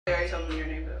already told me your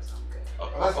name, but that's good.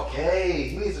 That's gay.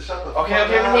 He needs to shut the fuck up.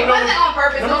 Okay. He wasn't on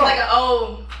purpose. It was like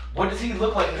an What does he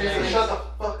look like? He needs to shut the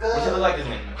fuck up. What does he look like this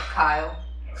name? Kyle.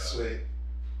 Sweet.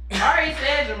 I already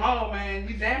said Jamal, man.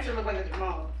 You damn sure look like a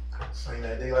Jamal. Sing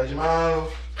that dick like Jamal.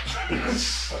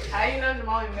 How you know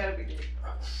Jamal even got a big dick?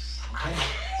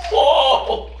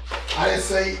 Whoa! I didn't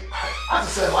say. I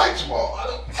just said like Jamal.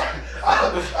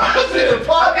 I didn't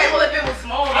imply. Okay, well if it was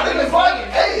small, I didn't imply.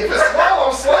 Hey, if it's small,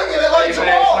 I'm slinging it like It's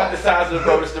Jamal. not the size of the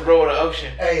boat, it's the road of the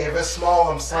ocean. Hey, if it's small,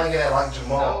 I'm slinging it like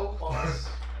Jamal. So false.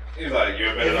 He's like,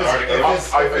 you're better If than it's article.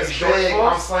 big,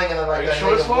 I'm slinging it like that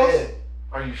nigga big.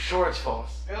 Are you sure it's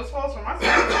false? It was false for my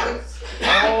side.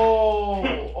 Oh.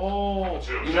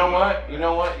 You know what?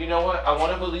 I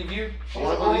want to believe you.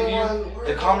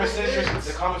 The Kama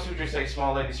Sutras say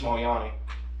small lady, small yawning.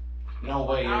 No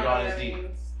way, your yawn is deep.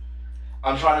 Means.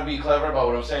 I'm trying to be clever about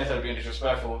what I'm saying instead of being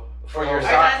disrespectful. For your Are you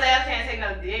side. trying to say I can't take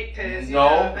no dick? Cause there's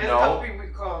a couple people we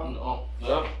call. No.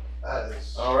 Yep. That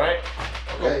is. Alright.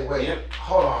 Okay, wait. Yep.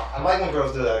 Hold on. I like when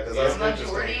girls do that because that's The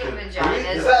majority of interesting.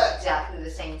 vaginas Is are that? exactly the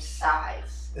same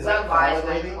size. Is that Size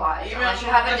validating? wise. Even Unless if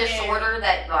you have a you're disorder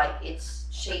that like it's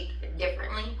shaped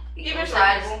differently. Even Your for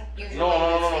size people. usually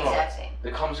No. is the exact same.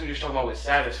 The Kama Sutra you're talking about what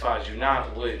satisfies you,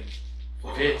 not what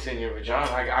fits in your vagina.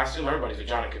 I assume everybody's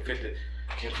vagina can fit the.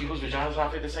 Can people's vaginas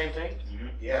not fit the same thing?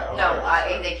 Yeah. No,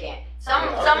 they can't. Some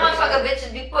motherfucking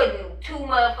bitches be putting 2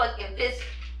 motherfucking fists.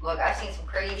 Look, I've seen some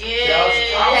crazy. Yeah.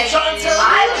 I was trying to tell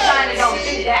My you. vagina don't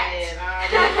do that.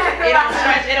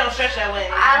 It don't stretch that way.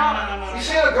 I No. You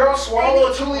seen a girl swallow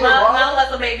a 2-liter Not bottle?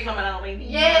 unless a baby coming out, maybe.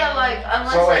 Yeah, like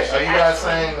unless. So wait, that are shit you guys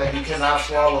actually- saying that you cannot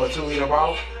swallow a 2-liter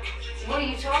bottle? What are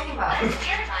you talking about?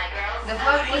 The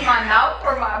fuck with my mouth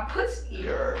or my pussy?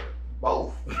 You're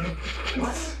both.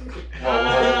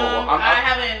 I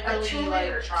haven't A really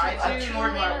 2-liter, tried a to more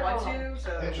than I 2-liter want bottle. to.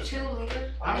 So. Interesting. 2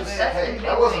 liters? I'm just That's saying, the hey, big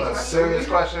that wasn't things, a right? serious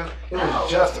question. It was No.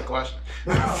 just a question.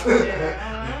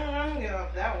 Yeah, I don't give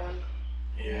up that one.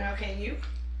 Yeah. Now, can you?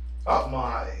 Up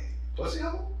my pussy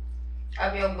hole?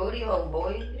 Of your booty hole,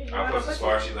 boy. I pushed as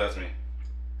far as she lets me.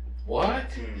 What?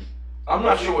 I'm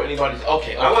not sure what anybody's.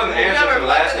 Okay. I wasn't answering the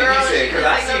last thing he said because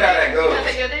I see how that You couldn't goes.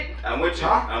 take your dick? I'm with you.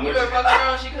 Huh? I'm You with ever you. fuck a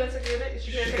girl and she couldn't take your dick?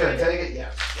 She She couldn't couldn't take your dick? take it?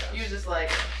 Yes. You was just like,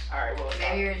 alright, well.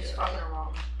 Maybe you're just fucking her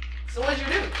wrong. So what'd you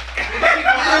do?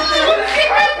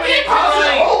 How's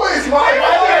it always my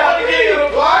fault?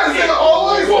 Why is it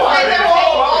always Well, my I didn't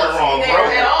fault? fuck her wrong, bro.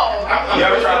 At all. You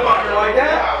ever try to fuck her like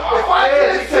that? If I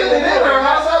can't fit it in her,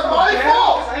 how's that my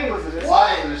fault?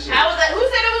 What? How was that? Who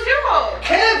said it was your fault?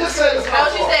 Candace said it's my No,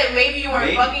 fault. she said maybe you weren't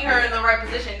Maybe. fucking her in the right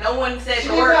position. No one said She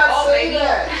the did word not fault, say baby.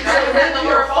 that. She No said one said the maybe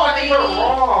word you're fault, fucking baby. her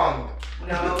wrong.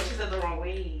 No, she said the wrong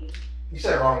way. You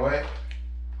said wrong way.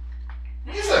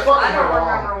 You said I fucking her don't wrong.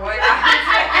 remember what I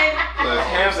Look,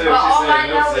 Cam said But what all she I said,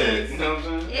 know no said. is- You know what I'm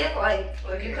saying? said. Yeah,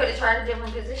 like you could have tried a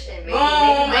different position. Maybe Boom,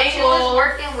 what you ankles. was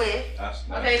working with.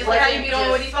 Okay, just like how you be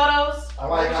doing with these photos. I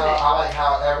like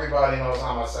how everybody knows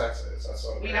how my sex is. That's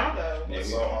so We good. don't though. Yeah, That's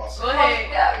we so don't. awesome. Go ahead.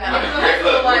 Yeah,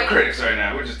 Look, like- we're critics right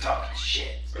now. We're just talking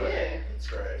shit. Yeah. It's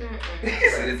great.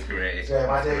 It's great. It's great.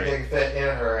 My dick didn't fit in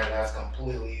her, and that's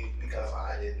completely because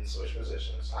I didn't switch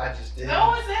positions. I just didn't. No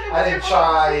one said it was I your didn't fault.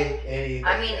 try anything.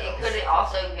 I mean, it could have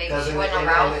also maybe Doesn't you went it-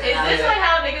 around. Is this like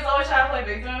how niggas always try to play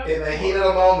victim? In the heat of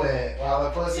the moment, while the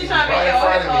pussy She was trying to right make in it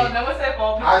always front fault. of me, No one said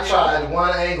fault. I tried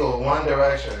one angle, one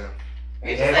direction. You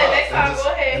and just gave said up. next time, And just-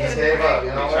 go ahead. and just hit it. gave up. You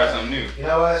know Try what? something new. You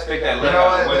know what? Stick that You leg know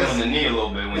out, what? wait This- on the knee a little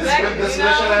bit. When Exactly. This You know?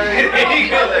 missionary, he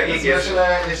got like he this gets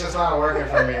missionary, it's just not working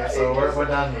for me. So we're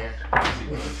done here.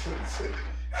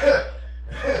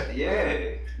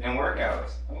 yeah, and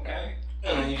workouts. Okay.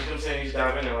 And then you know what I'm saying? You just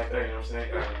dive in there like that, you know what I'm saying?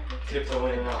 Tiptoe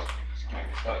in and out.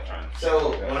 Stop trying to.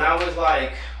 So when I was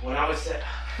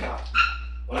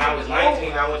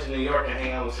 19, I went to New York and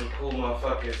hang out with some cool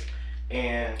motherfuckers,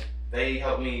 and they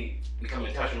helped me become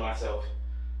in touch with myself.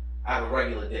 I have a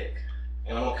regular dick,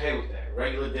 and I'm okay with that.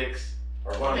 Regular dicks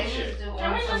are running shit.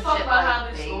 Can we just talk about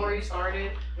how this story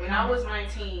started? When I was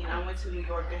 19, I went to New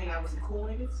York to hang out with some cool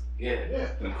niggas. Yeah.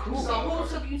 Yeah. Cool. So who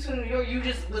took you to New York? You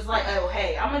just was like, oh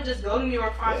hey, I'm gonna just go to New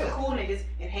York, find some cool niggas,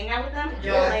 and hang out with them.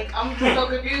 Yeah. Like I'm just so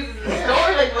confused. This is a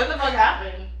story. Like what the fuck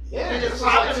happened? Yeah, You this just was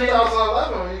like popped them in.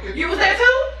 2011 when you could. You was there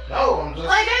too? No, I'm just.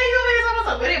 Like hey, you niggas talking about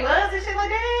some what it was and shit like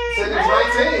that. Said it was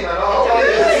 19. I know how old it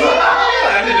is.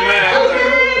 I did the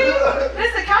math.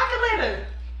 This a calculator.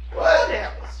 What?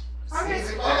 Damn. Okay.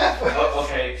 Easy math.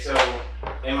 Okay, so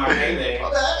in my heyday, My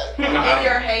bad. In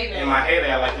your heyday. in my heyday,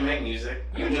 I like to make music.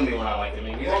 You knew me when I like to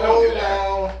make music. Don't Hold do that.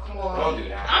 down. Come on. Don't do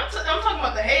that. I'm talking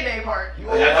about the heyday part. You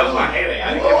That was my heyday.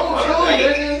 I You didn't give a old fuck. too, Like,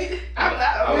 nigga.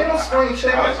 I'm We don't spring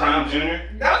chicken. I was Prime Junior.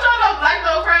 Don't y'all know Black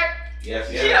No Crack? yes,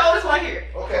 She the yes. oldest one here.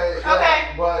 Okay.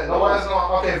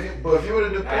 Okay, if you were to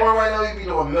do porn right now, you'd be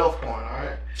doing MILF porn,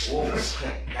 alright? Whoa.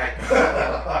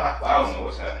 I don't know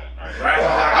what's happening.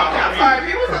 I'm sorry,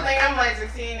 people still think I'm like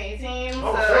 16, 18. I'm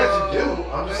so afraid you do.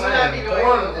 I'm just saying, the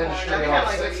porn industry that'd be on kind of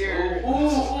like 6. weird.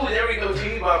 Ooh, there we go.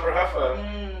 Teeny bopper, high five.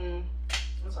 I'm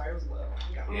sorry, it was low.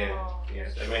 Yeah,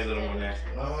 that made a little more nasty.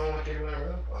 No, I can't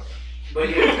remember. But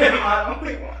yeah.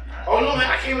 Oh no, man,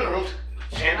 I came in the room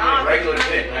chanting regular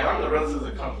shit, man. I'm the realest as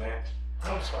it comes, man.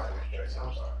 I'm sorry, Mr. Tracy.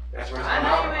 I'm sorry. That's where it's I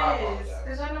coming know from. you is,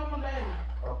 because I know my baby.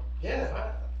 Oh,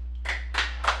 yeah.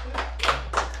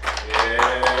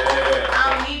 Yeah.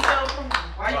 I'm Nico.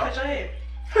 Why you cut your hair?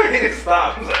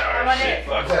 Stop. I'm like, How alright, about shit,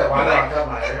 that? fuck. Why did I cut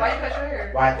my hair? Why you cut your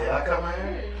hair? Why did I cut my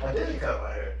hair? I didn't cut my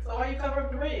hair. So why you cover up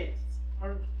the reds?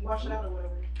 Or wash it out or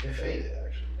whatever? It faded,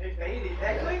 actually. It faded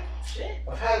that quick? Shit.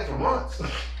 I've had it for months.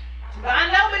 But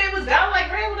I know, but it was gone like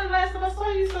red when the last time I saw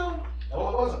you, so. No,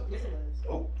 it wasn't. Yes, it was.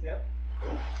 Nope. Yep.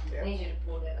 I need you to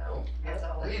pull that out. That's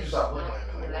all. I need you to stop looking at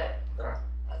Pull me. that. Okay.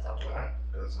 That's all. Alright.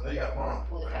 Because I know you got mom.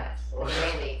 Pull it fast. Okay.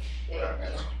 Really. There you go.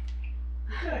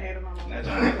 You could have hated my mom. That's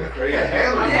Crazy. Yeah,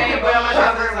 handle it. Okay, but my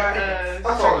shoulders are,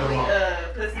 How tall is your mom?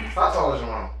 pussies. How tall is your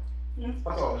mom? Hmm?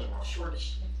 How tall is your mom? Shortish.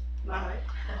 My height.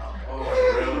 Oh,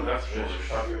 for real? That's vicious.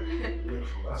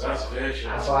 Beautiful. That's vicious.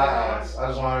 That's why I asked. I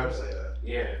just wanted her to say that.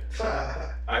 Yeah.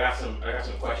 I got some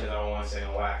questions I don't want to say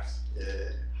on wax. Yeah.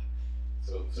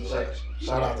 So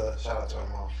Shout out to her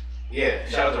mom. yeah,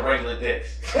 shout out to regular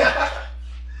dicks.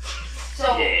 So,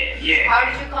 how did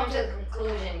you come to the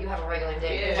conclusion you have a regular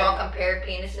dick? Did y'all compare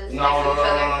penises No.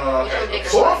 What's your dick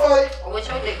look Sword like? fight. Or what's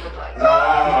your dick look like? No.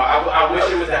 I wish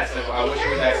it was that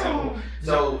simple.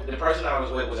 So the person I was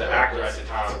with was an actor at the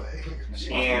time,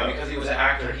 and because he was an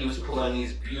actor, he was pulling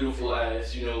these beautiful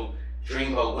ass,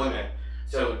 dreamboat women.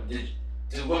 So the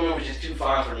women were just too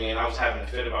fine for me, and I was having a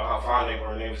fit about how fine they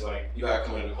were, and they was like, "You gotta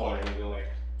come in the corner," and be like,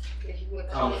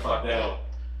 "Calm the fuck down."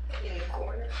 In the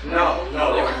corner? No.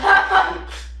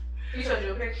 You showed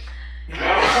you a picture? Hey,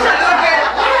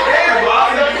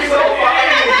 boss, that'd be so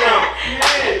funny.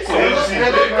 So did you see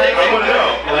the dick? I want to know.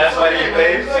 Last night in your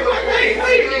face? Wait.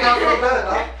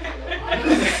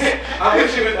 I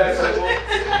wish it was that simple.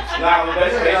 Nah, but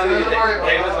that's basically,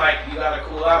 they was like, you gotta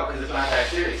cool out because it's not that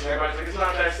serious. And everybody's like, it's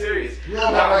not that serious. You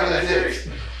don't got regular dicks.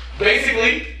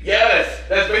 Basically, yes.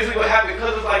 That's basically what happened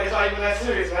because it's like, it's not even that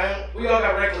serious, man. We all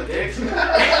got regular dicks. You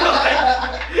have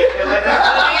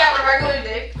a regular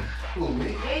dick? Who,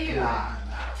 me? Yeah, you.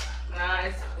 Nah,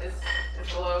 it's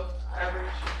below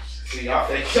average. See, y'all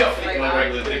thinking on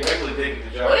regular dick. Regular dick is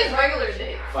the job. What is regular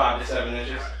dick? 5 to 7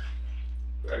 inches.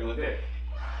 Regular dick.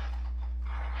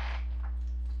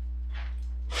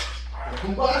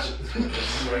 Who watches?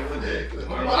 Regular dick.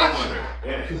 Who watches?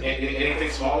 Yeah. Anything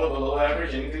smaller, below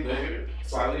average, anything bigger,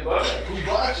 slightly above average.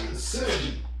 Who watches?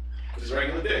 Synergy. It's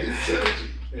regular dick. It's synergy.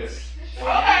 Yes.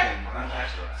 Okay.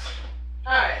 Unpasteurized.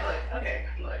 Alright,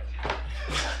 look.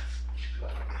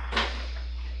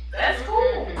 That's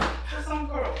cool for some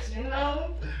girls,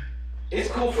 It's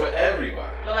cool for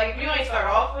everybody. But like, if you ain't start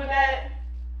off with that,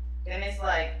 then it's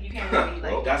like, you can't really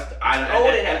like, Well, that's Sorry about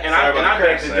I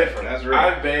beg to that. differ. That's real.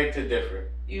 I beg to differ.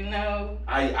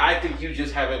 I think you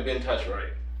just haven't been touched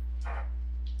right.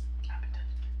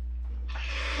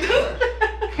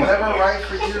 Whatever right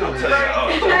for you. I'll is.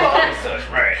 tell you. That's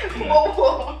right.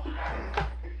 Whoa.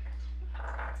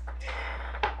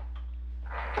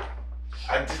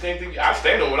 I just think I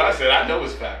stand on what I said. I know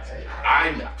it's facts.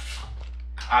 I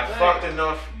fucked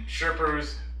enough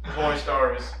strippers, porn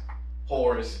stars,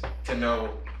 whores to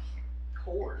know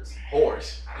whores.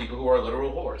 People who are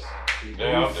literal whores. People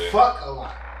Yeah, who fuck a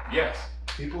lot. Yes.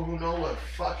 People who know what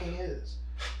fucking is.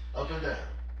 Up and down.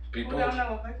 People. We don't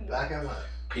know what fucking is. Back and left.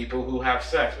 People who have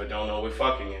sex but don't know what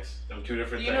fucking is. Them two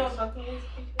different Do you know what things.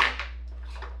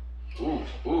 fucking is?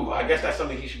 Ooh. I guess that's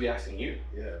something he should be asking you.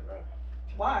 Yeah, bro.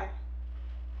 Why?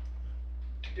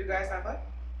 Do guys have fun?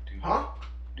 Huh?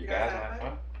 Do guys have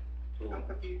fun? I'm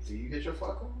confused. Do you get your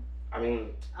fuck on? I mean,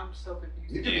 I'm so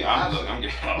confused. You can be Yeah, I'm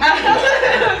honest.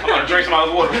 gonna drink some of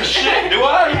this water. Shit, do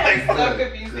I? I'm so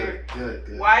confused here.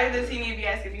 Good. Why does he need to be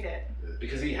asking me that?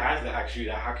 because he has to ask you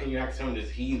that. How can you ask him? Does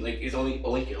he it's only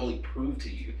can only prove to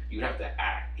you? You'd have to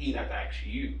act. He'd have to ask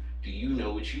you. Do you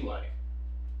know what you like?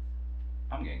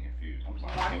 I'm getting confused. I'm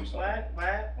What? sorry.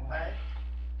 What?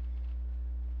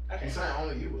 Okay. He's saying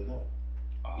only you would know.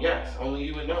 Yes, only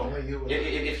you would know. Only you would know.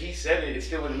 If he said it, it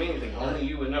still wouldn't mean anything. Only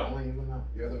you would know. Only you would know.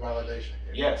 You're the validation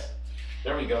here. Yes.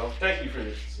 There we go. Thank you for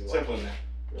this. Simple enough.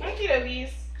 Thank you,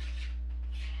 Lavish.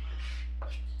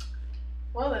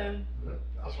 Well then.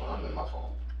 That's why I'm in my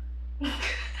phone.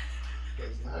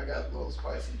 Because now I got a little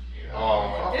spicy. It's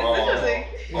interesting.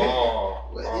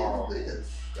 What is this?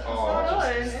 That's What's going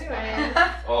on? interesting. Anyway.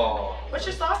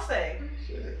 What's your sauce say?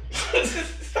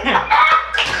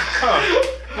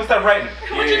 What's that writing?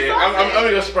 Yeah, I'm gonna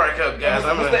go spark up, guys.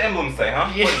 What's the emblem say, huh?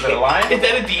 Yeah. What is it, a lion? Is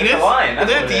that Adidas? It's a lion. Is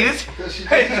that That's what it is.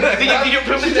 Adidas? Did you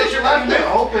privilege that you're left it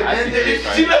open. I see it.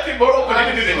 She left it more open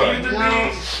than the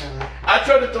Adidas. I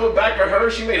tried to throw it back at her.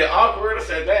 She made it awkward. I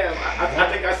said, "Damn, I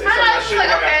think I said something I shouldn't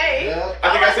have." Okay. I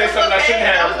think I said something I shouldn't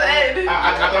That have. was the end.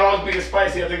 I thought I was being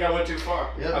spicy. I think I went too far.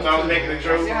 I thought I was making a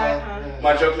joke.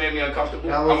 My joke made me uncomfortable.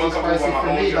 That I'm was uncomfortable spicy with my for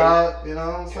own me, joke. dog. You know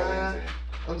what I'm saying?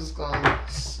 I'm just gonna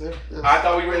sip this. I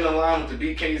thought we were in the line with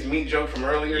the BK's meat joke from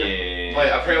earlier. Yeah. But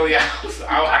apparently I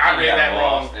read that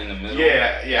wrong. In the middle.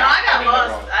 Yeah. No, I got read that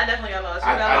lost. wrong. I definitely got lost.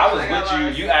 I was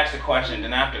with you. You asked the question,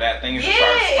 and after that, things just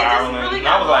started Yeah, it spiraling. just really And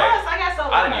I got was like, lost. I got so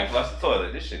I didn't even lost. flush the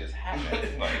toilet. This shit is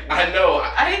happening. Like, I know.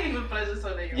 I didn't even flush the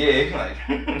toilet. yeah, like.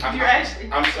 You're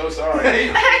actually. I'm so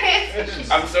sorry.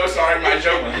 I'm so sorry. My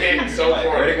joke hit so Like,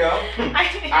 where'd it poorly. go? I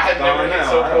had never hit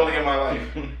so poorly in my life.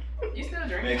 You still Man,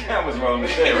 drinking? Cam was rolling the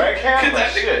shit, right, Cam? Like,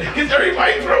 shit. Because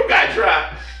everybody's throat got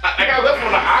dry. I got left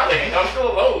on the island. I'm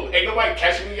still alone. Ain't nobody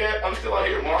catching me yet. I'm still out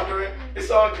here wandering. It's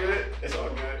all good. It's all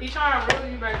good. He trying to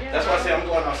reel you back in. That's why I say I'm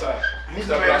going outside. He's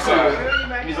Stepping very outside. cool. Reel you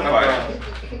back He's in. on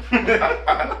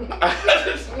fire.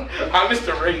 I'm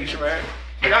Mr. Rage, man.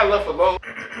 I got left alone.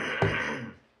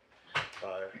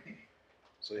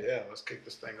 So yeah, let's kick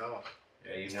this thing off.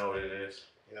 Yeah, you know what it is.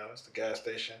 You know, it's the gas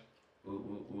station.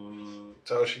 Ooh.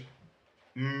 Toshi.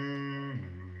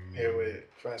 Here with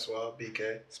Francois,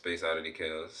 BK. Space Oddity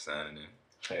Kellz signing in.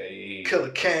 Hey. Killa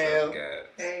Cam.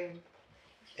 Hey.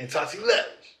 And Tati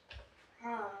Lavish.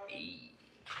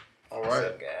 All What's right.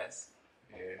 up, guys?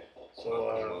 Yeah.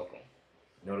 So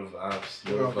Know the vibes.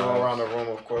 we're gonna go around the room.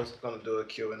 Of course, we're gonna do a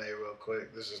Q&A real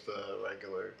quick. This is the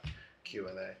regular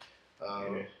Q&A.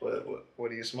 Yeah.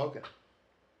 What are you smoking?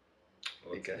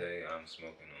 Well, Okay. today I'm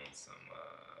smoking on some,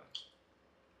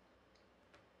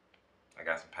 I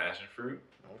got some passion fruit,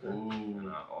 Okay. and Ooh.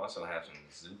 I also have some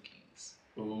Zookies.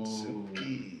 Ooh.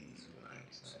 Zookies.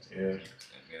 Nice. Yeah.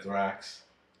 Yeah. Thrax.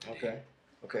 Okay.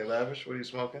 Okay, Lavish, what are you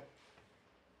smoking?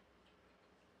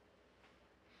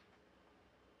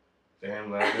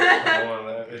 Damn, Lavish. Come on,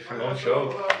 Lavish. Don't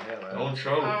choke. Yeah, man. Don't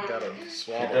choke. Gotta Get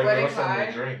swallow. that Wedding girl something pie.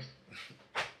 to drink.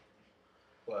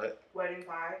 What? Wedding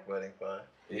pie. Wedding pie.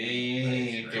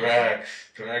 Hey, Thrax.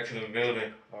 Thrax in the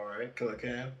building. All right, Killa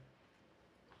Cam.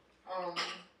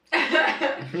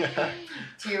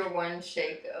 Tier 1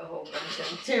 shake, a whole bunch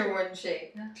of Tier 1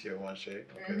 shake. Tier 1 shake.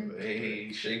 Okay. Mhm.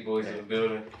 Hey, Shake Boys in the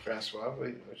building. Francois, what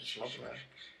you smoking, man?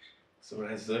 Some of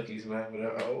that Zookies, man.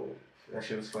 Whatever. Oh, That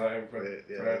shit was fire, bro.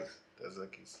 yeah, Thrax. that's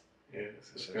Zookies. Yeah,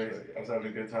 it's crazy. I was having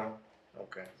a good time.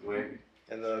 Okay. It's wavy.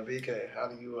 And BK, how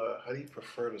do you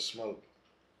prefer to smoke?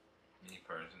 Me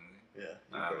personally, Yeah.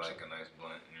 you I personally. like a nice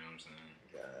blunt, you know what I'm saying?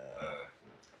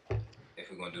 Yeah. If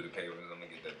we're gonna do the papers, I'm gonna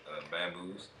get the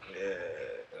bamboos. Yeah.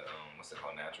 The, what's it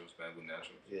called? Naturals? Bamboo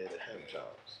naturals? Yeah, the hemp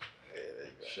jobs. Yeah, there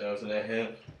you go. Shout out to that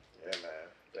hemp. Yeah, man.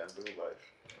 Bamboo life.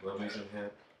 Love me some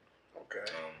hemp. Okay.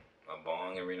 A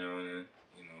bong every now and then,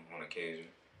 you know, on occasion.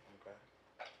 Okay.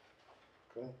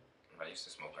 Cool. I used to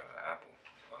smoke out of the apple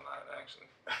a lot, actually.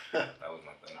 That's That was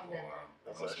my thing for a while.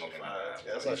 That's I was actually smoking fine. out of the Yeah,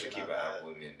 apple. that's I used to actually keep not an bad. apple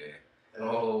with me a day.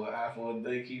 Oh, apple a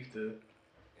day keeps the.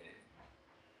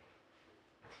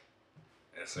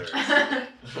 Yes, sir.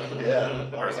 Yeah.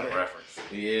 Personal reference.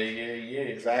 Yeah.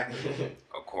 Exactly.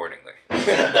 Accordingly. All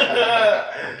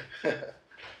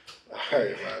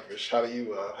right, Lavish. How do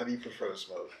you prefer to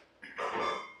smoke?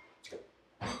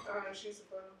 She's a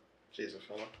funnel. She's a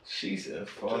funnel. She said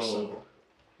Just funnel. simple.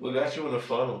 We got you in the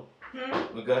funnel.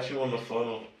 We got you on the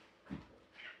funnel.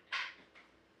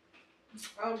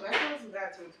 Oh, that wasn't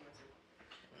that too expensive.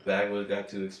 Backwoods got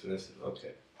too expensive.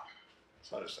 Okay.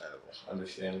 It's understandable.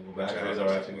 Understandable. Backwoods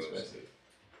are too expensive.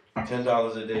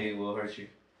 $10 a day will hurt you.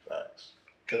 Facts.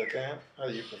 Killa Cam, how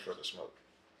do you prefer to smoke?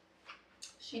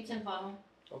 Sheets and funnel,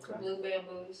 Okay. blue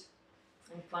bamboos,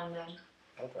 and fun them.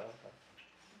 Okay.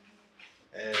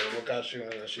 And what got you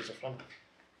in She's a Funnel?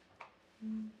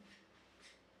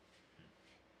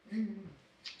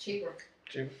 Cheaper.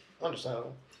 Cheap.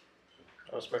 Understandable.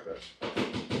 I respect that.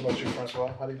 What about you,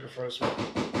 Francois? How do you prefer to smoke?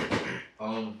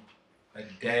 A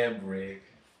dab rig.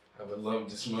 I would love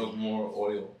to smoke more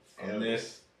oil. Yeah. On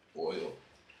this oil.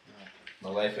 My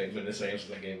life ain't been the same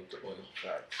since I gave up the oil.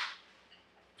 Facts.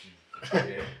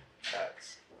 Yeah.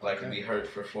 Facts. I like to be hurt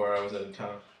for 4 hours at a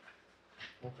time.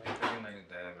 Okay. Taking like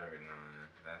a dab every now and then.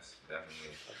 That's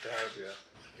definitely A dab,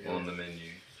 yeah. on the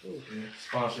menu. Yeah.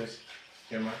 Sponsors.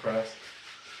 Hear my cries.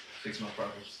 Fix my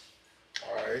problems.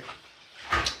 All right.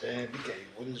 And BK,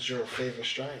 what is your favorite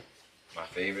strain? My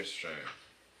favorite strain.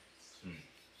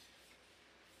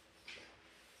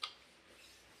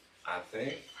 I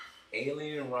think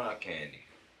alien rock candy.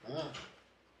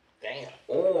 Damn.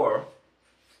 Or,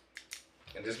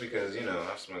 and just because, you know,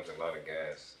 I've smoked a lot of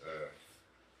gas,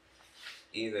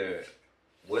 either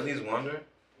Willy's Wonder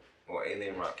or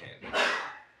alien rock candy.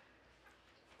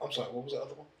 I'm sorry, what was the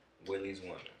other one? Willy's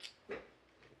Wonder.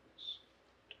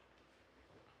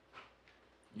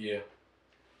 Yeah.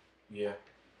 Yeah.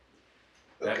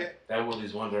 Okay. That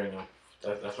Willy's Wonder ain't no.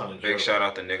 That's not a joke. Big shout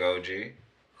out to nigga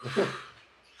OG.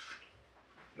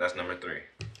 That's number 3.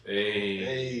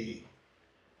 Hey.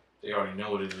 They already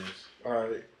know what it is.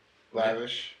 Alright.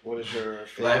 Lavish, what is your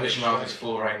favorite? Lavish mouth is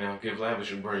full right now. Give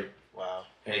Lavish a break. Wow.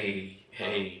 Hey.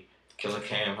 Killer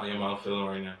Cam, how your mouth feeling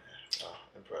right now? Oh,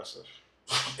 impressive.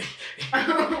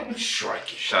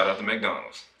 Striking. Shout out to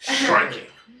McDonald's. Striking.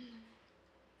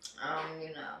 You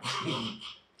know,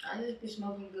 I just be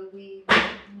smoking good weed,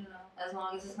 you know, as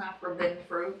long as it's not forbidden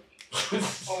fruit or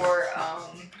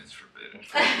It's forbidden.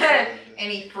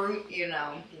 any fruit, you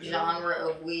know, genre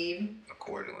of weed.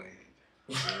 Accordingly.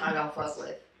 I don't fuck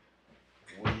with.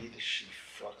 Weed she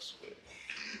fucks with.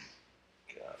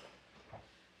 God.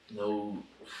 No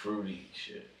fruity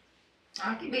shit.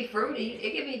 It can be fruity.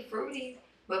 It can be fruity,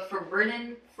 but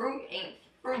forbidden fruit ain't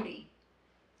fruity.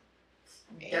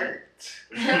 Dirt.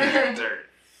 Dirt.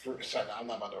 Sorry, I'm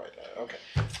not about to write that. Okay.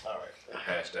 Alright.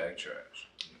 Hashtag trash.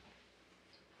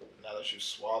 Now that you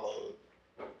swallowed,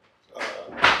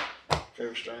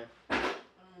 favorite strain?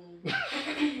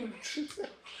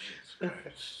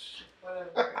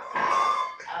 Whatever.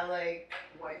 I like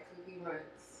white cookie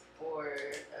runs or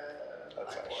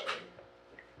That's black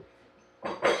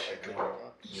actually. water.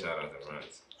 Shout out to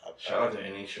Runs. Shout out to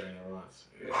any strain of runs.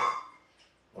 Yeah.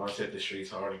 Once hit the streets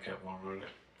hard and kept on running.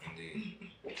 Indeed.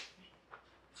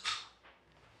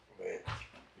 Wait.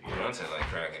 Runs had like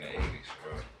crack in the 80s,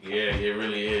 bro. Yeah, it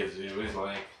really is. It was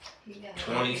like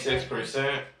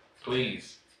 26%.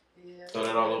 Please. Yeah. Throw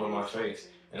that all over my face.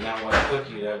 And that white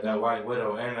cookie, that white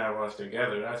widow, and that runs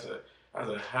together. That's a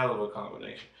hell of a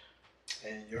combination.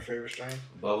 And your favorite strain?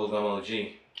 Bubblegum OG.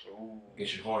 Ooh.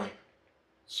 Get you horny.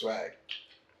 Swag.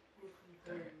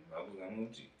 Bubblegum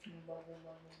OG.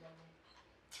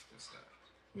 Good stuff.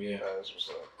 Yeah. That's what's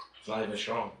up. It's not even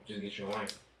strong. Just get you horny.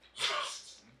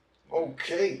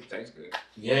 Okay. Tastes good.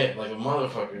 Yeah, like a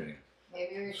motherfucker.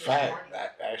 Maybe you're just Fact. horny.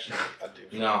 Actually, I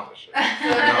do. No. That shit.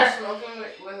 So you're smoking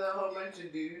with a whole bunch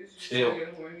of dudes, you Still.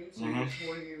 get horny, so you're just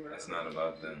horny around. It's not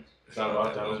about them. It's not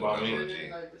about them, it's about me.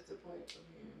 Like, what's the point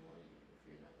of being horny if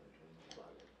you're not going to do anything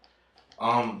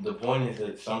about it? The point is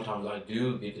that sometimes I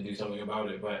do get to do something about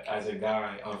it, but as a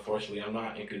guy, unfortunately, I'm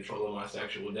not in control of my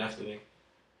sexual destiny.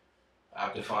 I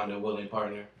have to find a willing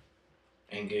partner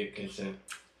and get consent.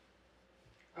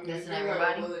 I mean, Doesn't if you have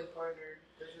everybody? a willing partner,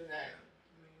 doesn't that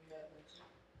mean you have consent?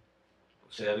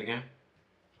 Say that again?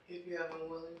 If you have a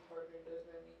willing partner, does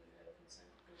that mean you have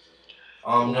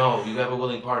consent? No, you have a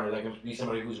willing partner. That can be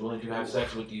somebody who's willing to have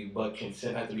sex with you, but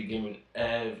consent has to be given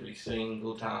every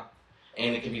single time.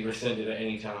 And it can be rescinded at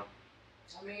any time.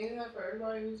 I mean, isn't that for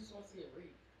everybody who just wants to get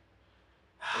raped?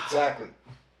 Exactly.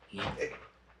 Yeah.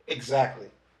 Exactly.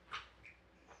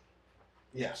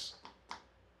 Yes. Okay.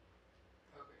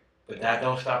 But that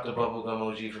don't stop the bubblegum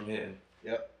OG from hitting.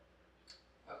 Okay,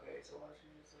 so why don't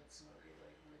you just like smoke it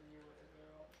like when you're with a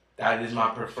girl? That is my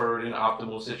preferred and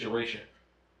optimal situation.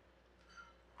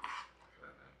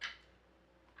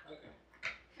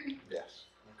 Okay. Yes.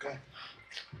 Okay.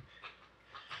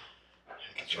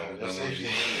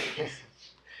 Bubblegum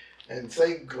And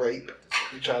say grape.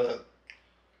 We try to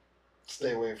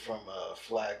stay away from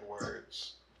flag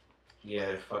words.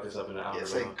 Yeah, fuck us up in the Yeah,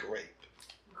 say algorithm. grape.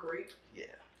 Grape? Yeah.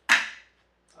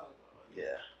 Oh,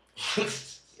 Yeah. Yeah.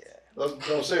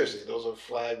 No, seriously, those are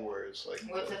flag words. Like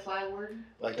What's a flag word?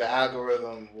 Like the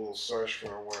algorithm will search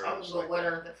for words. Oh, but like what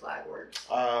are the flag words?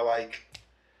 like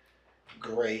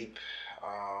grape.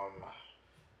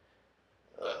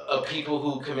 People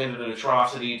who committed an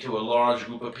atrocity to a large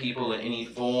group of people in any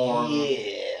form.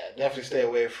 Yeah, definitely stay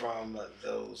away from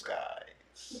those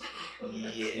guys.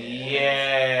 Yeah.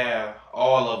 Yeah,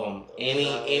 all of them.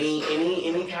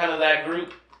 Any kind of that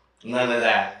group, none of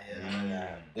that.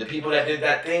 Yeah. The people that did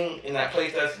that thing in that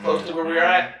place that's close to where we're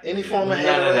at, Any form of none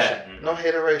of hateration. that. No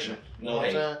hateration. You know No what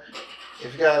I'm hate. saying?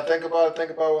 If you gotta think about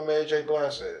what Mary J.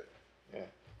 Blige said.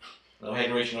 No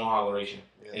hateration, no holleration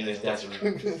in this desert.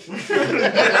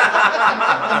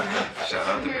 Shout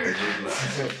out to Mary J.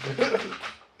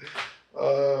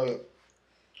 Blige.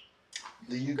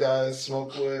 Do you guys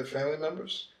smoke with family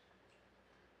members?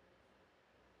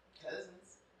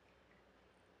 Cousins.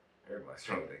 Everybody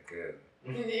smoke their cousins.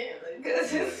 Yeah, like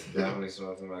cousins. Definitely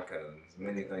smoke with my cousins.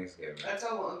 Many Thanksgiving. I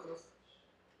tell my uncles.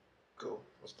 Cool.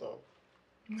 What's up?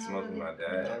 smoked with my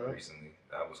dad Never. recently.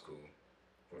 That was cool.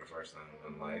 For the first time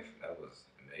in my life, that was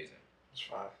amazing. It's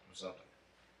fine. Or something.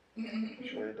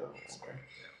 Sure you do. Okay.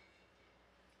 Yeah.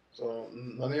 So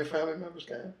none of your family members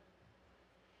can?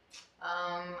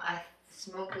 I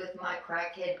smoked with my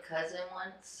crackhead cousin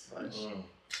once. Nice. You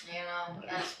know,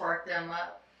 I sparked them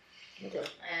up. Okay.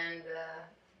 And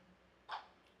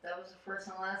that was the first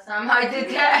and last time I did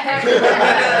that.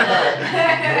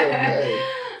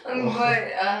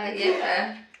 But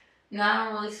yeah. No, I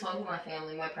don't really smoke with my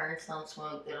family. My parents don't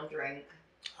smoke. They don't drink.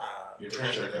 Your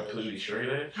parents are completely straight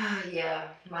edge? Yeah.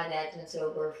 My dad's been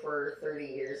sober for 30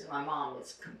 years, and my mom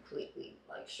is completely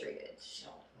like straight edge. She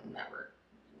don't never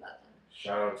nothing.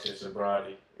 Shout out to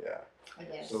sobriety. Yeah. I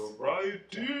guess. Sobriety.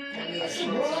 I need to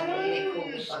smoke some weed and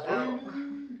cool the fuck out.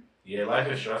 Yeah, life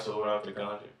is stressful without the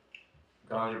ganja.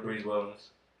 Ganja breeds wellness.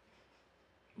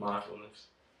 Mindfulness.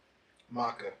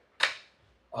 Maca.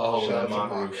 Oh, Shout out that to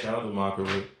mockery. Maca. Shout out to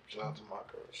mockery. Shout out to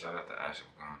Maca. Shout out to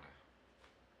Ashwagandha.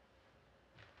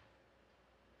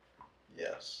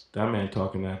 Yes. That man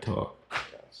talking that talk.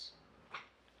 Yes.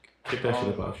 Get that shit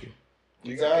about you. Do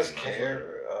you guys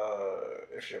care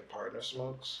if your partner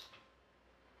smokes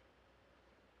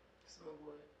Smoke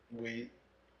what? weed?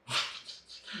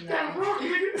 No.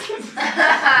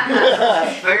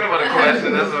 Thinking about the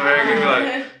question, that's a very good.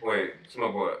 Like, wait,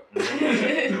 smoke what?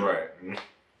 You're right.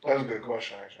 That's a good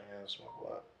question, actually. Yeah, smoke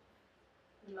what?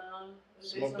 No. If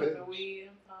they Smoke smoke the pigs. weed,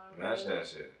 I'm fine. Match that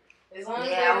shit. As long as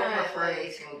Yeah, I they're would not, prefer they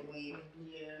like, smoke weed.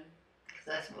 Yeah. Because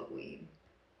I smoke weed.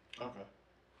 Okay.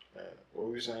 Yeah. What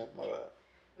were you saying? My bad.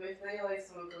 But if they like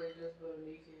smoke like just butt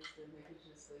naked, then they could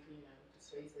just like, you know, just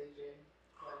face their J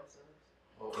by themselves.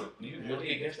 Oh, you really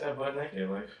against that butt naked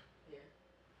life? Yeah.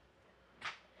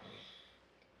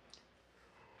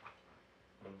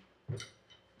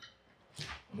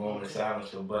 Moment of silence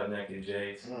for butt naked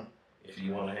Jays. Mm. If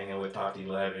you want to hang out with Tati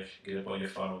Lavish, get up on your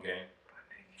funnel game.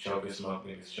 Choke and smoke,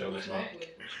 niggas. Choke and smoke.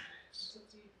 It's up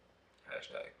to you.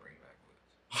 Hashtag bring back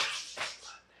woods.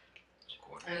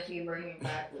 And if you bring it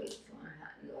back, learn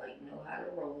how to know how to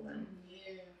roll them.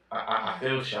 Yeah. I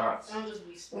feel shots. Don't just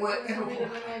be What? smoking something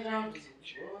in that job, just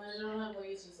rolling that joint up, like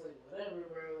it's just like whatever,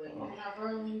 bro. Like you're not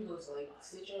rolling, you just like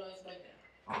sit your ass back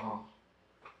down.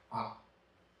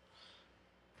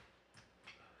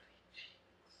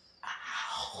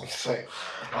 Same.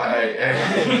 Alright.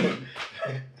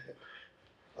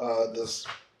 Does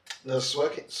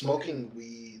smoking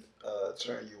weed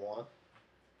turn you on?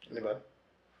 Anybody?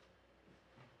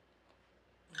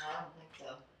 No, I don't think so.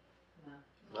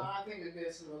 No, I think a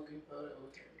good smoking photo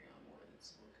would turn me on more than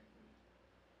smoking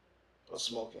weed. A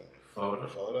smoking Photo.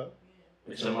 photo? Yeah.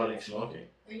 With somebody smoking?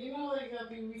 And you know, like how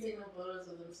people be taking photos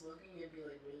of them smoking, it'd be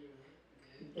like really,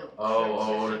 really good.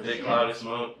 Oh, the thick cloud of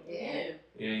smoke? Yeah.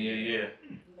 Yeah.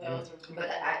 That was really But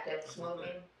the act of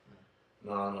smoking,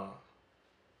 No.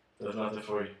 There's nothing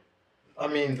for you. I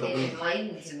mean, the it weed.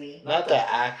 enlightens me. Not the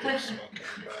act of smoking,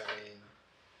 but I mean,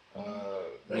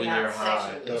 But When not you're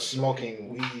high. sexually. the smoking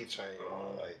weed turn you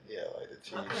on, like like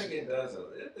the I think THC. it does.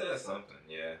 It does something.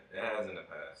 Yeah, it has in the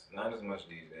past. Not as much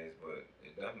these days, but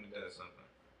it definitely does something.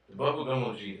 The bubblegum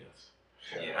OG does.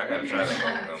 Yeah, I gotta try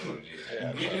that bubblegum OG.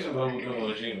 Yeah, Get you some bubblegum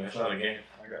OG, man. It's not a game.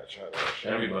 I gotta try that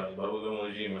shit. Everybody, bubblegum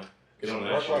OG, man. Get on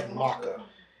that Work shit. like maca.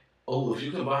 Oh, if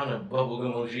you combine a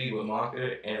bubblegum OG with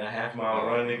maca and a half-mile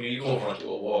run, nigga, you gonna run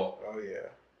through a wall. Oh yeah,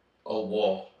 A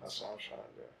wall. that's what I'm trying to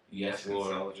do. Yes, Lord.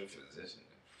 Consult your physician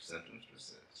if symptoms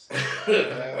persist.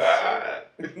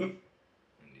 Indeed.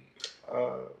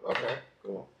 Okay,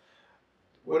 cool.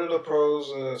 What are the pros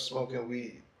of smoking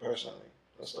weed personally?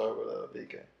 Let's start with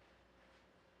BK.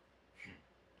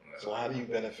 So how do you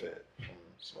benefit from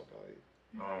smoking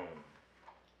weed?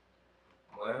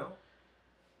 Well,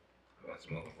 I've been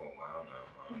smoking for a while now,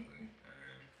 honestly, and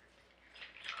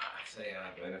I say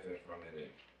I benefit from it.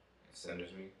 It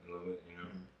centers me a little bit, you know.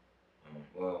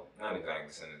 Well, not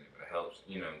exactly centers me, but it helps,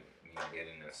 you know, when you get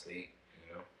in that state,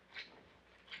 you know.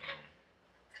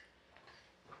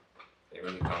 It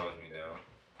really calms me down.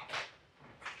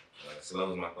 It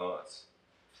slows my thoughts,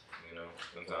 you know.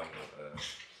 Sometimes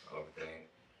I overthink,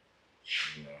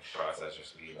 you know, process or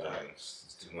speed out, and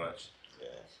it's too much.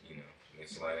 Yeah. You know, get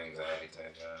slight anxiety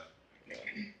type vibe.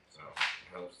 So it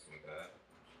helps with that.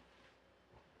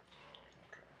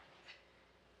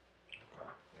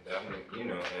 It definitely, you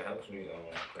know, it helps me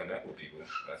connect with people.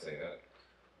 I say that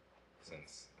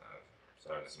since I've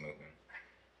started smoking.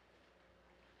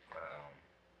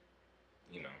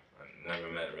 You know, I never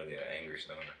met really an angry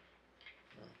stoner.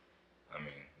 I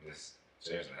mean, just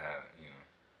seriously have, you know,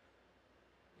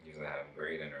 usually have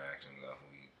great interactions off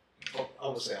weed. Well, I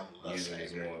would say I'm less Usually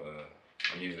it's angry. more,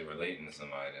 I'm usually relating to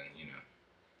somebody than, you know,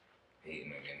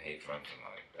 hating or getting hate from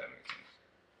somebody. If that makes sense.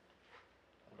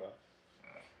 Okay.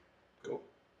 Cool.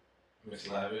 Miss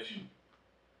Lavish,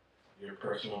 your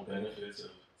personal benefits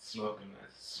of smoking that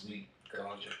sweet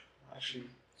ganja. Actually,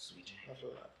 Sweet Jane. I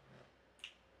feel that.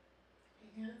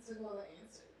 You have to go the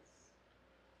answers.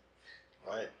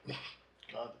 Right.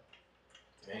 God.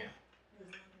 Damn.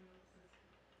 There's nothing else to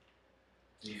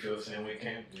say. Do you feel the same way,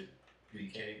 Cam? Did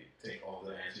BK take all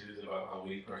the answers about how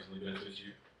weed personally benefits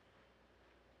you?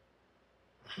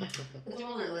 It's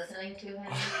really listening to him,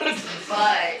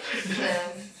 but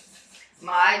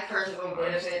my personal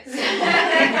benefits.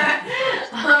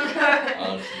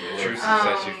 Truth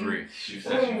sets you free. She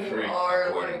sets you free.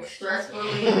 Or like stress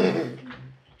relief,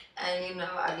 and you know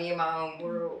I be in my own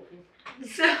world,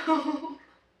 so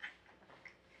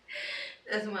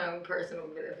that's my own personal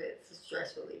benefits: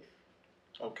 stress relief,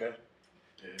 Okay.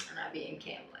 and I be in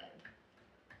Cam land.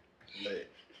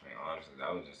 Lit. I mean, honestly,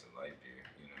 that was just a light beer,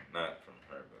 you know, not from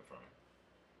her, but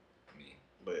from me.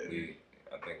 But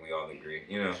I think we all agree,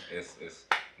 you know, it's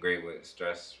great with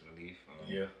stress relief.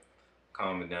 Yeah.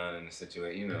 Calming down in the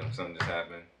situation, you know, something just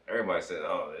happened. Everybody said,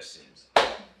 "Oh, this shit's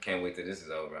can't wait till this is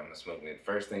over. I'm gonna smoke me."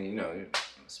 First thing you know, I'm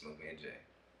gonna smoke me a J.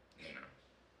 You know,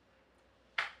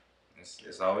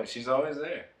 it's always she's always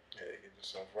there. yeah, get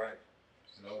yourself right.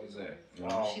 She's always there. You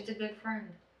know? She's a good friend.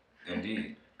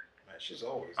 Indeed. Man, she's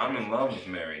always. I'm in love with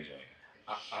Mary Jane.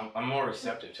 I'm more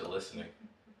receptive to listening.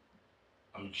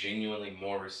 I'm genuinely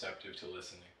more receptive to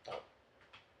listening.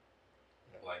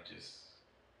 Like, just,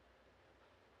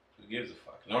 who gives a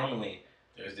fuck? Normally,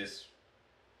 there's this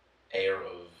air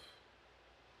of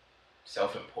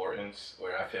self-importance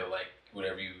where I feel like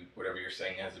whatever you're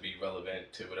saying has to be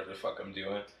relevant to whatever the fuck I'm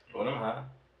doing. But when I'm high,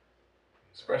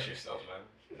 express yourself,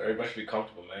 man. Everybody should be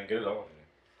comfortable, man. Get it on.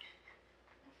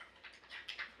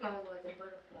 I was like a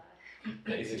butterfly.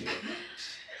 Basically.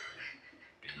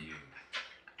 Be you.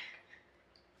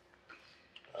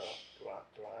 Do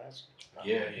I answer? No.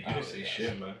 Yeah, you I can don't say need to shit,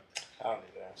 answer. man. I don't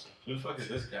need to answer. Who the fuck is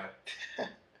this guy?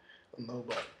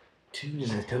 Nobody. Tune in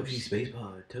to Toshi Space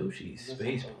Pod. Toshi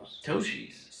Space Pod.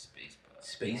 Toshi's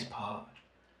Space Pod.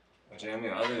 Which, I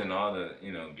mean, other than all the,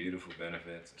 you know, beautiful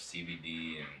benefits of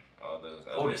CBD and all those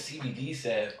Oh, other, the CBD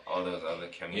salve. all those other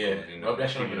chemicals, Yeah, you know, rub that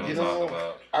that shit on people your don't nose. talk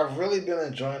about. I've really been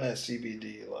enjoying that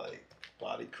CBD like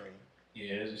body cream.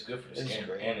 Yeah, it's good for the It's skin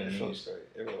great. and the It feels knees.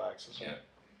 great. It relaxes me.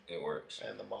 Yeah. It works.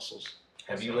 And the muscles.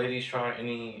 Have you ladies tried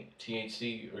any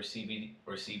THC or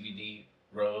CBD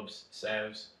rubs,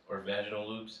 salves, or vaginal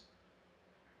lubes?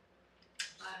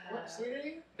 What? Say that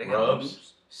again? They got Rubs,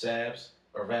 loops? salves,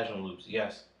 or vaginal lubes?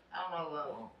 Yes. I don't know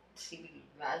about CBD,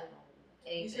 vaginal,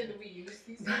 You said anything. that we use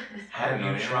these? Have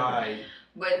know you they tried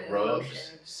But rubs,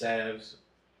 lotion, salves,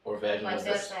 or vaginal like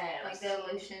lubes? that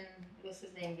lotion. What's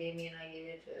his name gave me, and I gave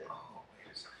it to Oh,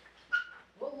 wait a second.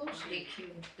 What lotion? DQ.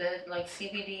 The like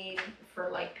CBD for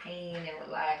like pain and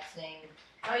relaxing.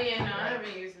 Oh yeah, no, I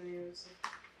haven't used any of this.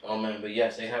 Oh man, but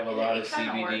yes, they have a lot It of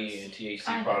kinda CBD works. and THC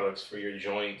Kinda. products for your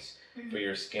joints, for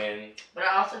your skin. But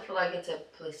I also feel like it's a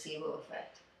placebo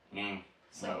effect. Mm.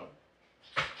 So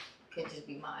could just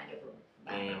be mind over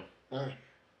Mm. matter.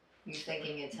 You're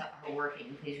thinking it's her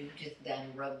working because you just done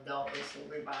rubbed all this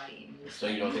over your body. And you're So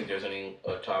you don't think there's any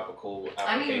topical application?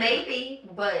 I mean, maybe,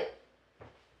 but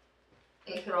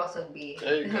it could also be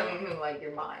There you go. like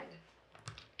your mind.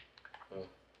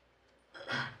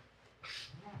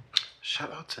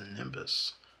 Shout out to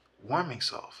Nimbus. Warming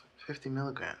Soft. 50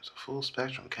 milligrams of full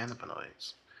spectrum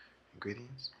cannabinoids.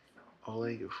 Ingredients?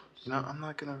 Ole. No, I'm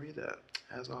not going to read that.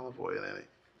 It has olive oil in it.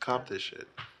 Cop this shit.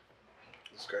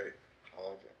 It's great. I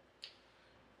like it.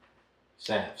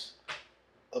 Salves.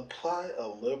 Apply a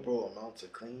liberal amount to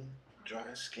clean, dry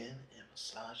skin and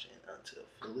massage it until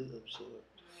fully absorbed.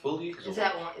 Fully Is absorbed.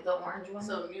 that one? Is the orange one?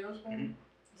 So Neosporin?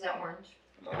 Is that orange?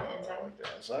 No, I like that.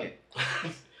 It's like,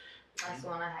 That's the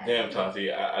one I had. Damn,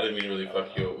 Tati, I didn't mean to really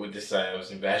fuck you up with the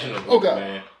salves and vaginal Oh, God.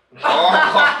 man. Oh,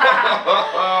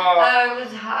 it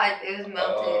was hot. It was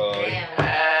melted. Oh, Damn.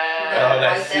 Oh,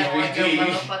 that CBD.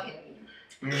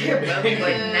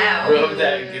 Now. Rub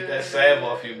that, get that salve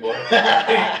off you, boy.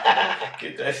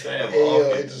 Get that salve yo,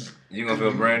 off it you. just, You gonna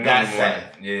feel brand new That's in the morning.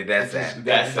 sad. Yeah, that's that.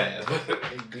 That salve.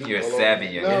 it glue You're all savvy,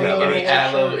 over. young No, fella. no, Any no,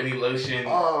 aloe, shirt. any lotion.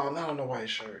 Oh, no, no white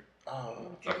shirt. Oh,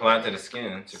 Apply to the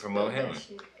skin to promote healing.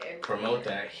 Promote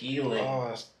that healing.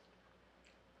 it's,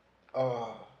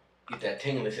 oh, Get that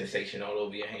tingling sensation all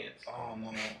over your hands. oh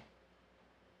no.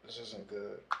 This isn't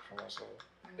good for myself.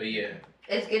 But yeah.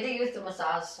 It's good to use to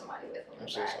massage somebody with. I'm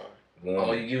so sorry.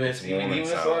 Oh, you giving CBD warming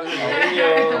massages? sound. I'm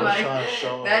Yo. Like, trying to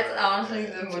show That's her honestly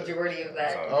that the it's- majority of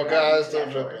that. Oh, guys, still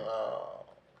That dripping. for. Oh.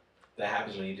 That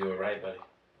happens when you do it right, buddy.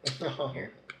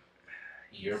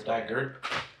 You're that good.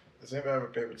 Does anybody have a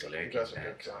paper towel? You guys have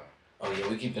paper towel. Oh yeah,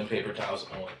 we keep them paper towels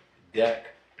on deck.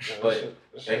 But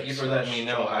thank you for letting me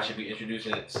know. I should be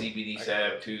introducing CBD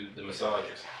salve to the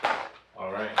massagers.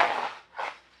 All right.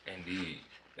 Indeed.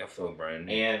 That feel brand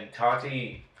new. And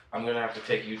Tati, I'm gonna have to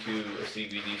take you to a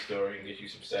CBD store and get you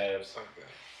some salves,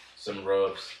 some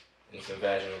rubs, and some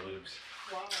vaginal lubes.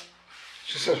 Why?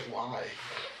 She says why?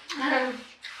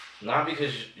 Not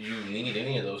because you need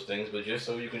any of those things, but just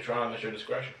so you can try them at your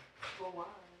discretion. But why?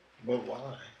 But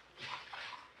why?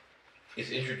 It's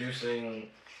introducing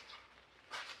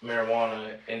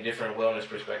marijuana and different wellness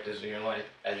perspectives in your life.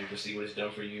 As you can see what it's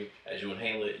done for you, as you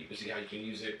inhale it, you can see how you can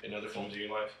use it in other forms of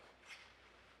your life.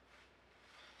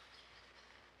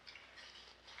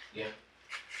 Yeah.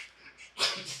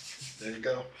 There you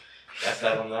go. That's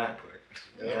that on that.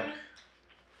 Yeah.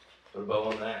 Put a bow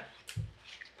on that.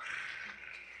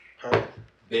 Purr.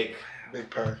 Big. Big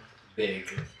purr. Big.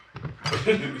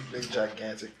 Big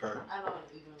gigantic purr. I don't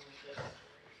even like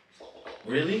that.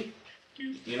 Really?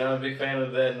 You're not a big fan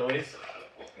of that noise?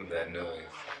 That noise.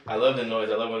 I love the noise.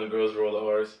 I love when the girls roll the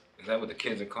R's. Is that what the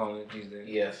kids are calling it these days?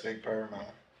 Yes. Big purr, man.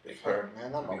 Big purr.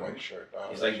 Man, not my white shirt, dog.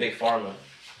 It's like Big Pharma.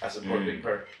 I support Big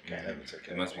Purr. Can't ever take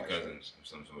care It must of be my white cousins of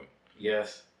some sort.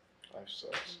 Yes. shirt. Life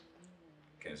sucks.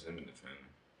 Can't send them in the family.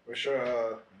 What's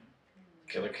your,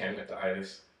 Killer Cam got the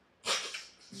itis.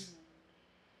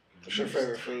 what's your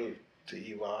favorite food to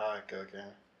eat while high, Killer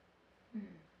Cam?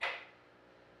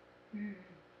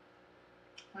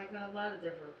 I got a lot of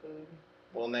different food.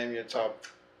 We'll name your top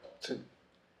 2.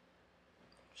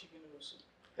 Chicken noodle soup.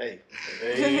 Hey.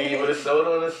 Hey, with a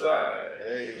soda on the side.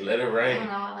 Hey. Let it I don't rain.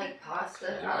 know, I like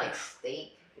pasta, I like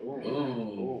steak. Ooh.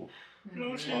 Ooh.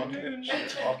 Ooh. Talking.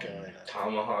 She's talking right now.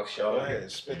 Tomahawk Go shaw.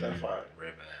 ahead, spit that fire.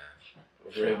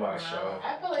 Ribeye. Ribeye shaw.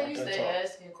 I feel like you Don't stay talk.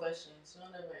 asking questions. So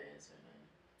I'll never answer them.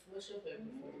 What's your favorite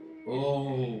food?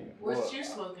 Ooh. What's What? you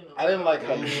smoking on? I didn't like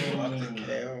how you fucked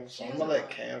Cam, so I'm gonna let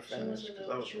Cam finish because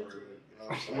that was rude. You know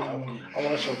what I'm saying? I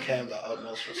want to show Cam the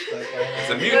utmost respect right now. It's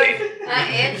a mutiny. I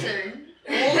answered.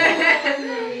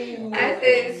 I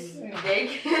said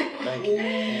steak. Thank you,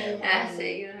 Cam. I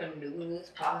said, you know,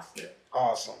 noodles, pasta.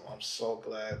 Awesome. I'm so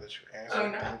glad that you answered. Oh,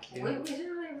 no. Thank you. What was your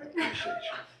I favorite? appreciate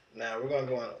you. Now we're gonna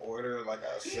go in order, like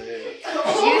I said.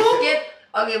 You skipped.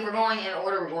 Okay, we're going in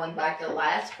order. We're going back to the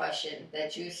last question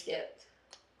that you skipped.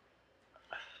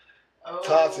 Oh.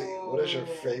 Tati, what is your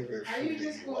favorite How food you to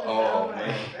just eat? going Oh, down man.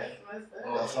 like that? That's messed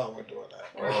up. That's how we're doing that.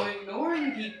 We're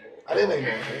ignoring people. I didn't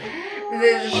ignore her.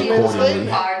 This is She the made a food statement.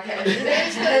 podcast. She made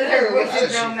a statement.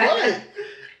 Which don't matter.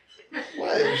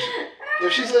 What?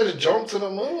 If she says jump to the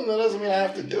moon, that doesn't mean I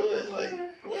have to do it. Like,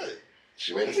 what?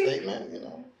 She made a statement, you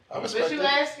know. I respect But you it.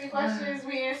 asking questions,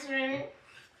 we answering it.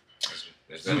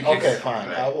 Okay, fine.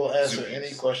 I will answer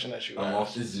any question that you I'm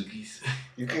off ask. the Zookies.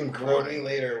 You can grill me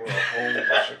later with a whole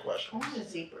bunch of I questions. want a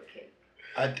zebra cake.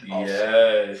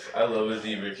 Yes. I love a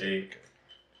zebra cake.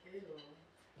 Ew.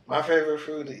 My favorite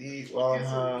food to eat while I'm You're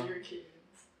high. some weird kids.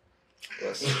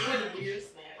 Pussy. With the weird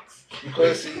snacks.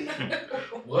 Pussy.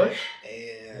 What?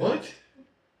 And What?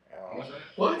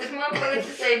 What? This motherfucker used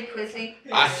to say pussy.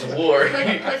 I swore.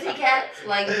 Pussy cats,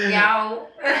 like meow.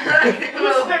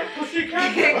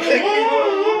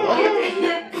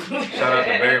 Shout out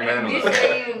to Barry You Manilow.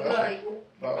 say you like.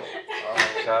 No.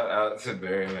 Shout out to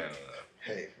Barry Manilow.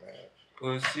 Hey, man.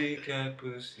 Pussycat,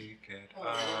 pussycat, I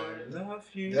love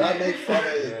you. Did I make fun of? I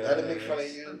didn't make fun of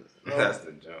you. No. That's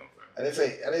the joke, bro. I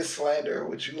didn't slander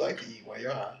what you like to eat while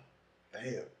you're high.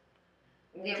 Damn.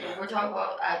 Yeah, but we're talking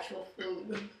about actual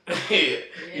food. Yeah.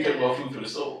 You talk about food for the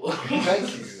soul. Thank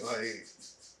you. Like,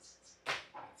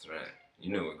 That's right.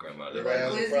 You know what grandma everybody did.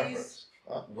 has a Glizzies? preference.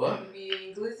 Huh? What? You be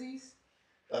eating glizzies?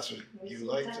 That's what you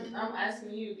like to. I'm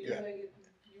asking you. Do you Yeah. like it?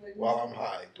 You like While I'm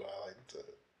high, do I like to?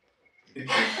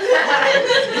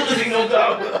 No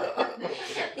doubt.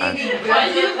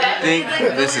 I think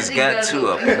this has got to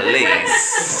a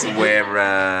place where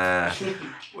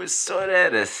we're sort of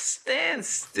at a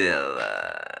standstill.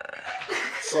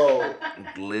 So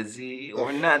Glizzy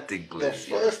or not the the glizzy?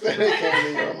 first thing that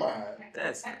came to your mind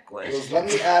That's the was, let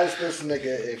question. me ask this nigga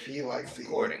if he likes to eat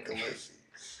According. glizzies.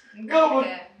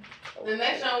 Yeah. The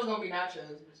next one was gonna be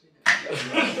nachos.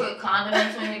 You put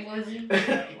condiments on your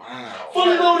glizzy? Wow.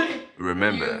 Fully loaded.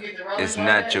 Remember, it's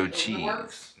nacho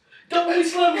cheese. Double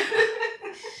slim.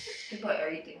 You put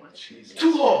everything on Jesus.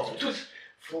 2 hogs.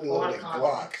 Fully loaded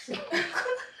Glock.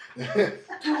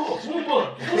 2 hogs. 1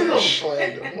 bun. Fully loaded.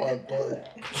 Slammed in one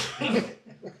bun.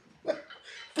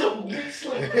 Double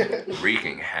slim.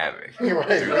 Wreaking havoc You're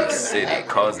right. through the city,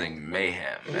 causing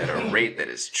mayhem at a rate that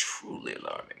is truly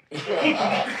alarming.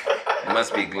 It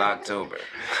must be Glocktober.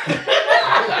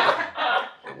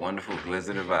 The wonderful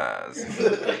blizzard of Oz.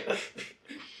 The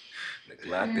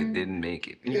Glock that didn't make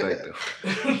it. You like the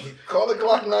Call the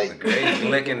Glock night. the great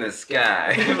lick in the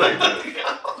sky.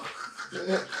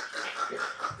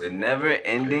 The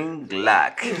never-ending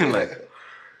Glock. Like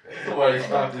Somebody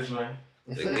stop this, man.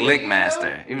 the Glick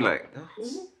master. You like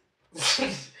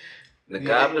the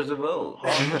gobblers of old.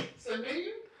 So do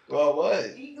you Well, what?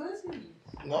 eat glistening?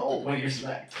 No. When you're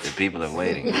smacked. The people are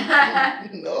waiting.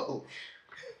 No.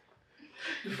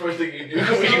 The first thing you do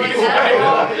So when you is get that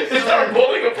all? smacked is start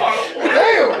pulling apart a wall.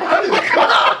 Damn, how did the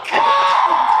Glock?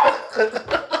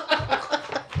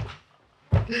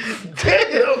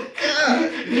 Damn, God.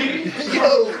 Yo,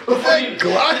 was that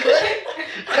Glock?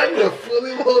 I'm the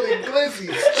fully loaded glizzy.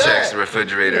 Checks the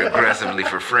refrigerator aggressively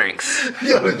for Franks.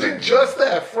 Yo, did you trust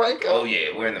that, Franco? Oh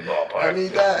yeah, we're in the ballpark. I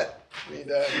need that. Need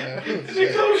that, man. She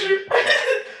told you.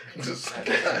 Just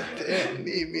goddamn,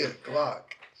 need me a Glock.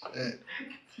 Shit.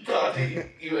 Tati,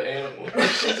 you an animal.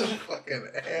 She's a fucking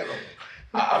animal.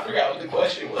 I forgot what the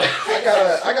question was.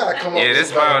 I gotta come up Yeah, with this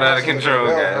some better spiraled out of questions to control,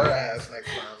 grill guys. her ass next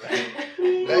time,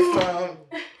 man. Next time,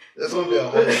 there's gonna be a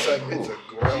whole segment to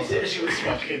She grill. said she was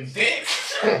fucking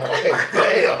dicks. Hey,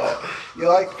 damn. You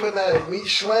like putting that meat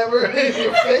slammer in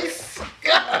your face?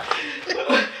 God.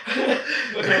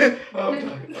 I'm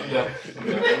done.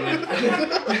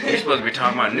 You're supposed to be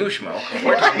talking about new smoke.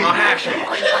 We're talking about half smoke.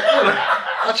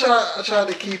 I tried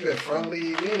to keep it friendly.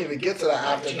 We didn't even get to the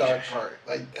after dark part.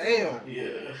 Like, damn.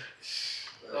 Yeah.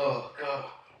 Oh, God.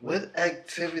 What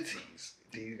activities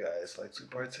do you guys like to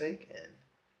partake in?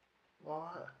 Why?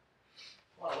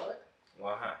 What?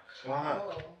 Why? Why?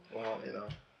 Oh. Well, you know,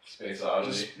 Space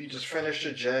oddity. you just finished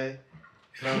your J.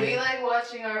 You know what I We mean? like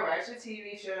watching our ratchet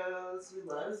TV shows. We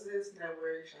love Zeus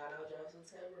Network. Shout out Johnson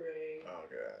Temporary. Oh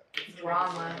god.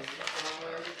 Drama.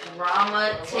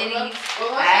 Drama, titties,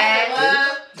 Well,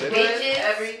 ass, Titties. bitches.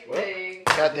 everything.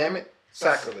 God damn it.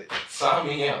 Sacrilege. Sign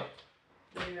me up.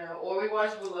 You know, or we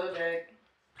watch Below Deck.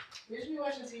 We should be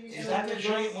watching TV shows. Is that the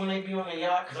joint when they be on the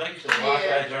yacht? Because I used to watch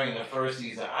Yeah. that joint in the first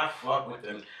season. I fuck with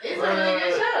them. It's a really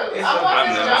good show. It's I a- watched I've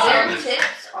this never job. seen Their it.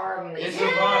 tips are It's amazing.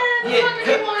 a vibe. Yeah, Yeah,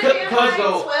 people want to give cause like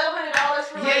though, $1,200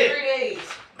 for like Yeah. 3 days.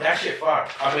 that shit fire.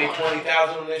 I made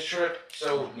 $20,000 on this trip,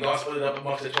 so y'all split it up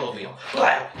amongst the 12 of y'all.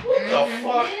 Wow. What the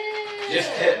fuck? Yeah. Just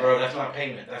tip, bro. That's not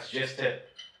payment. That's just tip.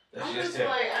 That's I'm just just tip.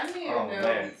 like, I need to Oh, know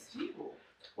man. these people.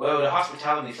 Well, the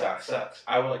hospitality side sucks.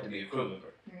 I would like to be a crew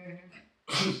member.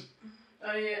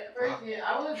 Oh yeah, first yeah,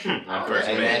 I would. I'm first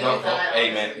Hey man. man, don't,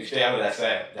 hey man, you stay out of that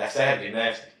sad. That sad get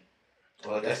nasty.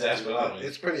 Well, that's what I mean.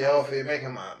 It's pretty healthy. It's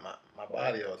making my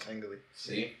body all tingly.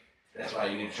 See, that's why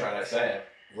you need to try that salve,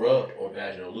 rub or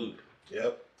vaginal lube.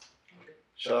 Yep.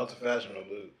 Shout out to Vaginal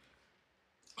Lube.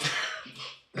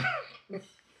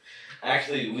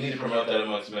 Actually, we need to promote that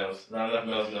amongst males. Not enough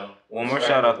males know. One more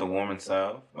shout out to Warm and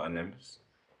South by Nimbus.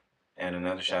 And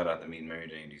another shout out to Meet Mary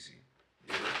Jane DC.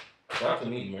 Shout out to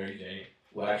me, Mary Jane.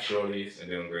 Wax shorties. They're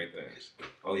doing great things.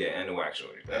 Oh yeah, and the Wax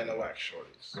Shorty. And the wax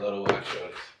shorties. Little wax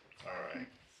shorties. Alright.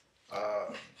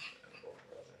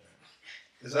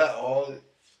 Is that all?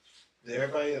 Did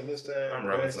everybody list that? I'm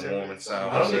rubbing some Warm and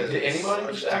South. I don't think- did anybody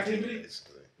lose activity?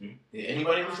 Basically. Did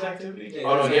anybody lose activity? Yeah,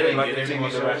 Oh no, yeah, yeah, they like like the everything TV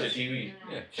was shows. Ratchet TV.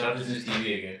 Yeah. Shout out to Zeus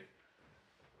TV again.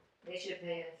 They should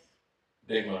pay us.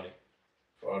 Big money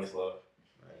for all this love.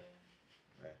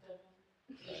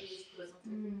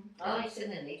 I like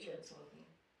sitting in nature and smoking.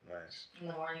 Nice. In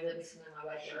the morning, I'll be sitting in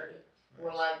my backyard.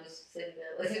 While I'm just sitting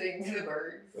there listening to the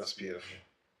birds. That's beautiful.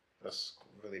 That's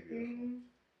really beautiful.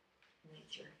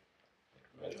 Nature.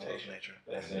 Meditation. Nature.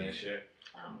 That's in the shit.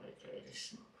 I don't meditate, I just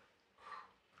smoke.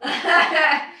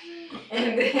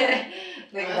 And then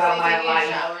think about my life.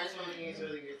 Shower smoking is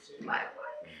really good too. My life.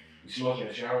 You smoke in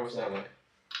the shower? What's that like?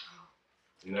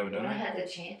 You never When done I that? had the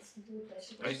chance to do it, that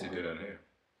shit I used to do that here.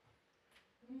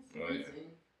 It's Oh, yeah.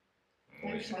 amazing. Oh,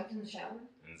 Never yeah. smoked in the shower?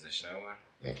 In the shower.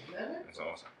 Never? That's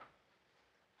awesome.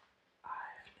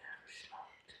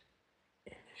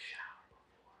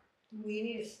 We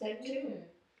need a step two.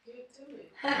 Get to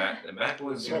it. The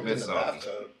backwoods get a Smoked in bit the salty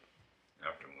bathtub.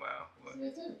 after a while, but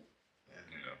Get to it.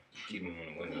 you know, keep them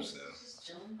on the windowsill. Just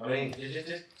chilling. I mean, just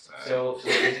Side. so is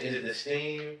it the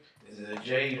steam? Is it the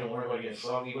J? You don't worry about getting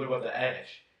soggy. What about the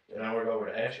ash? You're not worried about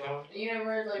where the ash going? You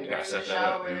never like You during gotta the set that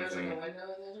shower up, where you know there's like a what I'm window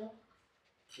in the job?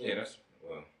 Yeah, that's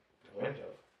well. The window.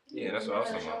 Yeah, that's what I was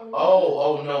talking about.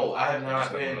 Oh no! I have not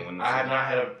Just open the been. window I have sill. not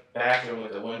had a bathroom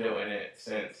with a window in it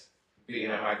since being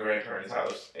at my grandparents'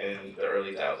 house in the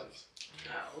early thousands.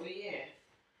 Oh yeah.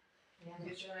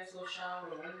 Get your nice little shower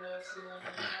with a window sitting on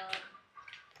the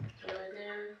top. Right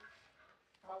there.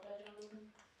 Pop that joint open.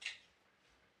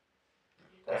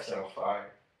 That sounds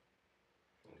fire.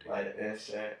 Light an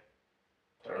incense.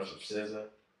 Throw on some scissor.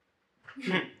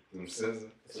 Some scissors.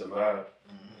 It's a vibe.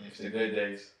 It's the good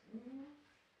days.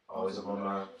 Always on my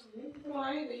mind.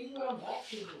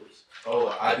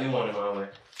 Oh, I do want it my way.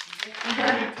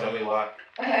 Tell me why.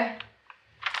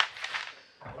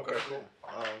 Okay, cool.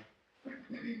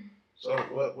 So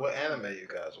what anime you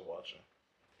guys are watching?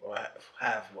 Or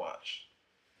have watched?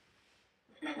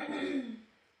 Dragon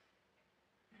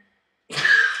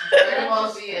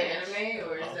Ball Z anime,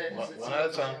 or is that just One at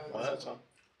a time. One at a time.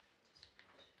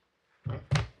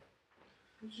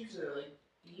 What you say, like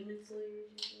Demon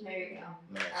Slayer? There you go.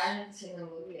 Nice. I haven't seen the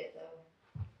movie yet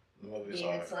though. The movie's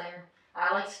Demon alright. Slayer.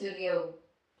 I like Studio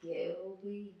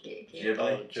Ghibli.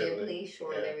 Ghibli.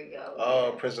 Sure, Yeah. there we go.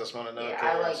 Oh, Princess Mononoke. Yeah, I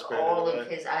like Spirited all Away. of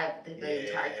his. I have the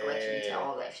entire collection to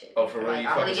all that shit. Oh, for real? Like, You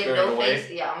I'm gonna fucking get Spirited no Away?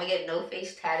 face. Yeah, I'm gonna get no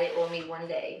face tatted on me one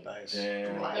day. Nice.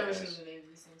 Damn. I've never seen the names of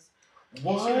these things.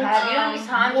 What? You know how many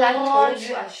times I told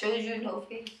you? I showed you no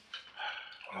face.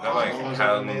 Is that like Oh,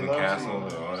 Howl's they Moving love Castle you.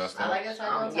 and all that I stuff? like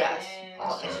Attack on Titan. Yes.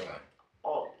 All Okay. that shit.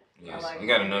 All. Yes. I like You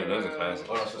gotta know those are classics.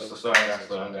 Hold on, slow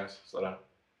down, guys. Slow down.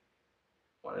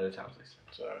 One at a time, please.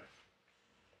 Sorry.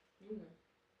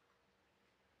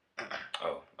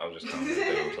 Oh, I was just talking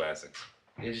about the classics.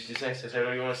 You just say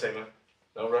whatever you want to say, man.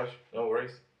 No rush, no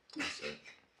worries. That's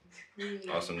it.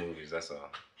 Awesome movies, that's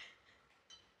all.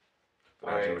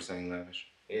 What Alright. you were saying, Lavish?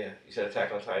 Yeah, you said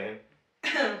Attack on Titan.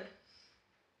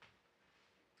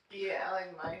 Yeah, I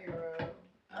like My Hero.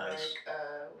 I Nice. like,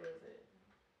 what is it?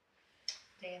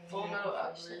 Damn, Full yeah, Metal I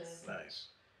Alchemist. Nice.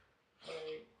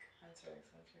 Like, Hunter x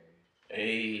Hunter.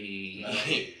 Hey. Nice.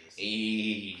 Hey.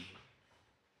 You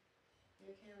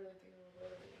can't really think of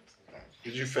what it is.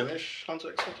 Did you finish Hunter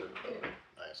x Hunter?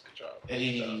 Nice. Good job.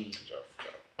 Hey. Good job.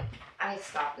 I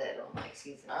stopped that on like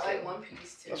season 2. I like One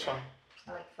Piece too. That's fine.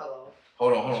 I like fell off.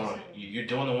 Hold on. You're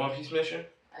doing the One Piece mission?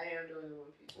 I am doing the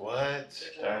One Piece. What?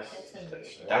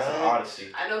 That's an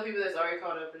odyssey. I know people that's already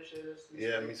caught up and shit.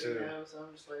 Yeah, me too. So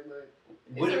I'm just like, look.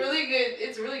 What It's if- really good.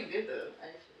 It's really good though.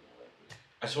 Actually.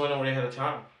 I just want to know where they had the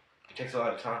time. It takes a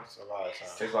lot of time. It's a lot of It time.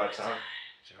 takes a lot of time.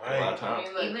 A lot of Right. I time.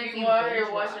 mean, look, Even if people you out here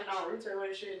binge watching watch. Naruto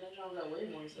and shit, and that y'all got way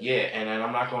more stuff. Yeah, and then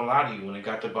I'm not gonna lie to you. When it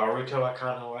got to Baruto, I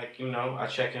kind of like, I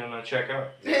check in and I check out.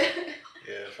 Yeah,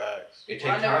 facts. It takes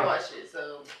Well, I never time. watched it,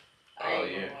 so I Oh,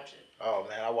 ain't yeah. gonna watch it. Oh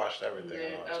man, I watched everything.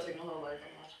 Yeah, on that'll it. take my whole life.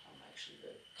 I'm actually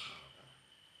good.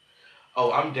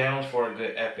 Oh, I'm down for a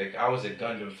good epic. I was a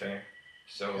Gundam fan,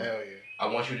 so Hell yeah. I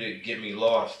want you to get me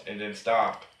lost and then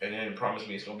stop and then promise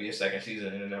me it's gonna be a second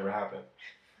season and it never happened.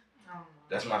 Oh,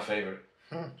 That's my favorite.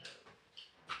 Oh,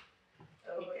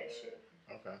 hate that shit.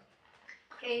 Okay.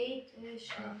 Hate that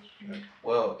shit.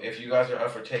 Well, if you guys are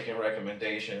up for taking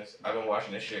recommendations, I've been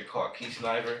watching this shit called Key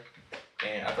Sniper,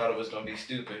 and I thought it was gonna be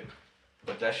stupid,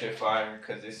 but that shit fire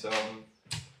because it's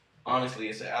honestly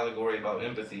it's an allegory about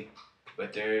empathy,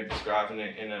 but they're describing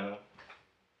it in a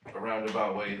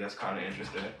roundabout way that's kind of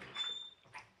interesting.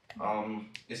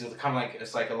 It's kind of like a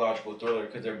psychological thriller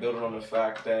because they're building on the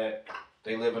fact that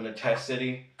they live in a test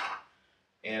city,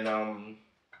 and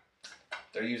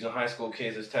they're using high school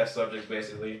kids as test subjects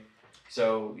basically.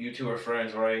 So you two are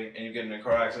friends, right? And you get in a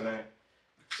car accident.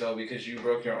 So because you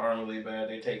broke your arm really bad,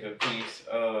 they take a piece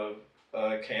of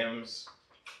Cam's.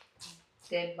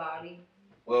 Dead body.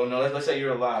 Well, no, let's say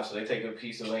you're alive. So they take a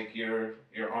piece of like your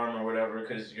arm or whatever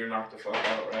because you're knocked the fuck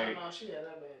out, right? No, she got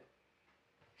that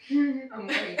bad. I'm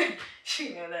like, She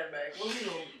got that bad. What we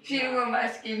gonna? she didn't want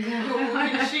my skin.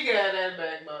 She got that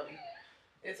bad, Bobby.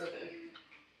 It's okay.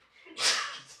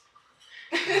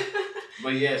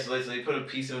 But yeah, so they put a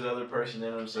piece of the other person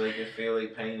in them so they can feel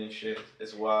like pain and shit.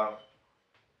 It's wild.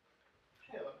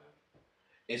 Hell no.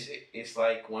 It's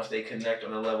like once they connect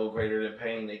on a level greater than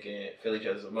pain, they can feel each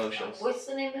other's emotions. What's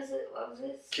the name of it? What was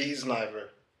this? Key Sniper.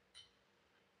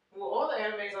 Well, all the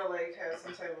animes I like have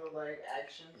some type of like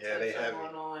action. Yeah, type they stuff have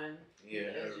going on. Yeah.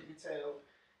 As you can tell.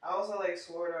 I also like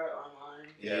Sword Art Online.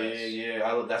 Yes.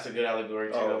 Yeah. That's a good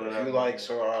allegory too. Oh, if you like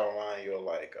Sword Art Online, you'll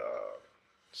like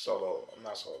not Solo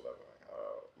Leveling.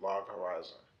 Log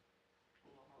Horizon.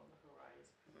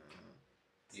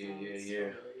 Yeah.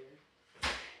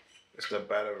 It's the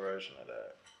better version of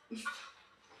that.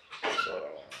 Sword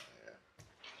Art Online, yeah.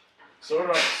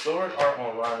 Sword Art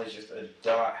Online is just a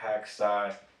dot hack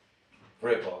side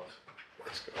ripoff.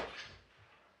 Let's go.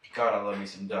 God, I love me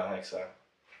some dot hack side.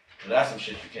 But that's some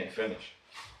shit you can't finish.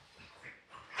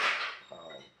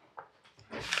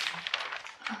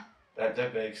 That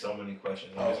begs so many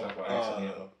questions. I'm just not gonna ask any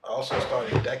of them. I also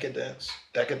started Decadence.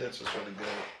 Decadence is really good.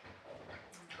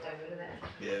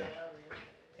 Yeah.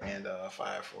 And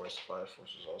Fire Force. Fire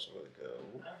Force is also really good.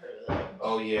 I heard of that.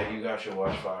 Oh yeah, you guys should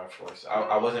watch Fire Force.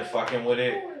 I wasn't fucking with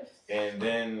it, and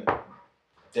then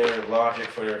their logic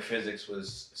for their physics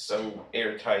was so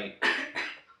airtight,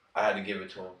 I had to give it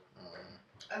to them.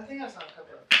 I think I saw a couple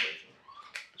of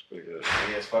It's pretty good.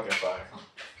 Yeah, it's fucking fire.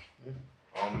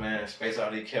 Oh man, Space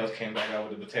Oddity Kellz came back out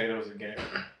with the potatoes again.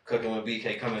 Cooking with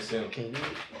BK coming soon. Can you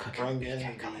bring in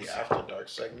the After Dark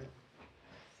segment?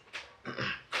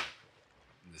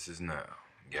 This is now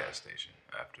Gas Station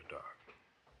After Dark.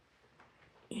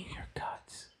 In your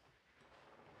guts.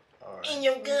 All right. In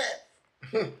your gut.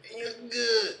 In your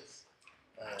goods.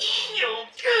 In your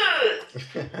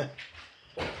gut.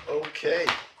 Okay.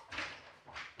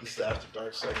 This is the After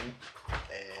Dark segment.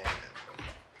 And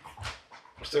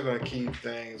we're still going to keep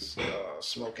things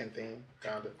smoking theme,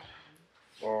 kind of.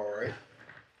 Alright.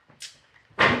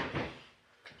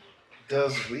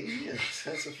 Does weed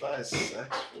intensify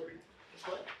sex for you?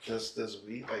 What? Does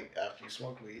weed, like, after you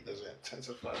smoke weed, does it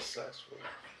intensify sex for you?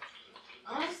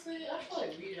 Honestly, I feel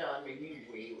like weed would make me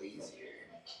way lazier.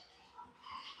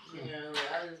 You know,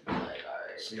 like, I just be like,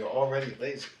 alright. So you're already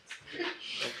lazy.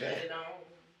 Okay. You know?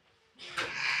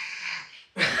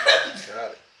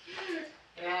 Got it.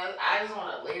 Yeah, I just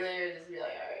want to lay there and just be like,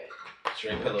 alright.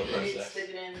 Straight pillow princess. Stick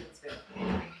it in, let's go.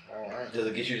 Alright. Does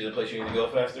it get you to the place you need to go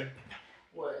faster?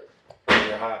 What? When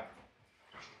you're high?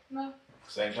 No.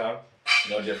 Same time?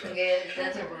 No difference. Yeah, it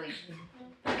doesn't really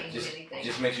change anything.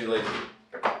 Just makes you lazy.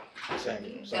 Same.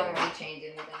 Don't really change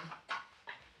anything.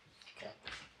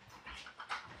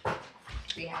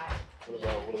 Be high. What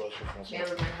about you, Francois?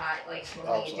 Never been high, like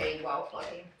smoking a J while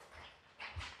fucking.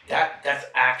 That's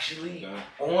actually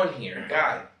on here.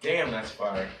 God damn, that's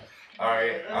fire.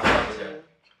 Alright, I'll start with that.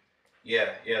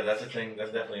 Yeah, that's a thing.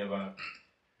 That's definitely a vibe.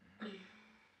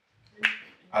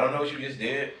 I don't know what you just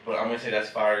did, but I'm gonna say that's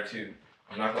fire too.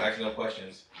 I'm not gonna ask you no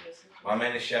questions. My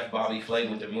man is Chef Bobby Flay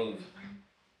with the move.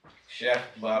 Chef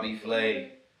Bobby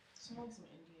Flay.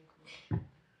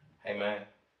 Hey man,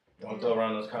 don't throw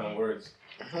around those kind of words.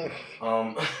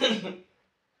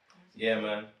 Yeah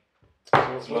man.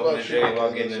 Smoking a J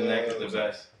while getting the neck is the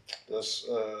best.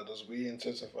 Does weed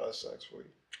intensify sex for you?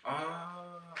 I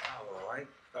like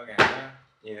fucking high.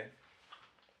 Yeah.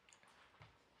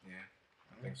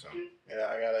 I think so. Yeah,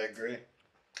 I gotta agree.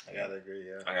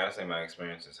 Yeah. I gotta say my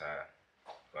experience is high.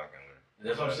 Fucking.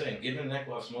 That's what I'm saying. Getting the neck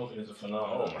while smoking is a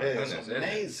phenomenon. Oh my It's goodness.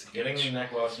 amazing. Getting the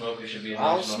neck while smoking should be a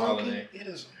While national smoking, holiday. it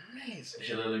is amazing. It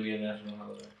should literally be a national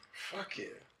holiday. Fuck yeah.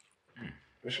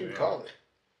 What should we call it?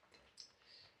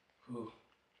 Who?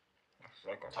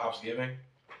 Like Tops giving?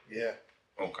 Yeah.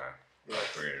 Okay. Yeah.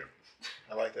 Creative.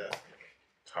 I like that.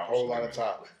 Tops Whole lot of giving.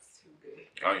 top.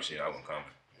 Oh, you see that one coming.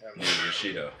 Yeah, Yeah, your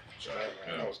shit up. So,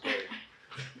 that was great.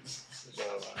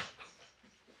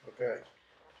 Okay.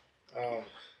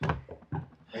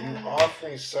 Are you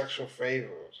offering sexual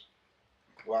favors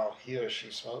while he or she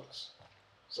smokes?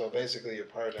 So basically, your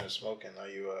partner is smoking. Are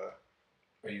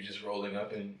you just rolling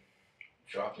up and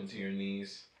dropping to your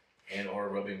knees and or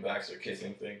rubbing backs or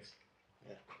kissing things?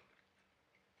 Yeah.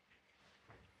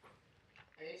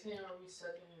 Are you saying are we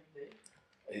sucking your dick?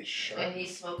 sure? And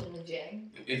he's smoking the J.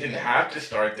 It didn't have to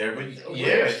start there, but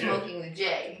We're smoking the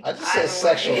J. I just said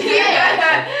sexual.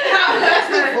 Yeah. That's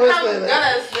the first thing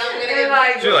that.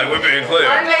 She's like, we're being clear.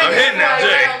 I'm hitting that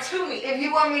J. If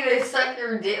you want me to suck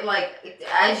your dick, like,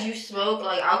 as you smoke,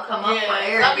 like, I'll come up for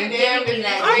air. I'll be You damned give me if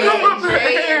that you J. put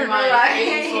J in my Like-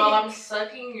 face while I'm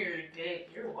sucking your dick.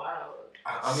 You're wild.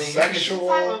 I mean, Sexual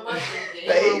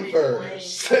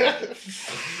favors.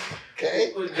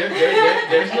 Okay?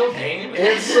 There's no game.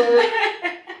 Insert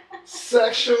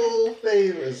sexual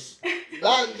favors.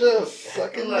 Not just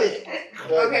sucking Look. dick.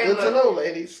 But Okay, good to look. know,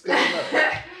 ladies. Good to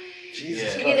know.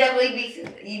 Jesus He Yeah. can Christ. definitely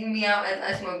be eating me out as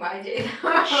I smoke my J.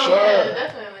 Yeah, Sure.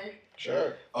 definitely.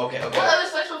 Sure. Okay. What other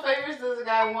sexual favors does a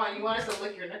guy want? You want us to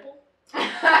lick your nipple?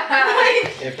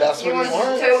 If that's You what he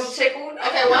want your toes wants. tickled?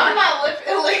 Okay, well I'm not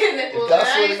licking nipples. If that's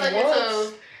I what ain't he sucking wants.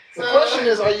 toes. The question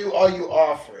is, are you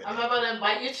offering? I'm about to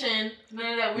bite your chin.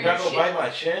 None of that You're weird not gonna shit. bite my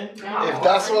chin? No. If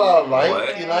that's what I like,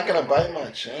 What? you're not gonna bite my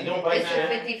You chin. don't bite It's a chin?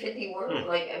 50-50 word.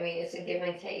 Like, I mean, it's a give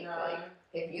and take. Nah. Like,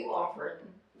 if you offer,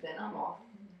 then I'm offering.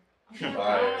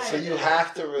 Fire. So you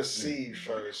have to receive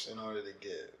first in order to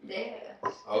give. Yeah.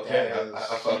 Okay, That I is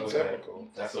fuck with that. typical.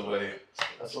 That's a way.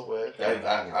 That's a way.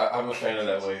 I'm a fan of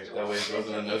that way. That way it goes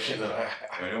in the notion that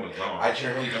I mean, it was long. I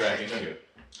generally track into it.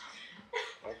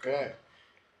 Okay.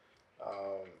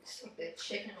 Suck that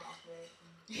chicken off, man.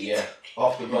 Yeah,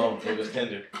 off the bone. It was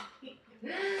tender.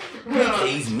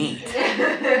 BK's meat.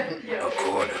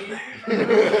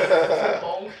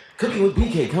 Cooking with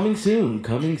BK coming soon.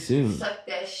 Coming soon. Suck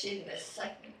that shit in a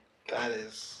second. That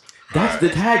is. That's the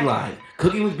tagline.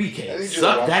 Cooking with I need BK. you to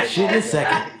Suck watch that your shit in a mouth.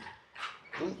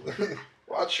 second.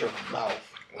 Watch your mouth.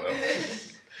 Well,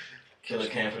 Killa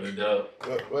came for the dub.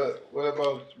 What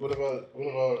about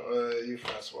you,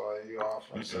 Francois? Are you off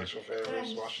on sexual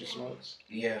favors while she smokes?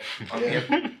 Yeah,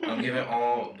 I'm giving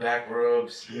all back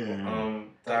rubs,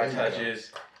 thigh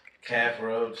touches, calf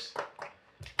rubs,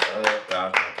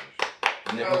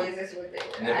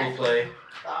 nipple play.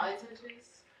 Thigh touches?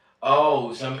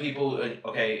 Oh, some people,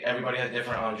 okay, everybody has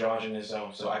different androgynous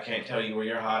zones, so I can't tell you where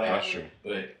you're hot at. That's true.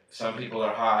 But some people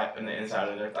are hot in the inside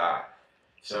of their thigh.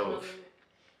 So,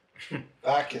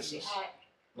 Thigh kisses.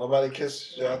 Nobody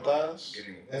kisses your thighs?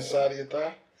 Inside of your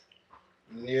thigh?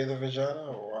 Near the vagina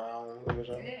or around the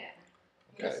vagina?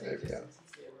 Yeah. Okay, there we go.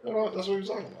 Well, that's what we're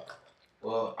talking about.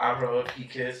 well, I rub, he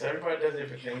kiss, everybody does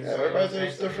different things. Yeah, everybody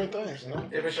does different things, you know?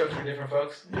 Different strokes for different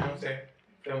folks, you know what I'm saying?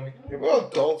 Feel me? We're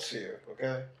adults here,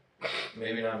 okay?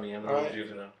 Maybe not me, I'm a little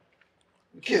juvenile.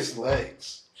 We kiss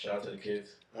legs, Shout out to the kids.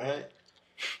 alright?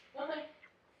 Okay.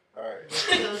 Alright.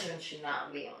 Children should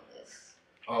not be on this.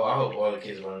 Oh, I hope all the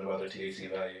kids learn about their THC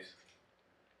values.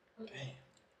 Damn.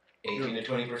 18 to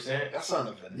 20%, That's on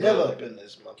the vanilla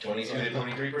business, motherfucker. 22 to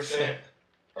 23%,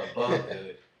 above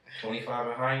good. 25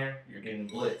 and higher, you're getting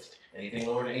blitzed. Anything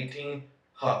lower than 18,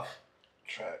 huff.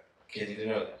 Track. Kids need to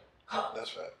know that. That's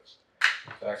facts.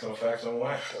 Facts on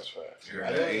wax. That's facts. You're I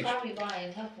at think- age. Probably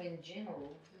buying huff in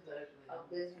general of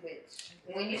this bitch.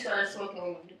 When you started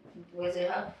smoking, was it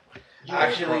huff?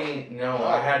 Actually, no.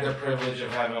 I had the privilege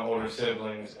of having older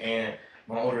siblings, and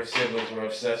my older siblings were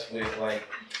obsessed with, like,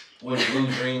 when Blue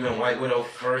Dream and White Widow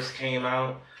first came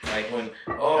out. Like, when,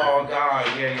 oh, God,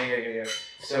 yeah.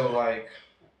 So, like,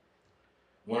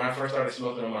 when I first started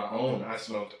smoking on my own, I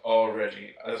smoked all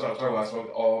Reggie. That's what I'm talking about. I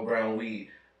smoked all brown weed.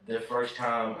 The first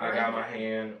time I got my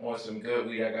hand on some good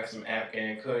weed, I got some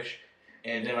Afghan Kush.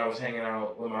 And then I was hanging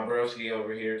out with my broski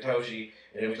over here, Toshi,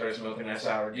 and then we started smoking that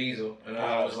sour diesel. And then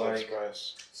I was like,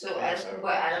 Express. So at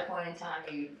a point in time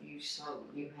you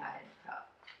smoked, you had huff.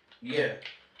 yeah.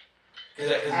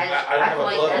 Because I didn't I have feel a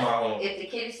like plug on that's- my own. If the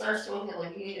kid starts smoking,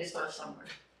 like you need to start somewhere.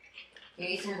 You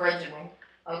need some regimen,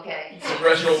 okay? Some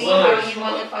Reginald See how Woods. you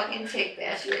motherfucking take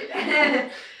that shit,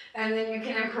 and then you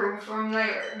can improve from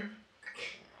there.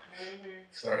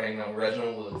 Start hanging out with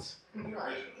Reginald Woods.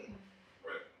 Like,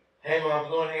 Hey, Mom, we're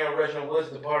going to hang out with Reginald Woods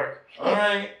at the park. All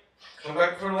right. Come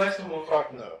back for the last one.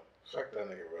 Fuck no. Fuck that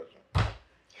nigga Reginald.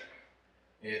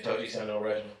 Yeah, Toshi sound no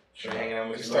Reginald. Straight hanging out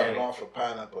with We Mr. started Manning, off with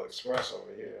Pineapple Express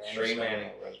over here. Straight Manning.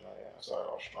 Reginald, yeah. I started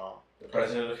off strong. the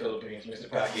president of the Philippines, Mr.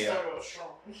 Pacquiao.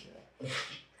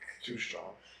 Too strong.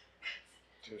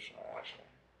 Too strong, actually.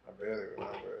 I barely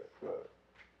remember it, but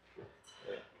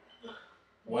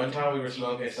One time we were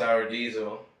smoking sour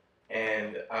diesel,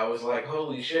 and I was like,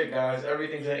 holy shit, guys,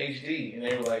 everything's in HD. And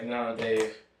they were like, nah,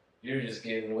 Dave, you're just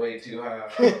getting way too high.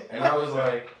 And I was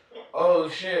like, oh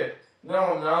shit, no,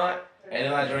 I'm not. And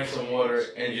then I drank some water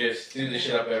and just threw the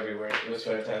shit up everywhere. It was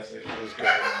fantastic. it was good.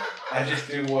 I just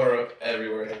threw water up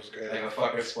everywhere. It was good. Like a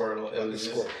fucking squirtle. It was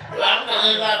just... Squirt.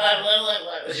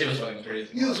 That shit was fucking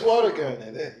crazy. Use water gun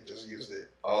in there. You just used it.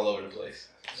 All over the place.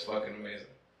 It's fucking amazing.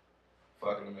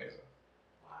 Fucking amazing.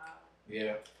 Wow.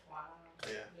 Yeah. Wow.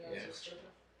 Yeah. Yeah. Just tripping.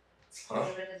 Huh?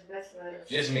 living his best life.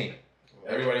 Just me.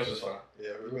 Everybody else was fine.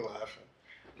 Yeah, we were laughing.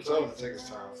 It's all the tickets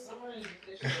time. Somebody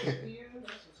bitched with you?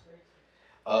 That's just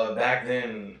crazy. Back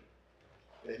then,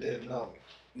 They didn't know me.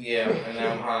 yeah, and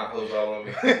now I'm hot. Hoes all on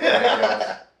me.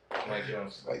 Mike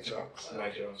Jones. Mike Jones.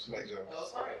 Mike Jones. Mike Jones. That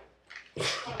was fine.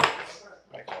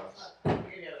 Mike Jones. I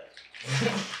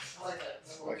like that.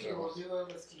 That's what Like people Jones. do.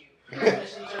 That's cute.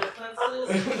 Finishing each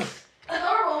other's sentences.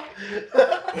 Adorable.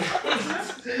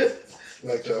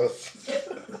 Mike Jones.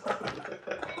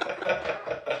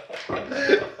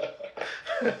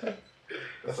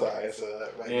 That's how I answer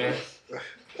that. Mike Yeah. Jones.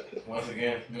 Once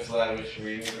again, Miss Lavish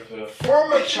reading the film.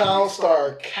 Former child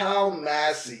star Cal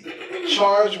Massey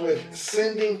charged with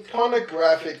sending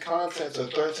pornographic content to a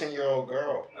 13-year-old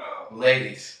girl. No.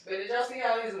 Ladies. But did y'all see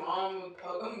how his mom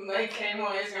like came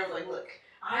on Instagram and was like, look,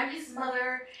 I'm his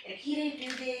mother and he didn't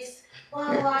do this.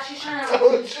 Blah blah blah. She's trying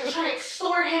to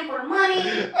extort him for money.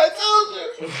 I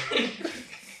told you.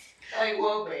 Like,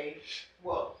 whoa, babe.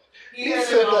 Whoa. He You guys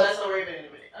said know that- that story in a minute,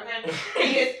 okay?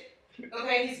 He is,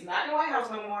 okay, he's not in the White House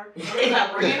no more. He's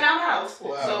not bringing down the house.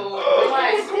 Wow. So,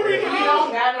 relax. He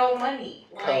don't got no money.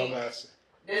 Cal Like, Massey.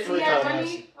 does Free he have Cal money?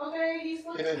 Massey. Okay, he's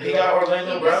looking. He got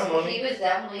Orlando Brown money. He was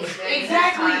definitely spending his time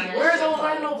Exactly. in Where's strip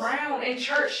Orlando clubs. Brown in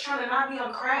church trying to not be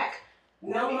on crack?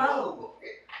 No.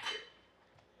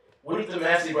 What if the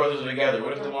Massey brothers are together?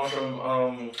 What if the one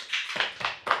from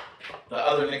the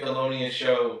other Nickelodeon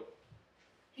show?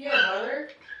 He had a brother?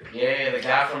 Yeah, the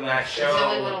guy from that Joey would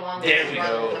show. have won There with we his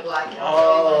brother, go. the black guy. Oh,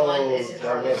 Joey would have won with his that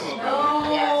brother. was-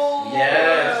 No.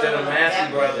 Yes, they're the Massey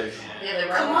Yeah. brothers. Yeah, together,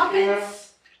 bro. Comeuppance.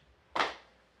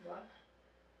 What?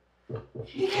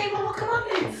 He came up with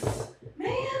comeuppance.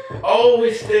 Man. Oh,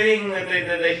 his thing that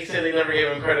he said they never gave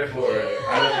him credit for.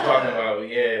 I know what you're talking about.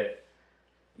 Yeah.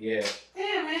 Yeah.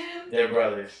 Yeah, man. They're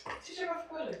brothers. Teach your brother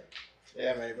brother.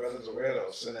 Yeah, man, your brother's a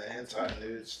weirdo. Sending hentai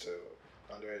nudes to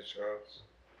underage girls.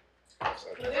 But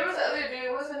there was the other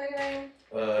dude. What's the nigga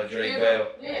name? Drake Bell.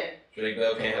 Yeah. Drake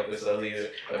Bell can't help himself either.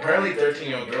 Apparently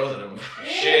 13-year-old girls are them. Yeah,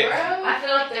 Shit. bro. I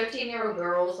feel like 13-year-old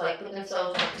girls like put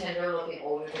themselves on Tinder looking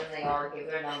older than they are, give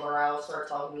their number out, start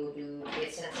talking to a dude,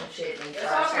 get sent some shit, and That's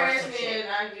try all to start parents some did, shit. and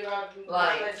I give out.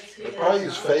 Like, They probably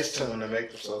use FaceTime to make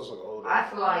themselves look older. I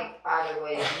feel like either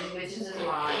way, these bitches is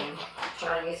lying,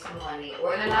 trying to get some money,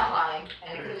 or they're not lying,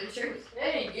 and it could be the truth.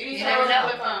 Hey, you You need never to know.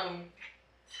 flip phone.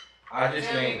 I just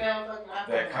think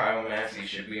that Kyle Massey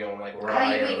should be on like How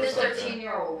do you Raya meet or this something.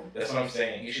 13-year-old? That's what I'm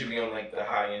saying. He should be on like the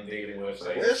high-end dating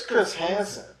website. Where's Chris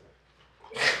Hansen?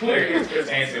 Where is Chris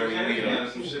Hansen when you He meet him? done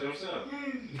some shit himself.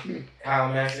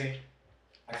 Kyle Massey,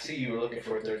 I see you were looking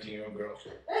for a 13-year-old girl.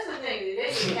 That's the thing. Did they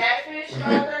get catfish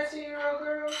by a 13-year-old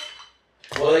girl?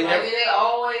 Well, they Like, never. did they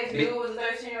always do it with a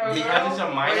 13-year-old girl? Because it's a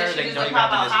Or minor, did she they just don't like even have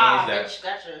pop to out, disclose "Hi, that. bitch,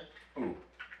 gotcha."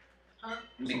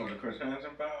 You talking about the Chris Hansen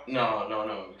pal?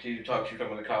 No. You talking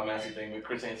about the Kyle Massey thing, but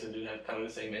Chris Hansen did have kind of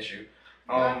the same issue.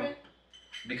 What happened?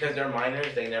 Because they're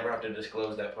minors, they never have to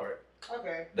disclose that part.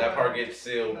 Okay. That part gets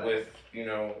sealed with, the You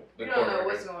court don't know record.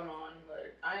 what's going on,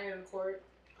 but I ain't in court.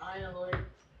 I ain't a lawyer.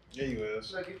 Yeah, you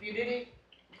is. Look, if you did it,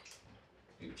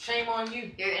 shame on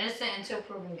you. You're innocent until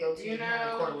proven guilty You in a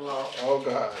know. court of law. Oh,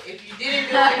 God. If you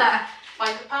didn't do it,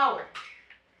 fight the power.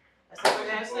 That's what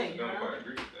I say, you Don't know? quite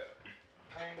agree with that.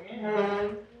 Yeah.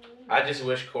 I just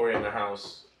wish Corey in the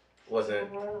house wasn't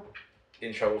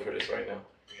in trouble for this right now.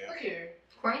 Look here.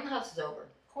 Court in the house is over.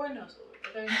 Court knows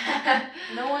it, okay?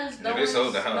 No one's Yeah, they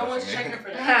sold the house, no one's man. checking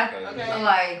for that. So Okay.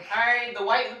 like, Alright,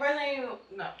 the president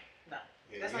ain't, no. Yeah,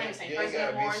 That's you not even ain't- saying you ain't President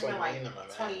gotta be Moore's so been like mean to my man.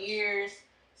 20 years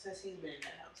since he's been in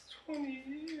that house. 20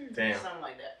 years. Damn. Something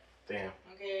like that. Damn.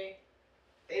 Okay?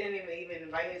 They didn't even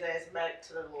invite his ass back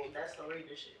to the little That's So Raven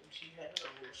shit when she had her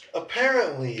little show.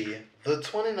 Apparently, the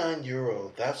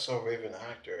 29-year-old That's So Raven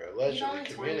actor He's allegedly only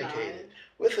 29. communicated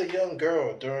with a young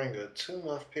girl during a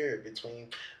 2-month period between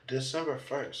December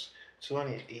 1st,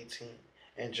 2018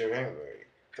 and January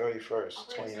 31st,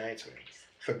 2019.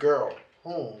 The girl,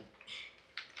 whom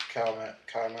Kyle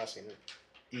Massey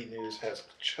E! News has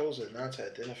chosen not to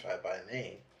identify by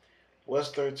name,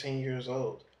 was 13 years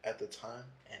old at the time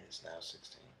and is now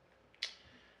 16.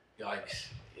 Yikes.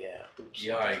 Yeah. Oops.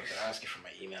 Yikes. I'm asking for my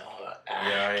email.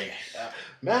 Yikes.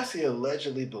 Massey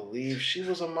allegedly believes she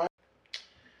was a minor.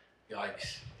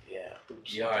 Yikes. Yeah.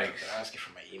 Oops. Yikes. I'm asking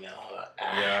for my email.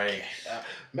 Yikes.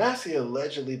 Massey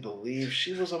allegedly believes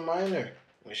she was a minor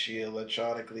when she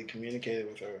electronically communicated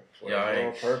with her for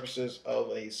Yikes. purposes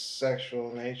of a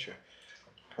sexual nature,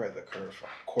 per the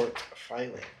court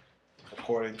filing.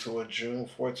 According to a June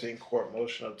 14 court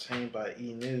motion obtained by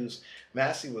E! News,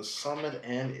 Massey was summoned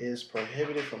and is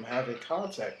prohibited from having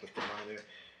contact with the minor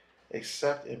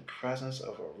except in presence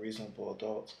of a reasonable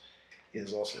adult. He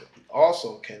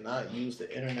also cannot use the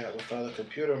internet without a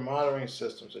computer monitoring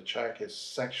system to track his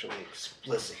sexually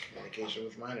explicit communication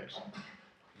with minors.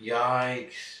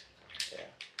 Yikes.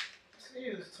 So he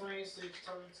was 26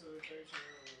 talking to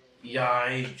a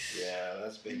 13-year-old. Yikes. Yeah,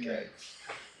 that's big yikes.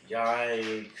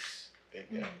 Yikes. Big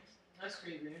yikes. That's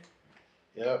creepy.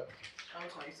 Yep. I'm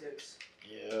 26.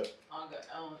 Yep.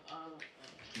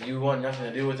 You want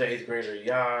nothing to do with the 8th grader.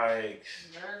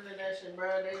 Yikes. None of that shit,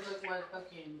 bro. They look like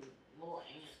fucking little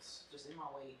ants just in my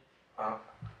way.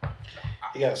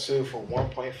 He got sued for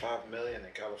 $1.5 million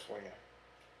in California.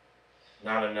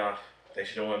 Not enough. They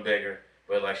should have went bigger.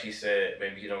 But like she said,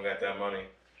 maybe you don't got that money.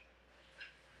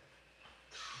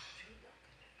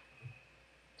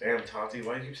 Damn, Tati,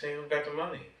 why you keep saying you don't got the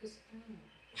money?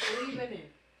 What you been in?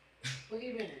 What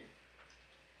you been in?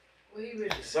 What you been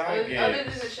in? Side Other than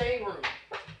gigs. the shade room.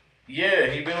 Yeah,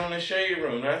 he been on the shade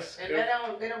room. That's And good.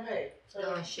 they don't pay. So,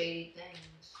 doing shady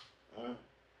things.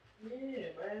 yeah,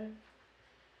 man.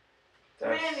 The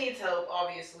That's- man needs help,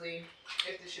 obviously,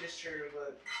 if this shit is true,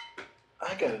 but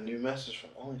I got a new message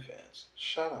from OnlyFans.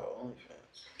 Shout out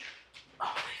OnlyFans.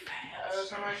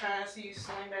 somebody trying to see you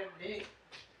sling that dick.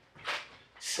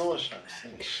 Someone's trying to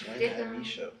send me Slang Get That them. Me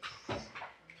Show.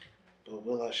 But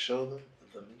will I show them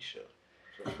the Me Show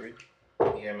for free?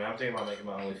 Yeah, man, I'm thinking about making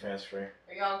my OnlyFans free.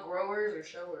 Are y'all growers or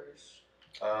showers?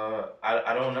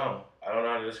 I don't know. I don't know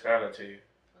how to describe it to you.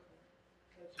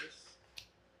 That's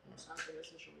just sounds like a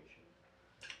situation.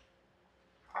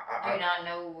 Do I, you not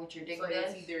know what your dick So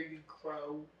does? it's either you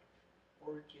grow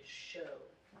or you show.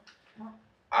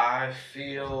 I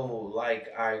feel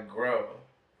like I grow.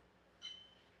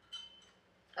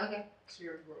 Okay. So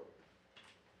you're a grower.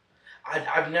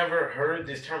 I've never heard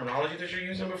this terminology that you're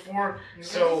using before.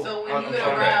 So when I'm you get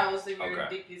trying to- aroused and your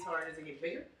dick gets hard, does it get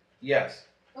bigger? Yes.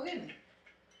 Okay then.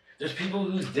 There's people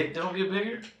whose dick don't get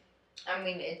bigger? I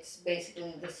mean, it's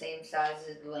basically the same size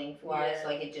as lengthwise. Yeah.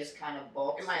 Like, it just kind of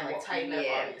bulks. It might like tighten up,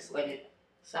 obviously. But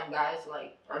some guys,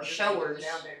 like, are Just showers.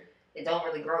 down there. It don't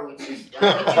really grow. It's just like,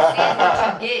 what you see is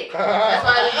what you get. That's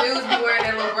why the dudes be wearing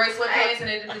that little bracelet pants and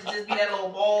it just be that little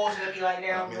bulge and it be like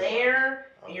down there.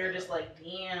 And you're just like,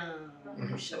 damn.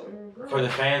 For the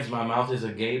fans, my mouth is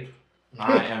agape.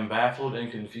 I am baffled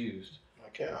and confused.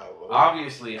 Okay.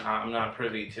 Obviously, I'm not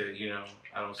privy to,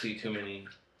 I don't see too many,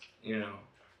 Yeah.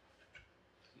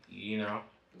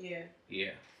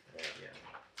 Yeah.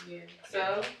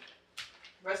 So,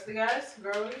 rest of the guys,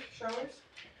 growers, showers?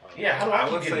 Yeah, how do I I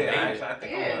would keep say, getting actually, I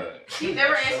think Yeah. I'm a... He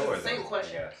never a answers shower a single then,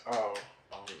 question. yes. Oh,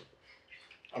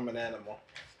 I'm an animal.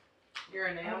 You're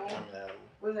an animal? I'm an animal.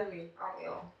 What does that mean? Aren't we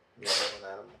all? Yeah, I'm an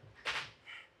animal.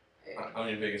 I'm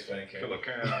your biggest fan, Killa. Killer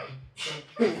cat.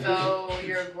 So,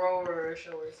 you're a grower or a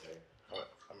shower, sir?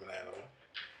 I'm an animal.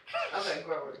 Okay,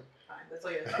 grower. Fine, that's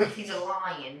all you have to say. He's a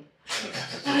lion.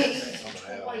 I'm an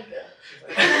animal. Like that.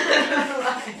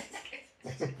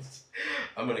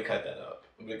 I'm gonna cut that up.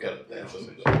 I'm gonna cut it down a little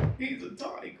bit. He's a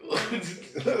tiny girl.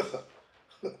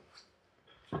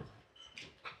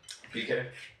 PK?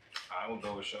 I will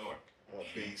go with shower. I'm a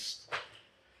beast.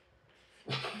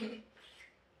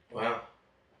 Wow.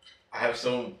 I have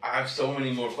so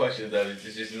many more questions that it's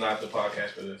just not the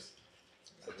podcast for this.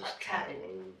 I just can't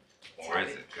move. Or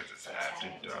is it? Because it's after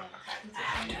dark.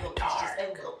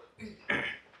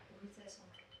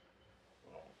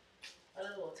 A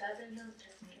little tapping,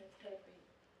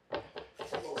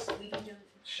 a little sleepy jump.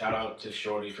 Shout out to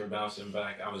Shorty for bouncing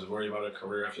back. I was worried about her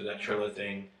career after that Trilla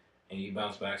thing, and you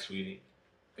bounced back, sweetie.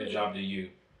 Good job to you.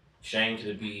 Shame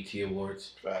to the BET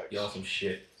Awards. Facts. Y'all some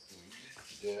shit.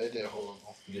 Yeah, they did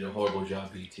horrible. You did a horrible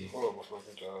job, BET. Horrible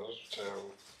fucking job. It was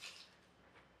terrible.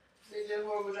 They did a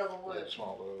horrible job on Yeah, what?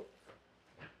 small little.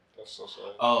 That's so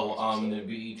sad. Oh, the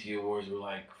BET Awards were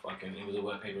like fucking. It was a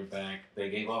wet paper bag. They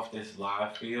gave off this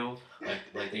live feel,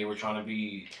 like they were trying to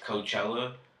be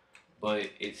Coachella, but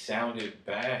it sounded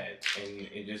bad, and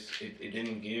it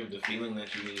didn't give the feeling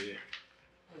that you needed.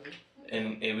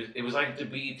 And it was like the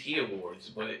BET Awards,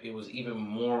 but it was even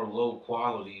more low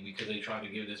quality because they tried to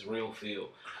give this real feel.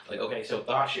 Like, okay, so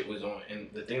Thought Shit was on,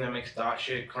 and the thing that makes Thought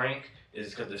Shit crank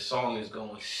is because the song is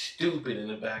going stupid in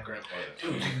the background.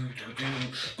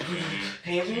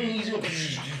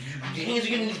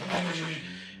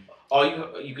 All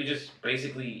you could just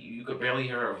basically, you could barely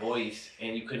hear her voice,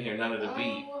 and you couldn't hear none of the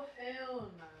beat. Oh, hell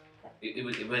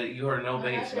no. But you heard no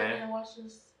bass, man. I watch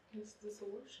this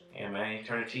solution. Yeah, man. You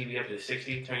turn the TV up to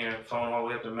 60, turn your phone all the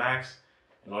way up to max,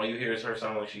 and all you hear is her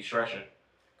sound like she's stretching,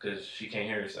 because she can't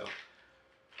hear herself.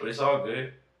 But it's all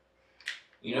good.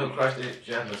 You know who crushed it?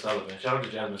 Jasmine Sullivan. Shout out to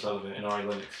Jasmine Sullivan and Ari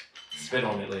Lennox. Spit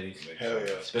on it, ladies. Hell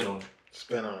yeah. Spit on it.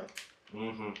 Spin on it.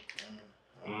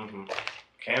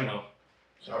 Cam, though.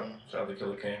 Shout out to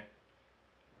Killer Cam.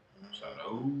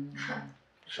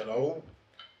 Shut up.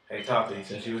 Hey, Tati,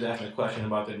 since you was asking a question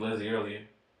about the glizzy earlier,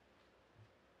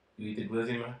 you eat the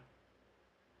glizzy, man?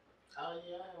 Oh,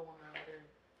 yeah, I don't want to order.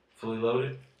 Fully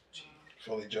loaded?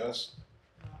 Fully dressed.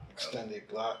 Extended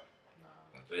Glock.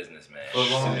 Businessman.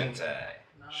 Full on. Suit and tie.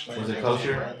 Was it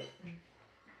kosher?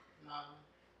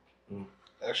 No.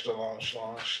 Extra long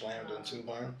schlong slammed in 2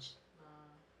 buns.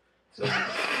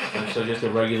 So just a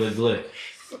regular glick.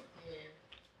 Yeah.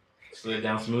 Slid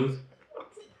down smooth?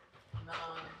 No.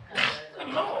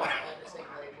 I had to take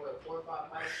like, what, 4 or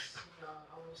 5 bites? You know,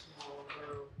 I was a small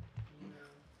girl,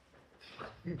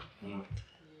 you know. Yeah.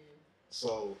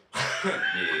 So.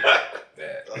 Yeah.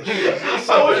 That. I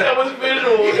wish that was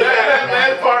visual.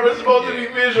 That part was supposed to be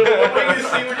visual. But we can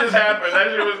see what just happened. That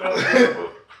shit was supposed to be visual.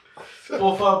 4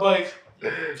 or 5 bites.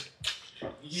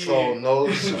 Yeah. So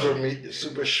no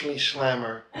super shmee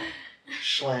slammer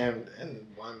slammed in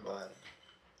 1 bun.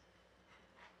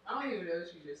 I don't even know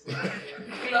what you just said.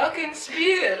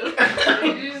 Glockenspiel.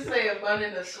 Did you just say a bun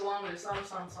in the slum and some?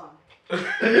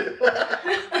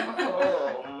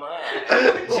 Oh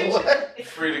my.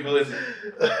 Free the glizzy.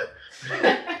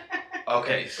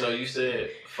 Okay, so you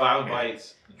said 5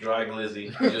 bites, dry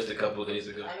glizzy, just a couple of days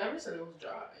ago. I never said it was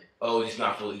dry. Oh, it's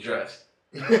not fully dressed.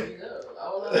 There you go.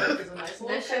 All I like is a nice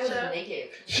little That shit was ketchup. naked.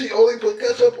 She only put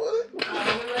ketchup on it? We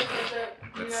like ketchup. You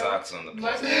Put know. socks on the plate.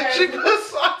 Mustard She has, put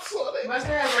socks on it.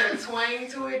 mustard has like a twang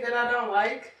to it that I don't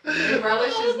like. And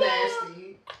relish is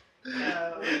nasty. Oh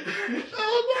no.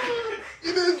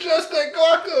 You didn't dress that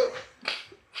Glock up.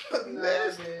 No,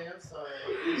 man, I'm sorry.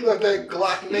 You let that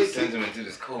Glock He naked. sends him into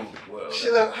this cold world.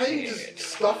 Shit, how you just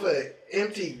stuff an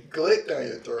empty glick down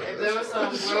your throat? If there was some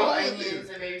What's real wrong with onions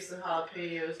you? and maybe some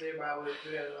jalapenos there, I would have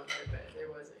do that on my bed. There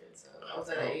wasn't. So I was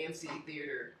at an AMC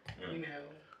theater, you know.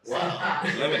 Wow.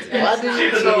 Limited. Why That's did not- you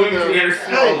She's tell a movie them? theater Hey,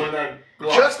 small with that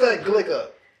Glock. just that glick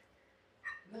up.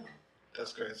 No.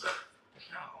 That's crazy.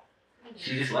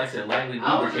 She just likes it lightly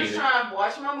I was just lubricated. trying to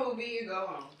watch my movie and go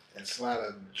home. And slide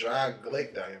a dry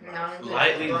glick down your No, mouth. I'm just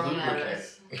Lightly throwing at lubricated.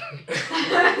 us.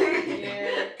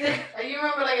 Yeah. And you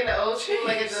remember like in the old school,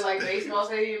 like at the like baseball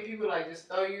stadium, people like just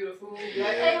throw you the food. Be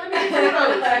like, hey, let me get you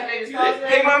those. And they just toss it.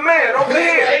 Hey, my man, over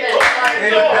here.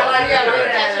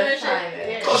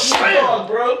 Oh, Yeah. slam!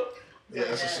 bro. Yeah,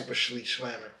 that's a super sleek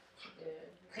slammer.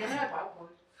 Can I have popcorn?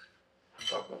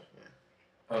 Popcorn,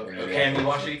 yeah. Okay, can we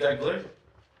watch you eat that glitter?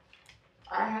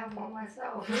 I have one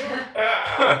myself.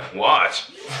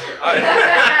 Watch.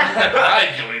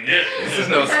 I joined it. This is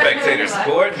no spectator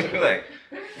sport. Like,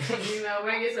 You know,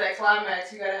 when it gets to that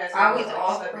climax, you gotta have some. I was like,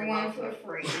 offered stuff in one your for mouth.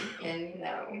 free, and you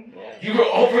know. You were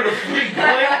over the free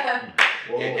glitter?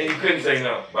 Whoa. And you couldn't say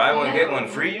no. buy one, get one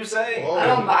free, you say? Whoa. I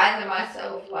don't buy them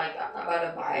myself. Like I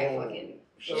gotta buy a fucking.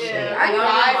 Yeah, I don't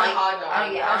buy even the like. hot dog. I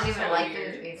don't even That's like so them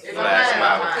weird. to be If I'm Flash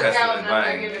not mob at customers a cookout and I'm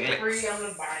buying gonna get it glicks. free, I'm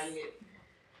gonna buy it.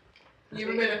 You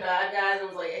ever been to Five Guys and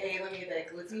was like, hey, let me get that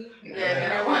glitzy?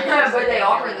 Yeah, Like, but they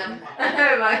offer them.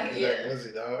 Like, Yeah,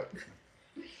 Lizzie, dog.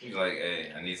 He's like,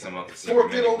 hey, I need some of the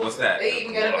Fork secret it menu. over. What's that? They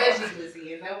even got a veggie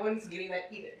glitzy, and no one's getting that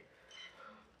either.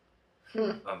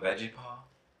 A veggie paw?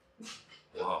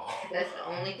 Whoa. that's the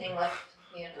only thing left.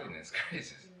 You know. Goodness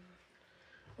gracious.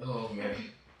 Oh man.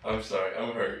 I'm sorry,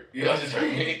 I'm hurt. Y'all just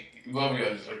hurt me. Both of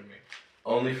y'all just hurt me.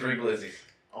 Only free glizzies.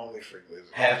 Only free Lizzie.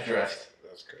 Half dressed.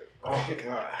 That's good. Oh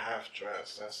god, half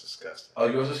dressed. That's disgusting. Oh,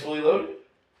 yours is fully loaded?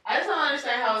 I just don't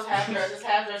understand how it's half dressed. It's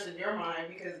half dressed in your mind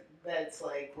because that's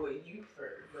like what you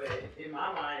prefer, but in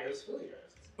my mind, it was fully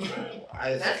dressed.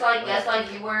 That's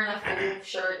like you wearing a full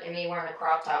shirt and me wearing a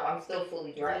crop top. I'm still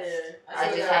fully dressed. Yeah, I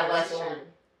still just got have a less shirt.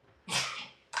 on.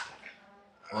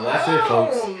 Well, that's it,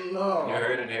 folks. Oh no. You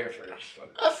heard it here first.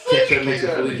 I Check think that makes you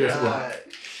it fully are dressed not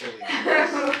fully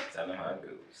dressed. Tell them how it goes.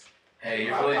 Hey,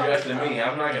 you're fully dressed to me.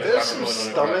 I'm not gonna There's stop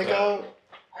some recording on the stomach crop top. out.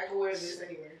 I can wear this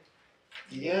anywhere.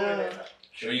 Yeah,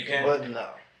 Sure you can. but no.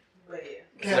 But yeah.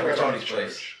 Except for Tony's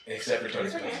place. Except for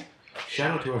Tony's It's place. okay.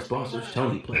 Shout out to our sponsors,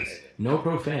 Tony Place. No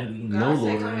profanity, no God, say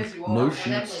loitering, come as you no are.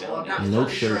 shoots, Not no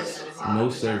fully shirts, dressed. no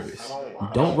service.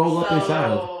 Don't roll up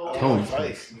inside of Tony's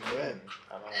Place. I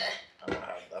don't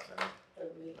have nothing.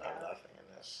 I have nothing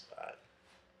in this.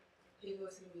 He gonna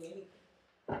see me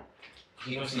anything.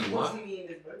 He gonna see He gonna what? see me in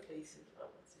his birthday suit if I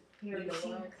want to. You already know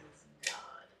seen why? it. 'Cause it's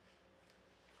God.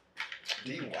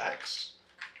 Do you wax?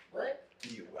 What? Do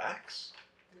you wax?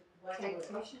 Why Take what?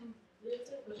 question. Yeah,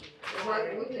 take question.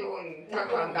 What we doing? Talk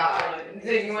about God.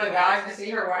 Did you want God to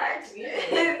see her wax?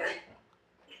 Yeah.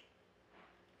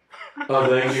 Oh,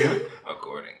 thank you.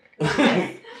 According.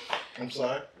 I'm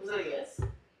sorry? Was it a yes?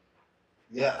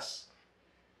 Yes.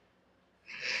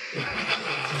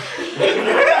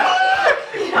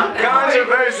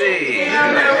 Controversy!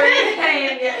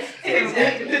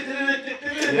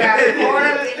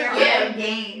 Yeah,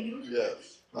 game.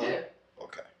 Yes. No? Yeah.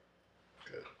 Okay.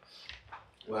 Good.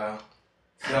 Wow.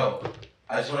 So,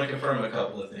 I just want to confirm a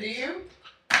couple of Do things. you?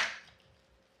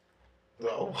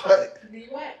 Well, what? Do you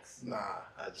wax? Nah,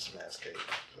 I just manscape.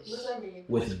 What does that mean?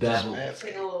 With bevel.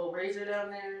 Take a little razor down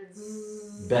there.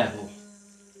 Bevel.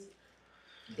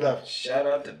 Bevel. Shout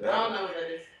out to I don't Bell. know what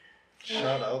that is.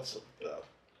 Shout out to Bevel.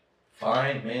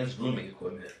 Fine man's grooming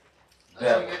equipment. Oh, you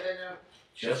Bevel. got that down?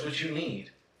 Just what you need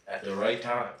at the right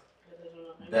time. Got that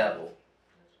down? Bevel.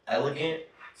 Elegant,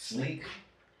 sleek.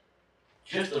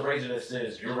 Just a razor that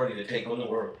says you're ready to take on the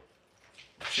world.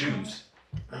 Choose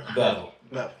Bevel.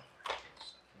 Bevel.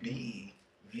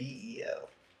 B-E-V-E-L.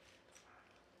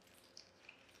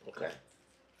 Okay.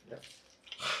 Yep.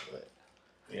 Good.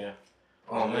 Yeah.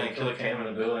 Oh man, Killa came in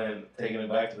the building and taking it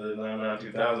back to the 99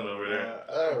 2000 over there.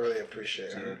 I really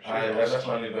appreciate her. Alright, that's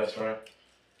my new best friend.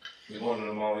 We going to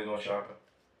the mall, we going shopping.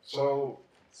 So,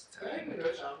 It's I time can to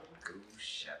go shopping. go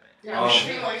shopping. Yeah, I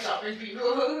feel like shopping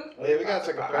people. yeah, we gotta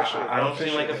take a picture. I don't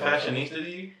seem like a fashionista to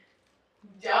you.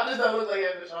 Y'all just don't look like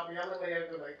y'all go shopping. Y'all look like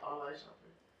y'all go like online shopping.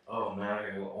 Oh man, I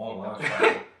gotta go online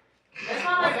shopping. That's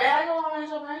not like bad. I go online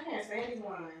shopping. I can't stand these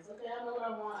lines. Okay, I know what I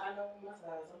want. I know my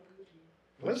size. I'm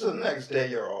Gucci. When's the next day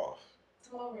you're off?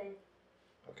 Tomorrow.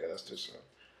 Okay, that's too soon.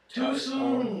 Too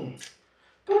soon.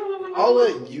 I'll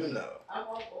let you know. I'm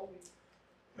off all week.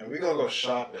 And we're gonna go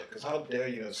shopping, because how dare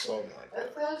you insult me like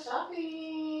Let's that? go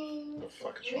shopping. What the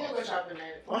fuck is We wrong gotta go with you? shopping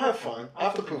at. I'll have fun. I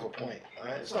have to prove a point,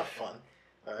 alright? It's not fun.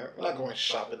 Alright, we're not going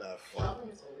shopping at fun.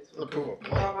 Shopping's always I'm gonna prove a Y'all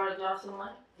point. about to drop some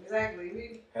money?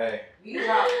 Exactly. Hey. We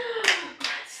drop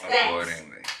stacks.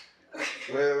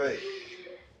 Accordingly.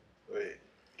 Wait.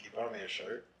 Keep on me a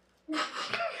shirt.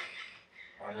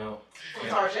 I know. From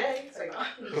Target. It's like,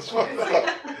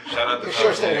 Shout out to The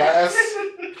shirts don't Toshi. last.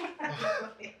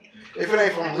 If it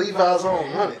ain't from Levi's, I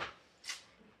don't want it.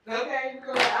 okay, you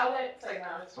go to the outlet. It's like,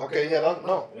 nah, it's Okay, yeah,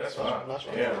 no. That's fine. That's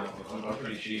fine. Yeah, I'm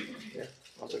pretty cheap.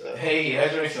 I'll take that. Hey,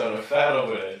 that drink's sounding fat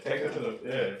over there. Take it to the,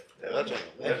 Yeah, that drink.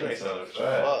 That drink sounding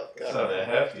fat. Fuck. That sounded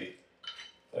hefty.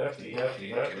 Hefty.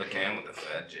 Killa can with the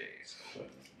fat J's.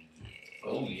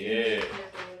 Oh, yeah.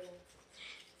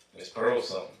 Miss Pearl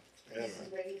something. Yeah, man.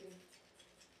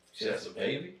 Shit, that's a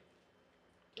baby?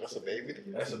 That's a baby to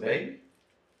you? That's a baby?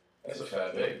 That's a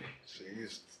fat baby.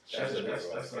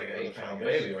 That's like an 8-pound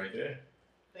baby right there.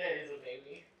 That is a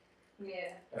baby.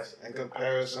 Yeah. That's In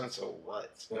comparison to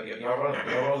what? y'all rolling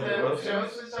the road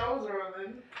Jones is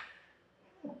rolling.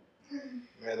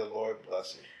 May the Lord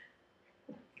bless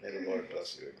you. May the Lord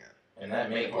bless you again. And that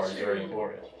main part is very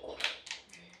important. What?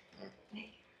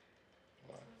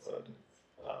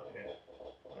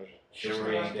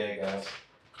 Chivalry ain't dead, guys.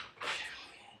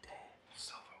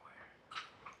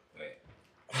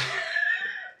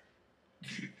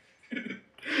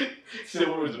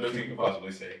 Silver is the best you can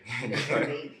possibly say.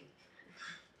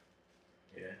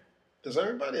 Yeah. Does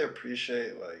everybody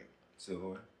appreciate like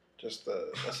Silverware? just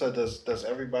the? I said, does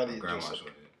everybody Grandma just? showed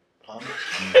it. Huh?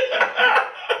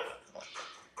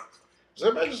 Does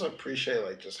everybody just appreciate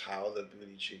like just how the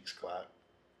booty cheeks clap?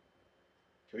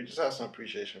 Can we just have some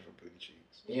appreciation for booty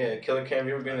cheeks? Yeah, Killer Cam,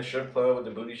 you ever been in a strip club with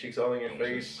the booty cheeks all in your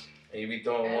face? And you be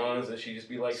throwing ones and she just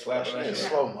be like slapping Especially that in shit?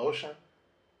 slow motion.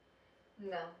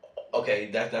 No. Okay,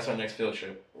 that's our next field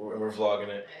trip. We're vlogging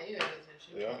it. Yeah, you ain't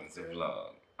attention. Yeah. It's a vlog.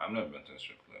 I've never been to a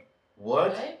strip club.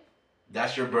 What?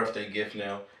 That's your birthday gift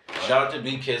now. Shout out to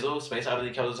B Kizzle. Space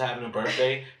Oddity Kellz is having a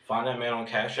birthday. Find that man on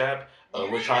Cash App.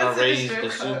 We're trying to raise the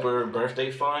super birthday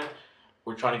fund.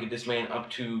 We're trying to get this man up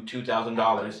to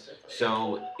 $2,000.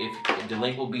 So if the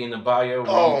link will be in the bio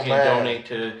where you can donate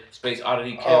to Space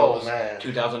Oddity Kellz.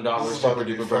 $2,000 super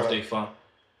duper birthday fund.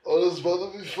 Oh, this is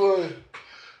about to be fun.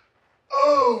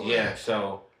 Oh. Yeah.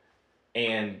 So,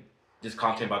 and this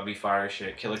content about to be fire as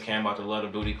shit. Killer Cam about to love the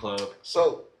booty club.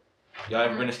 So. Y'all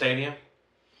ever been to Stadium?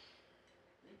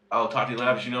 Oh, Tati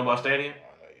Lavish, you know about Stadium?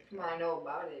 I know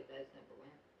about it, but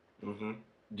I never went.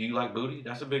 Do you like booty?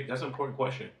 That's an important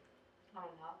question. I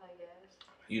don't know, I guess.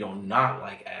 You don't not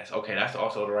like ass. Okay, that's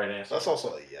also the right answer. That's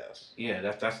also a yes. Yeah,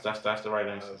 that's the right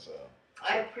answer.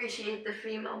 I appreciate the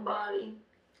female body.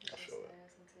 I feel it.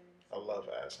 I love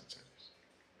ass and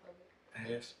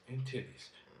titties. Ass and titties.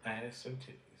 Ass and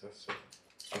titties. That's it.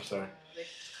 I'm sorry. They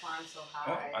just climb so Oh,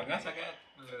 high. I guess I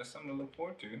got something to look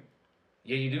forward to.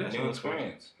 Yeah, you do have New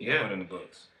experience. Yeah. Put in the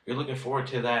books. You're looking forward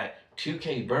to that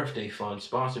 2K birthday fund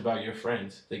sponsored by your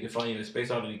friends. They can find you at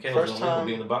Space Oddity Kellz. First The link will time-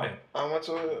 be in the bio. I went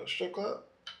to a strip club.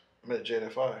 Met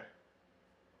Jada Fire.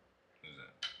 Who's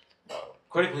that? Oh.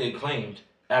 Critically acclaimed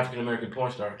African American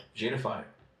porn star, Jada Fire.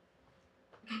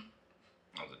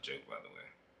 That was a joke, by the way.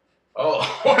 Oh.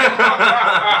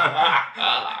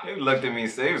 He looked at me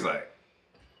and said, he was like,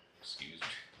 excuse me.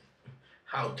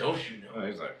 How don't you know?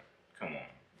 He was like, come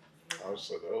on. I was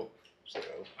so dope.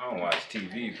 I don't watch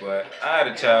TV, but I had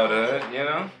a childhood, you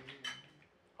know?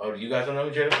 Oh, you guys don't know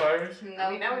who Jada Fire is? No.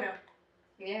 We know.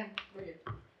 Yeah.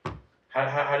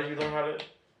 How did you learn how to?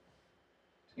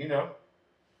 You know.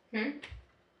 Hmm?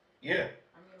 Yeah.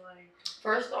 I mean, like.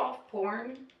 First off,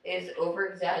 porn is over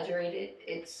exaggerated.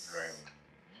 It's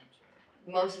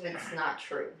most of it's not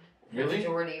true. Really? The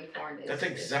majority of porn is. That's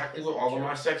exactly is what all of true.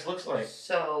 my sex looks like.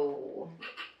 So.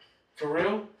 For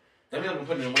real? That means I've been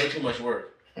putting in way too much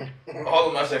work. All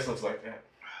of my sex looks like that.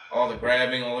 All the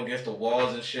grabbing, all against the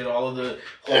walls and shit, all of the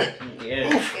yeah.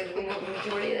 The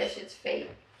majority of that shit's fake.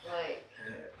 Like.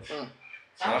 It's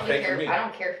I not don't fake for care. me. I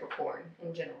don't care for porn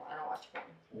in general. I don't watch porn.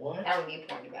 What? I don't need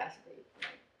porn to masturbate.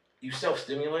 Like, You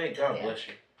self-stimulate? God Yeah. bless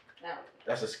you. no.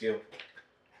 That's a skill.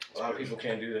 A lot of people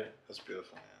can't do that. That's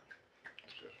beautiful, man.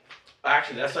 That's beautiful.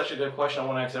 Actually, that's such a good question I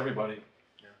want to ask everybody.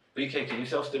 Yeah. BK, can you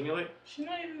self-stimulate? She's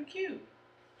not even cute.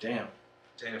 Damn.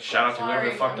 Jada Shout out to whoever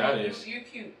the fuck that is. You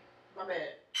cute. My bad.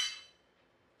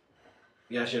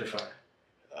 Yeah, Jada Fire.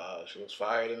 She looks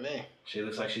fire to me. She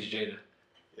looks like she's Jada.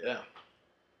 Yeah.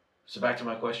 So back to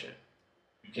my question.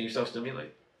 Can you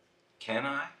self-stimulate? Can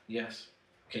I? Yes.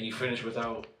 Can you finish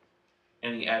without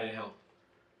any added help?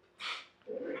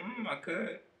 I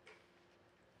could.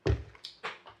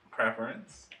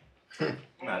 Preference?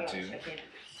 Not to.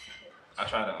 I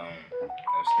try to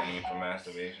abstain from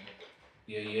masturbation.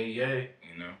 Yeah. You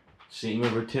know? Senior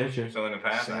retention. So in the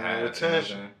past, I Senior had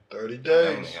retention. 30 I days.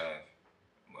 definitely have,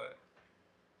 but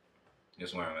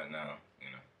just where I'm at now, you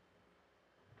know.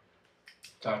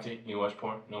 Tati, you watch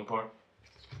porn? No porn?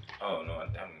 Oh no, I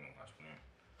definitely don't watch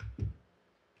porn.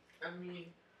 I mean,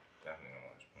 Definitely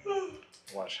don't watch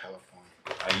porn. Watch hella porn.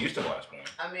 I used to watch porn.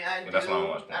 I do. But that's why I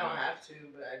watch porn. I don't have to,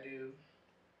 but I do.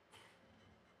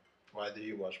 Why do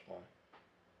you watch porn?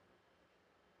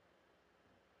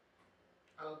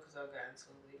 Oh, because I've gotten so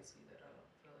lazy that I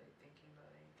don't feel like thinking about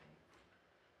anything.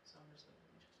 So I'm just like,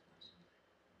 let me just watch something.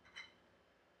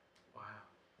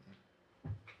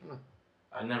 Wow.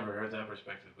 I never heard that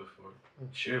perspective before.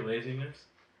 Sheer laziness?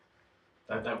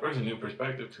 That brings a new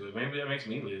perspective to it. Maybe that makes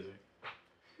me lazy.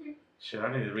 Shit,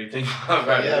 I need to rethink about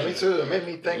that. Yeah, me too. It made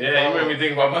me think. Yeah, you made me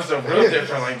think about myself real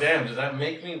different. Like, damn, does that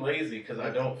make me lazy? Because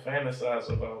I don't fantasize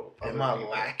about. Am I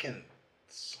lacking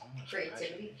so much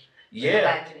Creativity.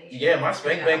 Yeah, yeah. My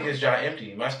spank bank is giant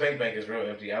empty. My spank bank is real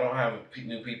empty. I don't have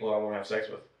new people I want to have sex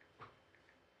with.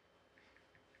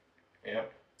 Yeah.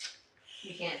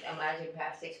 You can't imagine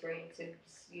past experiences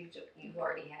you've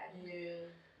already had. Yeah.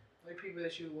 Like people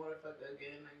that you want to fuck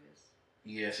again, I guess.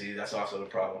 Yeah, see, that's also the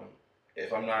problem.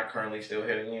 If I'm not currently still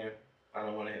hitting you, I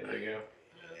don't want to hit it again.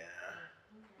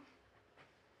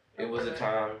 Yeah. It was a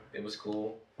time. It was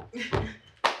cool. That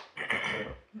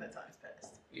time's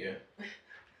passed. Yeah.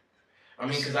 I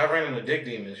mean, because I ran into dick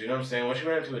demons, you know what I'm saying? Once you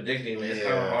run into a dick demon, it's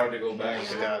kind of hard to go back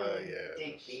to.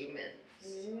 Dick demons.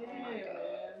 Yeah, Oh my God.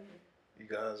 man. You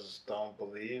guys don't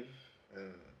believe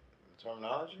in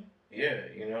terminology? Yeah,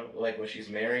 you know, like when she's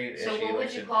married. So and she what would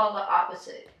likes you to- call the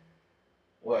opposite?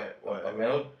 What? A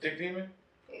male dick demon?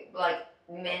 Like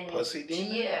men. Pussy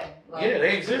demon? Yeah. Like, Yeah,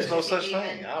 they exist. There's no such demon.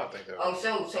 thing. I don't think there Oh,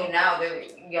 so now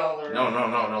y'all are.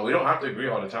 No. We don't have to agree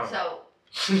all the time. So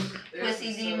There's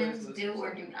pussy some demons sort of- do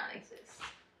or do not exist.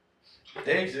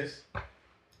 They exist.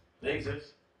 They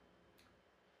exist.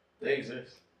 They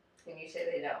exist. And you say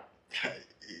they don't.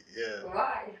 Yeah.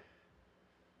 Why?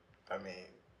 I mean,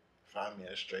 find me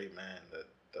a straight man that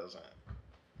doesn't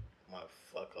want to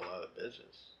fuck a lot of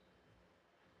bitches.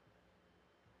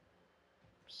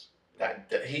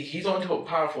 He's onto a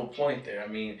powerful point there. I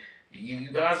mean, you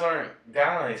guys aren't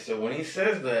guys, so when he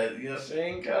says that, you know what I'm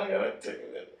saying? Kind of gotta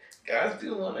take that. Guys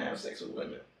do want to have sex with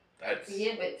women. That's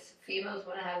Yeah, but females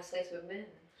want to have sex with men.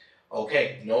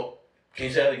 okay. Nope. Can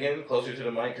you say that again, closer to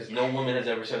the mic? Because no woman has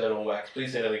ever said that on wax.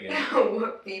 Please say that again.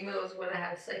 Females want to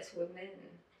have sex with men.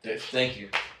 Thank you.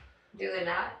 Do they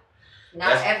not?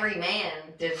 Not every man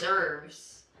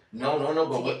deserves No. to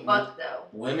But get fucked though.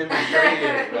 women be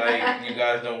treated like you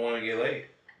guys don't want to get laid.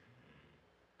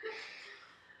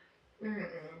 Mm-mm.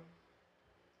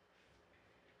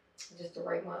 Just the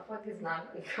right motherfucker's not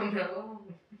really coming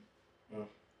along.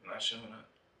 Not showing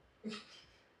up.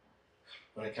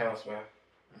 When it counts, man.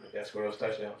 You gotta score those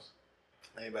touchdowns.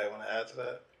 Anybody want to add to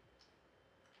that?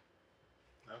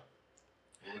 No?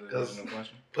 What was the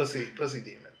question? Pussy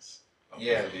demons.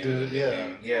 Yeah, Dude, yeah.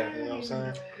 Yeah. You know what I'm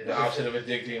saying? The opposite of a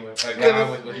dick demon. A guy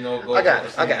with no goals. I got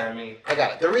it. I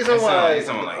got it. The reason why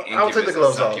I'll take the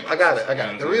gloves off. I got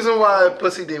it. The reason why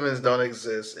pussy demons don't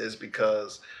exist is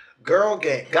because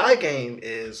guy game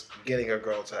is getting a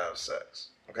girl to have sex.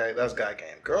 Okay, that's guy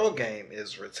game. Girl game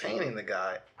is retaining the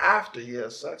guy after he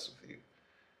has sex with you.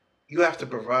 You have to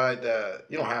provide that.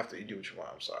 You don't have to. You do what you want.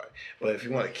 I'm sorry, but if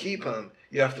you want to keep him,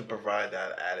 you have to provide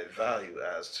that added value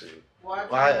as to Why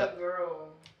why. can't a girl?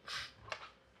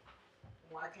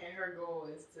 Why can't her goal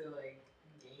is to like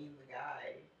gain the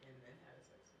guy and then have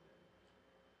sex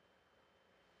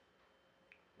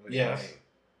with him? Yes.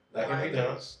 That can be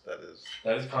done.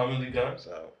 That is commonly done.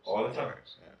 So all the time.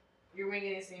 Yeah. You're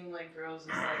making it seem like girls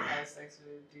just like have sex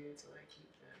with a dude to like keep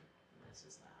them. And that's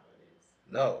just not how it is.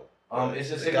 No.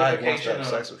 It's a the guy wants to signification have of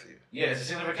sex with you. Yeah, it's a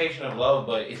signification of love,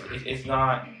 but it's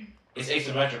not. It's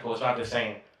asymmetrical. It's not the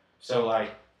same. So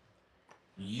like,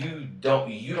 you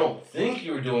don't think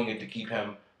you're doing it to keep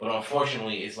him, but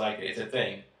unfortunately, it's like it's a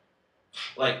thing.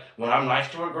 Like when I'm nice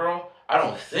to a girl, I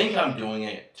don't think I'm doing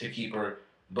it to keep her,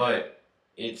 but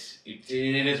it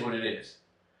is what it is.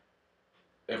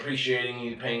 Appreciating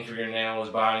you, paying for your nails,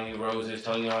 buying you roses,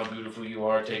 telling you how beautiful you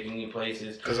are, taking you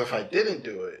places. Because if I didn't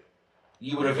do it,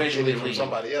 you would eventually from leave.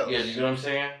 somebody else. Yeah, you know what I'm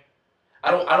saying?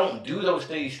 I don't do those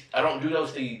things.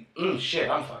 Shit,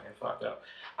 I'm fucking fucked up.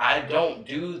 I don't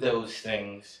do those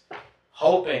things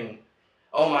hoping,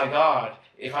 oh my God,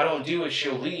 if I don't do it,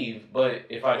 she'll leave. But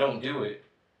if I don't do it,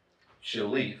 she'll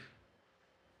leave.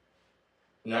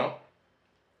 No?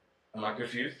 Am I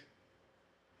confused?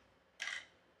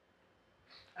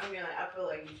 I mean, like, I feel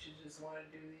like you should just want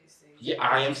to do these things. Yeah,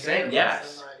 I am saying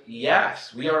yes. Somebody.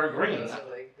 Yes, we are agreeing. So,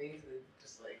 like, things that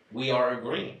just like. We are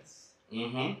agreeing.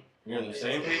 Mm-hmm. You're on the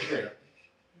same page there.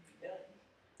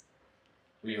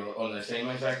 We are on the same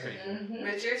exact page. Mm-hmm.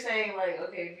 But you're saying, like,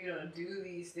 okay, if you don't do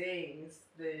these things,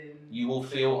 then... You will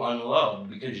feel unloved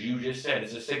because you just said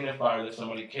it's a signifier that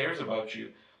somebody cares about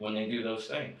you when they do those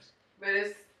things. But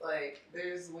it's like,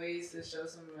 there's ways to show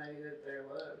somebody that they're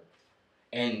loved.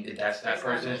 And that's that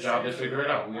person's job to figure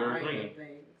it out. We are agreeing.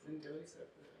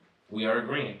 We are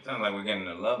agreeing. Sounds like we're getting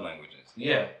the love languages.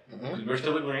 Yeah, we're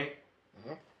still agreeing.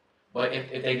 Mm-hmm. But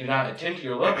if they do not attend to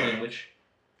your love language,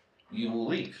 you will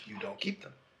leave. You don't keep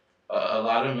them. A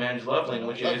lot of men's love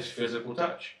language is physical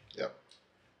touch. Yep.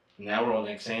 Now we're on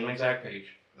the same exact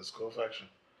page. Physical affection,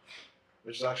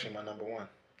 which is actually my number one.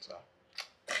 So.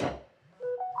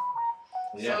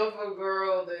 Yeah. So if a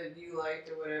girl that you liked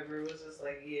or whatever was just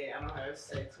like, yeah, I'm gonna have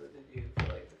sex with the dude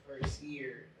for like the first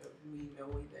year of me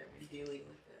knowing them and dealing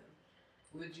with them,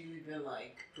 would you even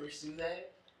like pursue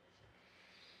that?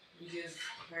 Because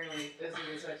apparently physical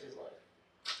touch is what?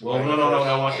 Well,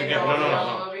 no. Once again,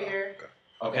 no. Over here.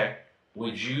 Okay.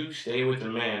 Would you stay with a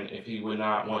man if he would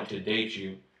not want to date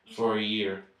you for a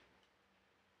year?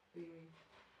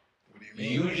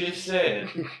 You just said,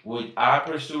 would I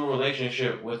pursue a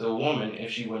relationship with a woman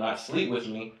if she would not sleep with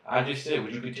me? I just said,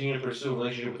 would you continue to pursue a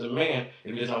relationship with a man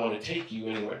if he does not want to take you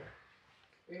anywhere?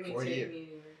 For a year.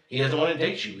 He doesn't want to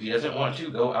date you. He doesn't want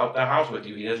to go out the house with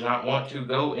you. He does not want to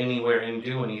go anywhere and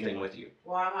do anything with you.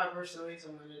 Why am I pursuing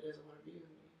someone that doesn't want to be with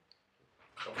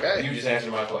me? Okay. You just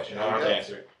answered my question. I don't have to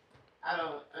answer it.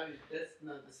 That's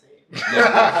not the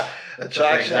same.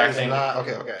 Attraction is not...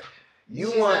 Okay.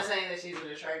 She's not saying that she's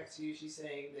attracted to you. She's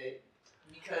saying that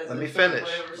because Let me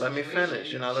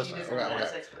finish. You're not listening.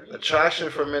 Okay. Attraction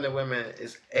for men and women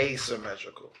is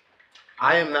asymmetrical.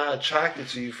 I am not attracted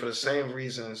to you for the same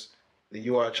reasons that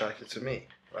you are attracted to me,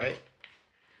 right?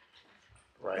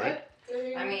 Right?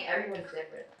 I mean, everyone's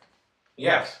different.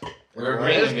 Yes. We're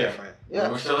agreeing again. Different.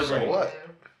 Yeah. We're still agreeing. So what?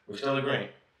 We're still agreeing.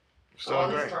 All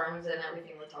these terms and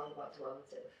everything we're talking about is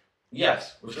relative.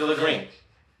 Yes, we're still agreeing.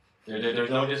 There's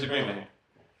no disagreement here.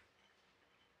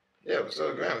 Yeah, we're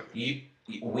still agreeing.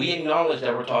 We acknowledge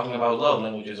that we're talking about love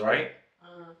languages, right?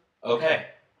 Okay.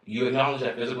 You acknowledge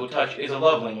that physical touch is a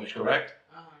love language, correct?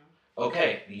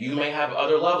 Okay. You may have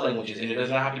other love languages, and it does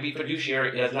not have to be fiduciary.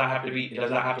 It does not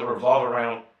have to revolve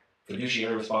around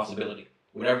fiduciary responsibility.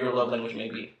 Whatever your love language may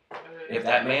be. If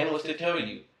that man was to tell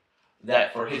you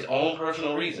that for his own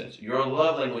personal reasons, your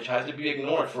love language has to be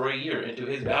ignored for a year until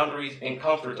his boundaries and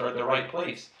comforts are at the right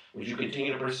place, would you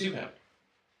continue to pursue him?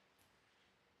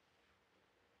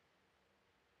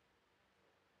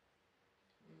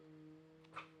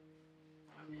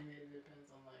 I mean, it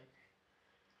depends on like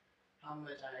how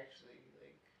much I actually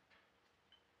like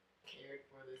cared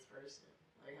for this person,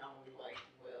 like how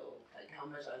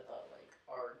much I thought like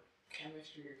our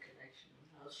chemistry or connection,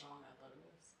 how strong I thought it was.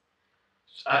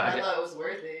 I thought it was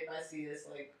worth it. If I see this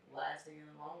like lasting in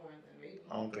the long run, then maybe.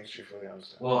 I don't think she fully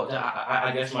understands. Well,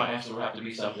 I guess my answer would have to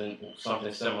be something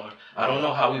similar. I don't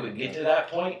know how we would get to that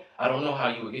point. I don't know how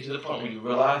you would get to the point where you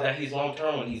realize that he's long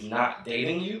term when he's not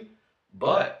dating you.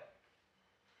 But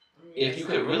if you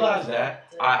could realize that,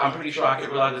 I'm pretty sure I could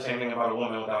realize the same thing about a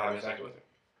woman without having sex with her.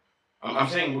 I'm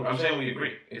saying we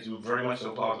agree. It's very much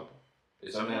so plausible.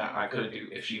 It's something that I could do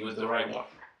if she was the right one.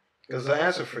 Because the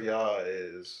answer for y'all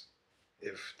is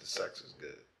if the sex is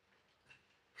good.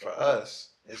 For us,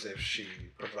 is if she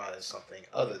provides something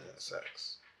other than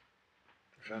sex.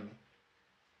 You feel me?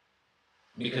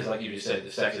 Because like you just said,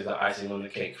 the sex is the icing on the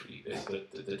cake for you. It's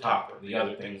the topper. The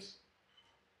other things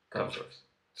come first.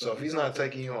 So if he's not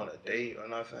taking you on a date or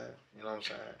nothing, you know what I'm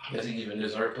saying? Does he even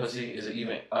deserve pussy? Is it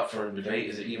even up for debate?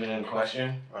 Is it even in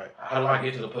question? Right. How do I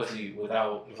get to the pussy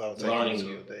without learning taking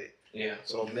you? on a date? Yeah.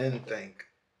 So men think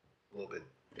a little bit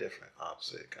different,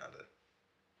 opposite kind of.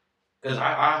 Because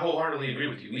I wholeheartedly agree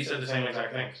with you. We said the same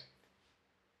exact things.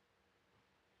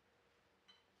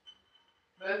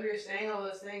 But if you're saying all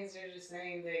those things, you're just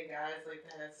saying that guys like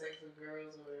to have sex with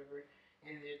girls or whatever,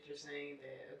 and that you're saying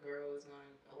that a girl is going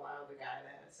to allow the guy to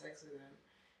have sex with them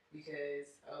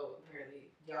because, apparently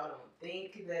y'all don't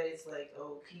think that it's like,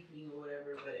 keeping or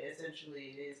whatever, but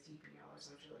essentially it is keeping y'all or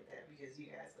some shit like that because you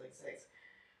guys like sex,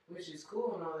 which is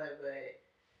cool and all that, but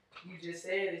you just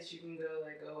said that you can go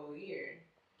like a whole year.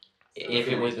 So if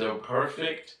it was the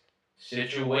perfect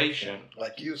situation,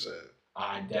 like you said,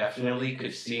 I definitely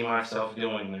could see myself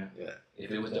doing that. Yeah. If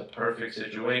it was the perfect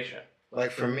situation.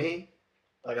 Like for me,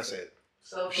 like I said,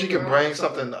 so if she can bring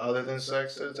something other than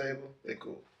sex to the table, then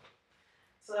cool.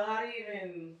 So how do you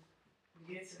even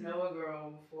get to know a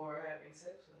girl before having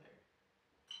sex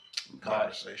with her?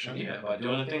 conversation. By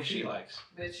doing the things she likes.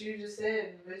 But you just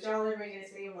said, but y'all are making it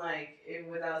seem like if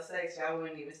without sex, y'all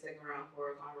wouldn't even stick around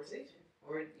for a conversation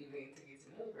or even to get to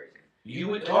know the person. You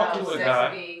would talk to a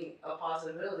guy. Sex being a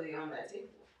possibility on that table.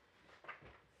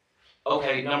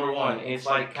 Okay, number one, it's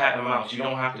like cat and mouse. You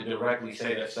don't have to directly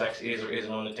say that sex is or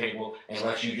isn't on the table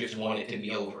unless you just want it to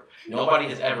be over. Nobody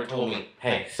has ever told me,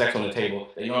 hey, sex on the table.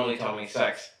 They normally tell me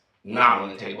sex not on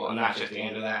the table, and that's just the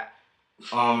end of that.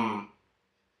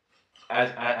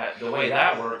 The way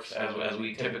that works, as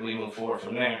we typically move forward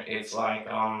from there, it's like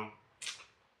what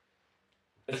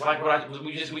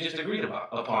we just agreed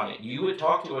upon it. You would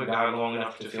talk to a guy long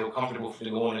enough to feel comfortable to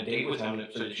go on a date with him,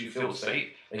 so that you feel safe,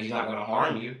 that he's not going to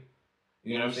harm you.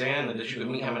 You know what I'm saying? That you could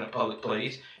meet him in a public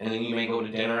place, and then you may go to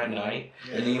dinner at night,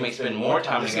 and then you may spend more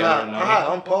time together at night. Hi,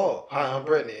 I'm Paul. Hi, I'm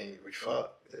Brittany, and we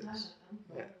fuck.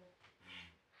 Yeah.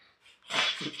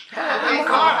 Okay,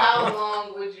 so how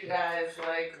long would you guys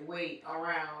like wait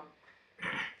around?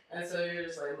 And so you're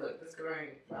just like, look, this girl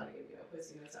ain't about to give you no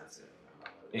pussy no time soon.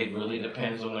 It really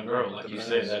depends on the girl. Like you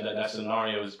said, that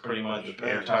scenario is pretty much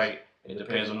airtight. It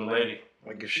depends on the lady.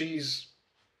 Like if she's,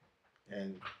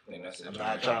 and I'm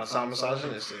not trying to sound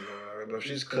misogynistic or whatever, but if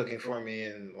she's cooking for me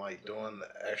and like doing the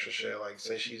extra shit, like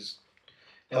say she's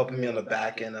helping me on the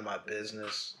back end of my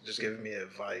business, just giving me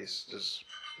advice, this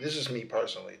is just me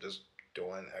personally, just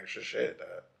doing extra shit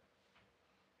that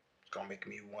it's gonna make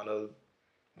me want her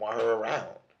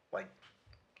around, like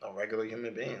a regular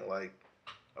human being, like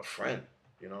a friend.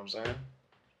 You know what I'm saying?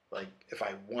 Like, if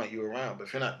I want you around, but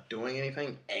if you're not doing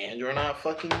anything and you're not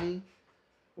fucking me,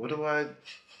 what do I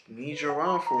need you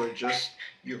around for? Just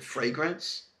your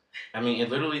fragrance? I mean, it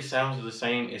literally sounds the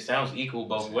same. It sounds equal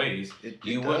both ways.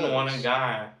 You wouldn't want a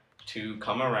guy to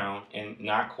come around and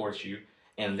not court you,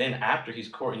 and then after he's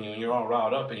courting you and you're all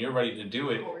riled up and you're ready to do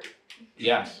it.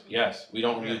 Yes. We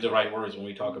don't use the right words when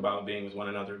we talk about being with one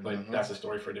another, but that's a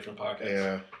story for a different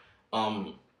podcast. Yeah.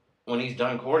 When he's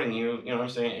done courting you, you know what I'm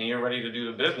saying, and you're ready to do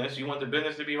the business, you want the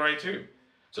business to be right too.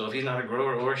 So if he's not a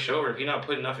grower or a shower, if he's not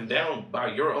putting nothing down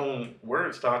by your own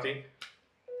words, Tati,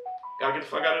 gotta get the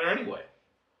fuck out of there anyway.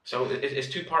 So it's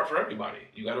two-part for everybody.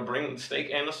 You gotta bring the steak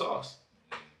and the sauce.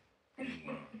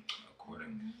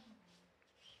 Courting.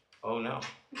 Oh no.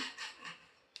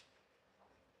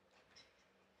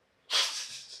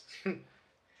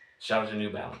 Shout out to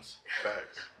New Balance.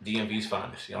 Facts. DMV's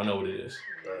finest. Y'all know what it is.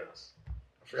 Facts. I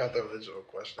forgot the original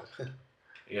question.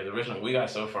 Yeah, the original. We got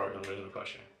so far in the original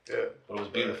question. Yeah. But it was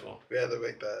beautiful. We had to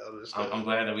make that understand. I'm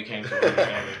glad that we came to an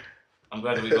understanding. I'm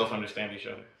glad that we both understand each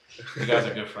other. You guys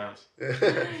are good friends.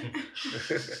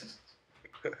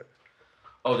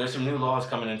 Oh, there's some new laws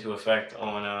coming into effect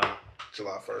on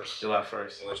July 1st. July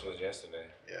 1st. Which was yesterday.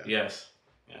 Yeah. Yes.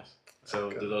 So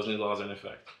those new laws are in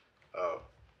effect. Oh.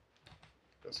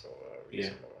 That's all Yeah.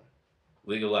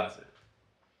 Legalize it.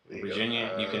 In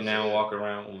Virginia, you can now walk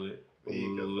around with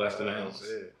less than an ounce.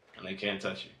 And they can't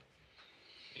touch you.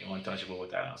 You don't want touchable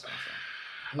with that ounce.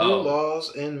 New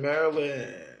laws in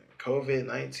Maryland.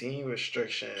 COVID-19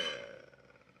 restrictions.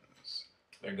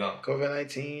 They're gone.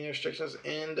 COVID-19 restrictions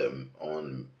end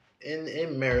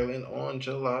in Maryland on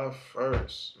July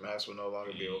 1st. Masks will no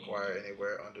longer be required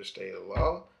anywhere under state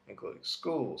law, including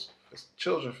schools,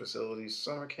 children's facilities,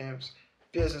 summer camps,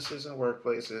 businesses, and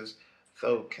workplaces,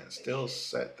 though can still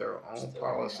set their own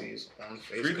policies on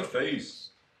face. Free the face.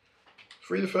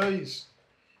 Free the face.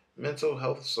 Mental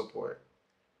health support.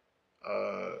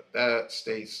 That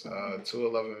states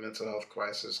 211 Mental Health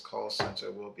Crisis Call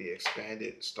Center will be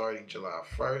expanded starting July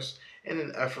 1st in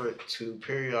an effort to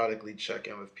periodically check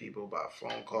in with people by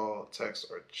phone call, text,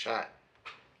 or chat.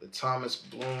 The Thomas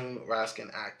Bloom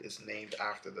Raskin Act is named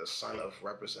after the son of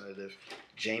Representative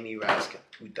Jamie Raskin,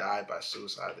 who died by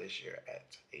suicide this year at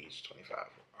age 25.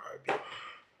 R.I.P.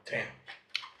 Damn.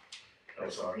 That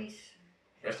was hard.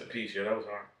 Rest in peace. Yeah, that was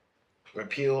hard.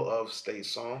 Repeal of state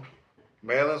song.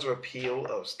 Maryland's repeal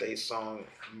of state song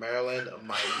Maryland,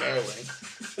 My Maryland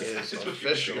is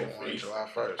official on July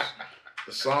 1st.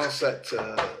 The song, set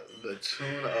to the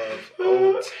tune of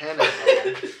Old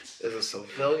Tenant is a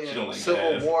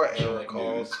Civil War era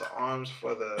call to arms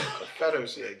for the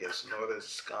Confederacy against Northern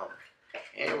scum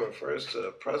and refers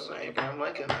to President Abraham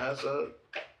Lincoln as a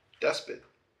despot.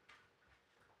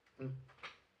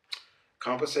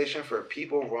 Compensation for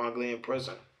people wrongly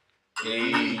imprisoned.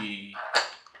 Hey.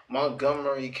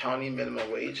 Montgomery County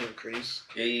minimum wage increase.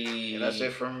 Hey. And that's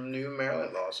it from new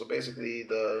Maryland law. So basically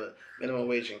the minimum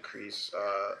wage increase,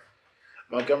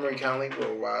 Montgomery County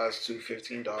will rise to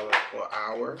 $15 per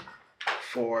hour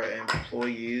for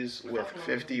employees with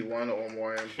 51 or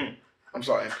more.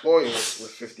 Employers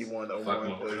with 51 or more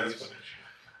employees.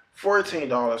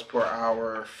 $14 per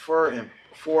hour for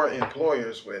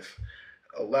employers with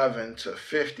 11 to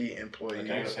 50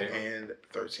 employees, and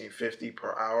 $13.50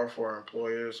 per hour for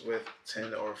employers with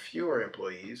 10 or fewer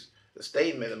employees. The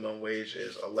state minimum wage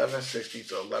is $11.60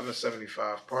 to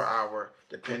 $11.75 per hour,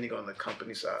 depending on the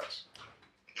company size.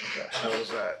 What the hell is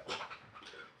that?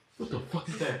 What the fuck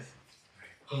is that?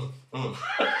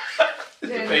 It's the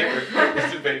paper.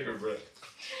 It's the paper, bro.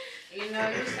 You know,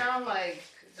 you sound like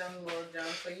them little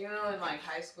jumps. Like, you know, in like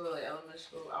high school, like elementary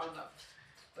school, I don't know.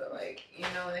 But like, you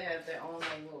know, they had their own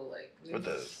like little like What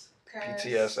the cast.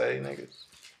 PTSA niggas?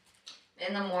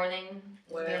 In the morning,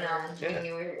 Whatever. you know, Yeah. when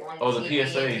you were on Oh, the TV,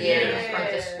 PSAs, yeah, yeah.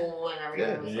 from the school and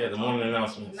everything. was Yeah, the morning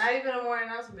announcements. Not even a morning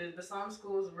announcement, but some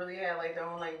schools really had like their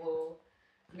own like little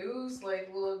news, like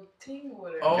little team or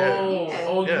whatever.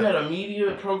 Oh, Yeah. you had a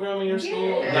media program in your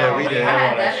school? Yeah. Yeah, we did. ain't I had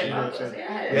had all that shit. in my class.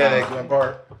 Yeah. We had that at Glen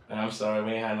Park. I'm sorry,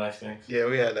 we ain't had nice things. Yeah,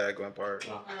 we had that at Glen Park.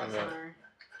 Oh. I'm sorry.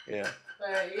 Yeah.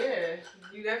 But yeah,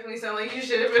 you definitely sound like you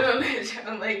should have been on that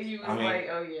show. Like you was like,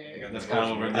 oh yeah. That's kind of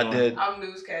what we're doing. I'm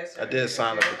newscaster. I did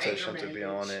sign a Yeah, petition to anchorman, be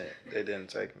bitch. on it. They didn't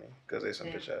take me because they some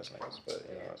Yeah. bitch ass niggas. But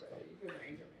you know,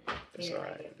 it's Yeah.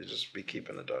 alright. They just be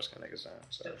keeping the dark skin niggas down.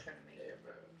 So Still trying to make it,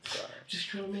 bro. it's alright. Just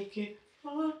trying to make it.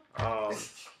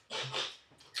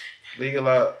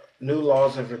 New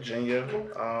laws in Virginia.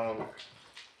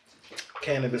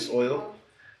 Cannabis oil.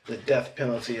 The death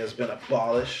penalty has been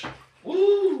abolished.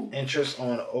 Woo! Interest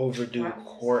on overdue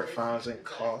court fines and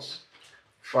costs.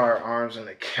 Firearms in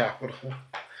the Capitol.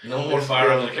 No more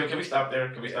firearms. Can we stop there?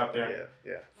 Can we stop there?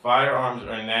 Yeah. Firearms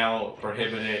are now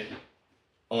prohibited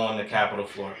on the Capitol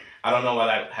floor. I don't know why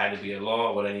that had to be a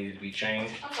law, why that needed to be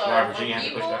changed. I'm Why sorry, Virginia for had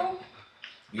to push that. people?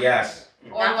 Yes.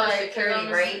 Or Not like for security,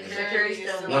 on right? Security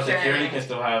still. No, security can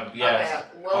still have, yes.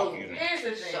 Okay, well, Here's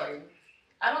the thing. sorry.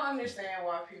 I don't understand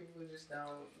why people just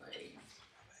don't like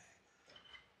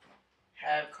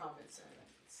have common sense.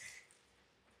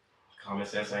 Common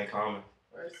sense ain't common.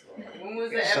 First of all, when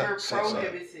was it ever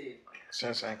prohibited?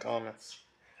 Sense and common.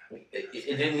 It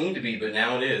didn't need to be, but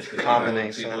now it is. Common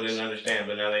ain't People sense. didn't understand,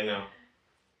 but now they know.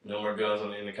 No more guns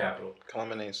in the Capitol.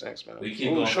 Common ain't sense, man. We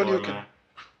keep going for it, man.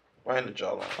 Right in the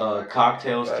jawline.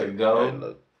 Cocktails to Right in go.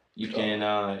 the- You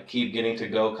can keep getting to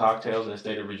go cocktails in the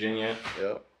state of Virginia.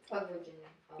 Yep. Fuck Virginia.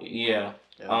 Oh. Yeah.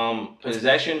 Yeah.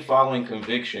 Possession following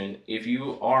conviction. If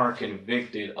you are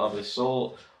convicted of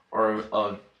assault or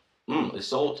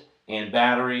assault and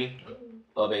battery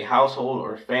of a household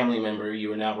or family member,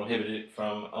 you are now prohibited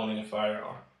from owning a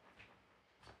firearm.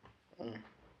 Mm.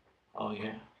 Oh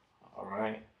yeah. All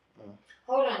right.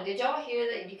 Hold on, did y'all hear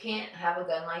that you can't have a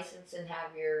gun license and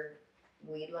have your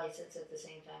weed license at the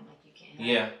same time? Like you can't have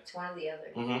Yeah. it. It's one or the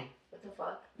other. Mhm. What the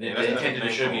fuck? The intent to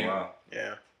distribute.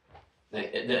 Yeah.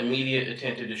 The immediate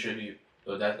intent to distribute.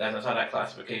 So that's how that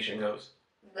classification goes.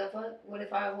 The fuck? What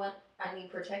if I need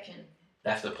protection?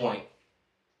 That's the point.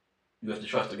 You have to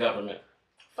trust the government.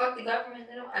 Fuck the government,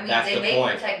 they don't. I mean, That's they the may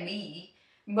point. protect me,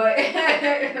 but. But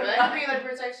that could be like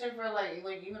protection for like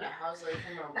even a house like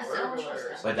from a I still don't burglar or trust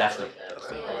them. something But that's the- like that,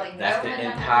 bro. Yeah, like, That's the government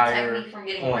not gonna entire protect me from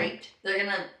getting point. raped. They're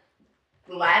gonna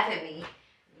laugh at me.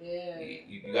 Yeah.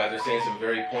 You guys are saying some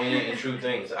very poignant and true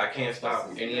things. I can't stop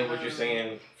any of what you're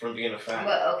saying from being a fact.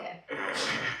 But okay,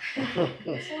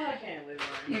 That's why I can't live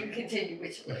on. you can continue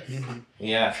with your list.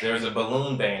 Yes, there's a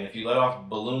balloon ban. If you let off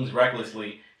balloons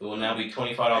recklessly, it will now be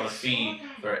 $25 fee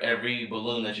for every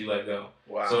balloon that you let go.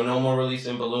 Wow. So no more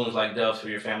releasing balloons like doves for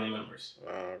your family members.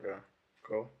 Okay.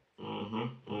 Cool.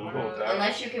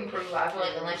 Unless you can prove, I feel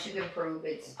like unless you can prove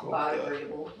it's Cool.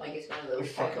 biodegradable, like it's one of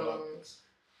those type of balloons,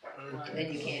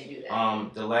 then you can't do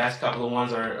that. The last couple of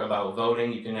ones are about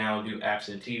voting. You can now do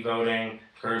absentee voting,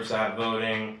 curbside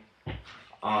voting,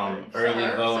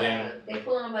 early voting. They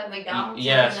pulling them at McDonald's.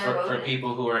 Yes, and they're for voting.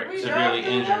 people who are We severely drove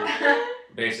through injured, that.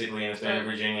 basically in the state of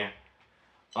Virginia.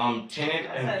 Tenant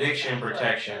eviction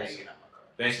protections.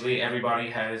 Basically, everybody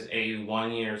has a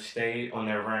 1-year stay on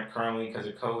their rent currently because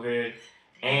of COVID.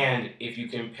 And if you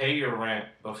can pay your rent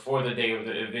before the day of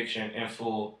the eviction in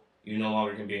full, you no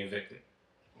longer can be evicted.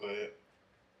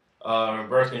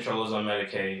 Birth control is on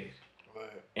Medicaid.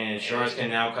 And insurance can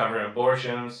now cover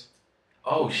abortions.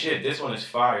 Oh shit, this one is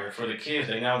fire. For the kids,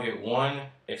 they now get 1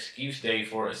 excuse day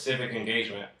for a civic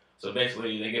engagement. So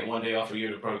basically, they get 1 day off a year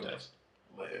to protest.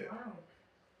 Wow.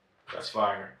 That's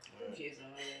fire.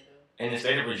 In the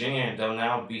state of Virginia, they'll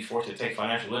now be forced to take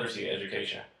financial literacy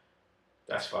education.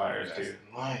 That's fire too.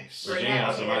 Nice. Bring Virginia that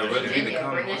has some shit other to shit. Virginia.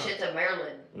 Bring that shit to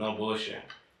Maryland. No bullshit.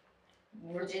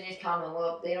 Virginia's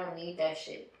Commonwealth. They don't need that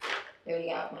shit. They already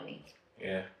got money.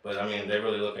 Yeah, but I mean, they're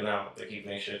really looking out. They're keeping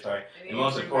their shit tight. And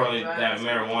most importantly, that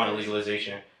marijuana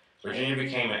legalization. Virginia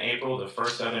became in April the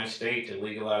first southern state to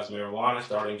legalize marijuana.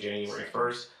 Starting January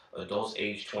 1st, adults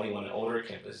aged 21 and older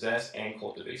can possess and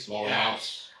cultivate small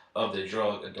amounts of the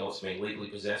drug. Adults may legally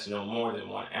possess no more than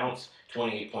 1 ounce,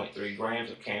 28.3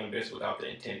 grams of cannabis without the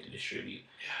intent to distribute.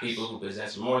 People who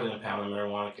possess more than a pound of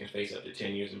marijuana can face up to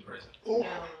 10 years in prison. Ooh.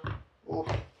 Ooh.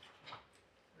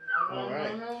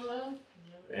 No.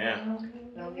 Yeah.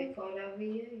 Don't get caught out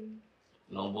VA.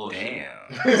 No bullshit.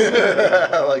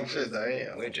 Damn. Like shit,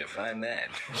 damn. Where'd you find that?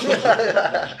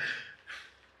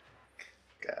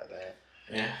 God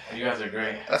damn. Yeah, you guys are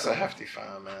great. That's a hefty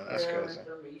fine, man. That's Very crazy.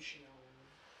 informational.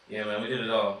 Yeah, man, we did it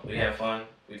all. We had fun.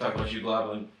 We talked about you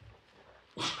globbling.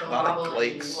 A lot of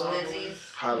glakes.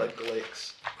 Glizzies. Highlight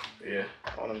glakes. Yeah.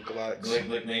 All them glakes.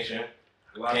 Glick Nation.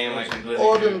 Came like some glizzy.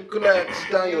 All them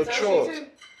glakes down your throat.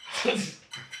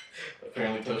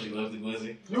 Apparently Toshi loves the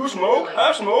glizzy. You smoke?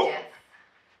 I smoke. Yeah.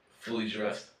 Fully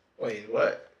dressed. Wait,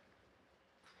 what?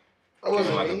 That Came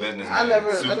wasn't like a me. businessman. I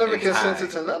never Suit and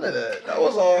consented tie. to none of that. That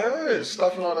was all hers.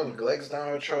 Stuffing all them glakes down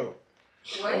her throat.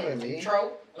 What? That wasn't me.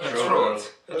 Trope.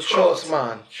 Throat. Her throat's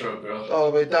mine. Short girl.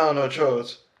 All the way down her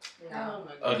throat. No. Oh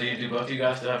my Oh, god. do both of you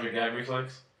guys still have your gag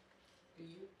reflex? Do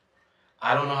you?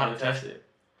 I don't know how to test it.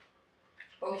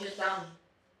 Hold your thumb.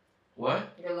 What?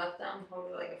 Your left thumb.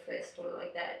 Hold it like a fist. Hold it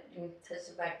like that. You can touch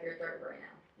the back of your throat right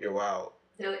now. You're wild.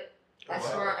 Do it. I Wow.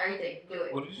 swear on everything. Do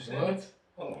it. What did you say? What?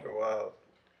 Hold on. You're wild.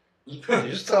 You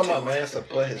just tell my man to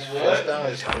put his What? fist down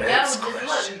his No, throat. just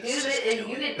look. Do this. If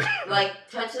you can, like,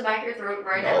 touch the back of your throat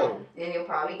right now, No. then you'll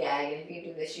probably gag. And if you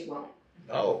do this, you won't.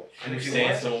 No. And you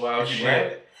saying some wild You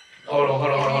shit. Hold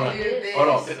on. If you do this, Hold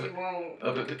on. you won't.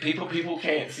 But people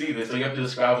can't see this, so you have to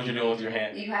describe what you're doing with your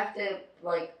hand. You have to,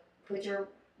 like, put your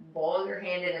ball of your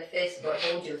hand in a fist, but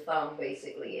hold your thumb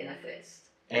basically in a fist.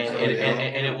 And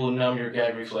it will numb your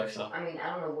gag reflex. So. I mean, I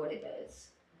don't know what it does,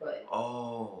 but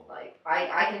Oh. like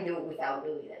I can do it without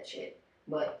really that shit.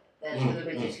 But that's for the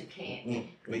bitches who can't.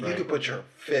 But you can put your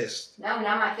fist. No,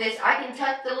 not my fist. I can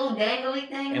touch the little dangly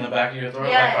thing. In the back of your throat,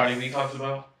 Yes. like Cardi B talks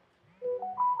about?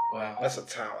 Wow. That's a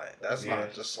talent. That's Yeah.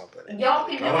 not just something. Y'all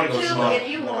can do I wanna it go too smoke. if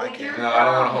you No, I hold can't. your No, I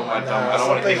don't want to hold my Nah, thumb. I don't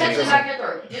want to something take Touch the just- back of your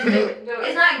throat. Just do it. Do it.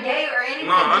 It's not gay or anything.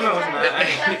 No, I know Just it's touch not. it.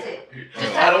 Just touch it.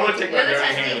 Just I don't touch want to take it. my Do the dirty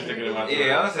hand and testing. stick it in my throat.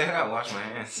 Yeah, I was saying I gotta wash my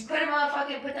hands. Put a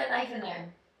motherfucking, put that knife in there.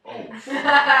 Oh.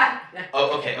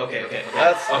 Oh, okay.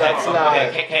 That's not.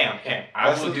 Okay, Cam. I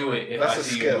That's will a- do it if that's I a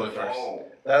see skill. you do it first. Oh.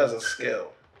 That is a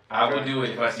skill. I will do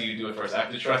it if I see you do it first. I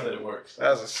have to trust that it works.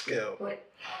 That is a skill. Put,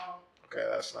 Okay,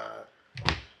 that's not.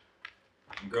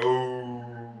 Go.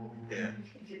 Yeah,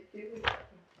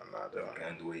 I'm not doing it.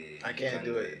 Can't do it. I can't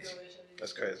do it.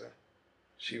 That's crazy.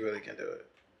 She really can do it.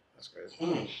 That's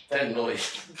crazy. That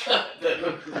noise.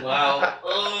 Wow.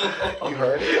 Oh. You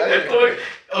heard it? That noise.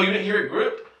 Oh, you didn't hear it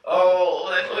grip? Oh,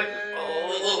 that noise.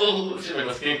 Oh, shit made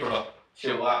my skin crawl.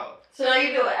 Shit, wow. so now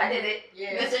you do it. I did it.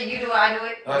 Yeah. Mister, you do it. I do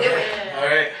it. Do Okay. it.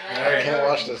 Alright. I can't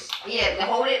watch this. Yeah,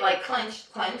 hold it like clench.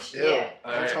 Ew. Yeah.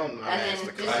 Don't tell my And man then to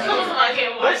just- clench. I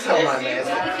can't watch Don't tell my this. man You to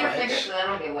Do it guys. with your clench. fingers so I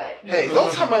don't get wet. Hey,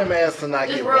 don't tell my man to not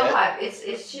Just get real wet. life.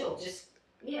 It's chill. Just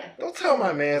yeah. Don't tell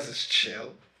my man to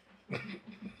chill.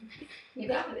 You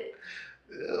got it.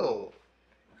 Ew.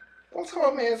 Don't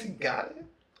tell my man he got it.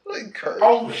 Like Kurt.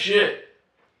 Oh, shit.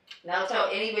 Now tell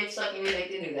any bitch sucking your dick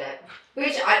to do that.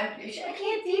 Bitch, I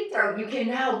can't deep throat. You can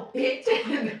now,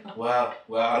 bitch. Wow.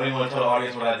 Well, I don't even want to tell the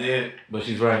audience what I did, but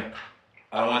she's right.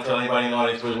 I don't want to tell anybody in the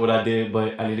audience what I did,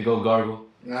 but I need to go gargle.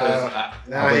 Now I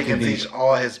he went can too deep. teach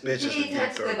all his bitches to He deep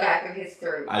touched the throat. back of his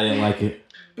throat. I didn't like it.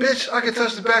 Bitch, I can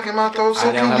touch the back of my throat, so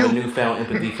I now can have a you. newfound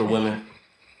empathy for women.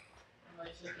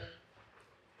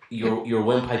 Your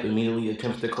windpipe immediately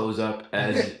attempts to close up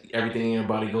as everything in your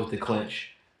body goes to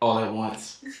clench all at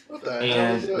once. What the hell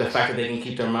And is the this? fact that they can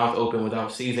keep their mouth open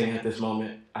without seizing at this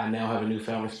moment, I now have a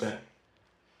newfound respect.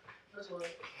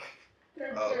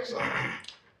 Oh, sorry.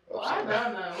 Well, I don't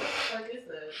know. What the fuck is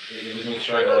that? It was me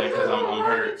struggling because I'm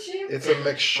hurt. It's a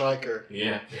mixed striker.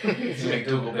 Yeah. It's a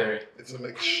McDougalberry. It's a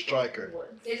mixed striker.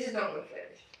 They just don't look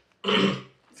fetish.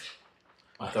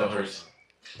 I felt hers.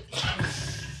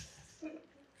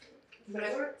 But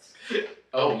it works.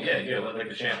 Oh, yeah, like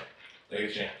the champ. Like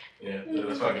the champ. Yeah,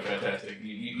 that's fucking fantastic.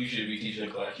 You should be teaching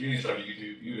a class. You need to start a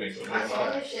YouTube. You ain't so I saw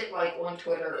much. this shit like on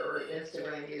Twitter or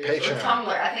Instagram years. Patreon. Or Tumblr.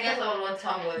 I think I saw it on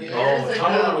Tumblr. Oh, years ago.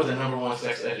 Tumblr was the #1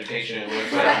 sex education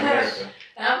website in America.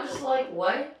 And I'm just like,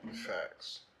 what?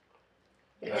 Facts.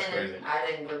 But That's then crazy. I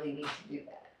didn't really need to do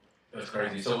that. That's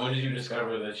crazy. So when did you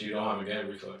discover that you don't have a gag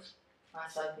reflex? I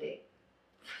sucked dick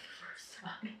for the first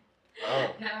time.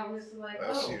 Oh, And I was like,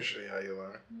 that's oh. usually how you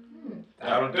learn.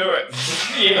 That'll do it.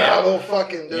 I will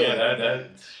fucking do Yeah, it.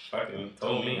 that fucking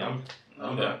told me I'm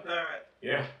done.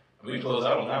 Yeah. We can close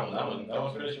out on that one. That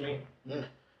one's finished me.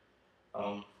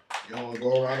 Mm. You want to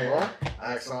go around the room?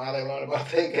 Ask them how they learn about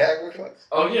their gag reflex?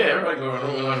 Oh, yeah, everybody go around the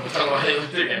room and learn about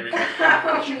their gag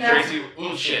reflex.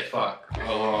 Tracy, shit, fuck.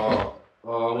 Oh,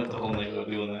 I went the whole name of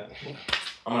doing that.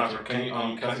 I'm gonna have to, can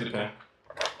I see the pen?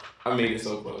 I made it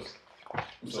so close.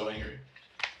 I'm so angry.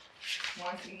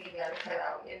 Once you gotta cut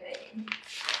out your name.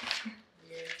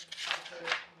 Yeah,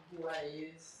 who I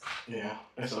use. Yeah,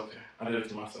 it's okay. I did it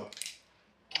to myself.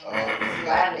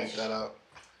 Lavish. That out.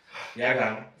 Yeah, I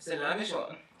got it. It's a lavish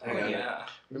one. I got it.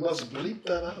 We must bleep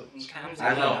that out.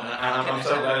 I know. I'm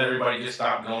so glad everybody just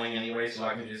stopped going anyway, so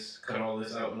I can just cut all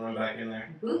this out and run back in there.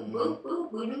 Boop, boop,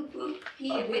 boop, boop, boop. He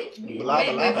a bitch.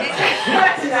 Blabba,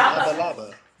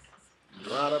 blabba.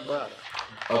 Blabba, blabba. Brada.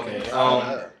 Okay.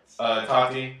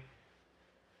 Tati,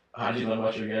 how did you learn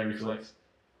about your gag reflex?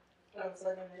 I was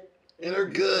sucking it. Inner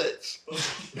goods.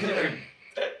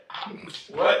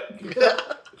 What?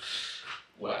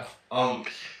 Wow.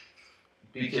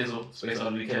 B Kizzle, space out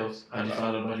of B Kellz. How did you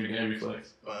find out about your gag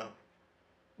reflex? Wow.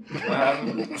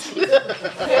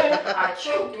 I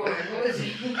choked on it. What is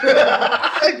it?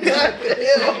 God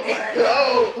damn.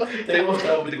 No. They won't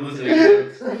stop with the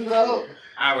gluten. No.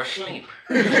 I was asleep.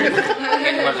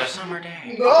 It was a summer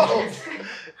day. No.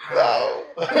 No.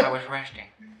 I was resting.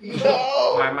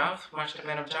 No. My mouth must have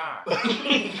been ajar. A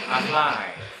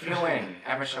fly flew in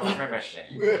ever so frivolously,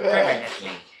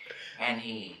 and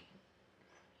he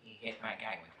hit my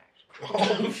gag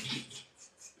reflex.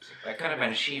 It could have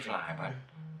been a she fly, but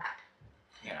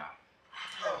you know,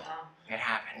 it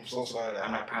happened. I'm so sorry that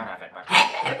I'm not happened. proud of it,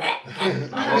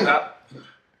 but I woke up.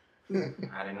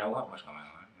 I didn't know what was going on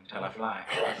until a fly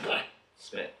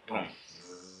spit. Boom.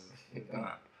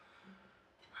 Gone.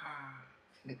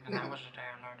 And that was the day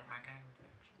I learned of my gag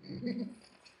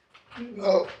reflex.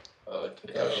 No.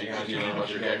 Toshi, how did you learn about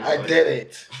your gag I reflex? did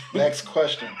it. Next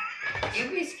question. You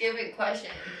be skipping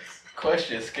questions.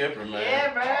 Question skipper, man.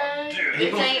 Yeah, bro.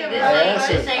 This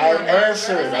ain't I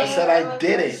answered. I said I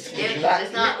did it. Skip. Did you not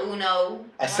It's not Uno.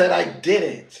 I said I did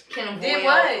it. Can Did avoid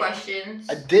what? all questions.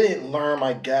 I didn't learn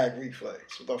my gag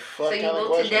reflex. What the fuck So you kind of will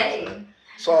question is today. that?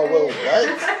 So I will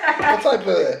what? What type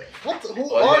of who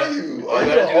All you are gotta- you? all Are you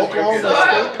you gotta an do is grip Oklahoma your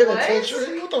State thumb.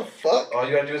 Penitentiary? What the fuck? All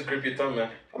you gotta do is grip your thumb,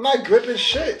 man. I'm not gripping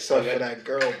shit except for that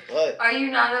girl butt. Are you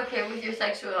not okay with your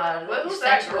sexuality? Who's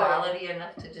that girl? Sexuality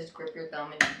enough to just grip your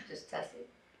thumb and just test it?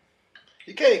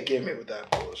 You can't get me with that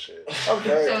bullshit. I'm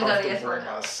very So that's yes comfortable or in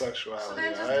no? my So sexuality,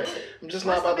 then just alright? do it. I'm just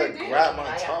What's not about the to big deal? grab my I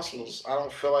got tonsils. I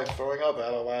don't feel like throwing up. I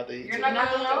had a lot to eat. You're today.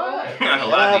 not gonna know. Not I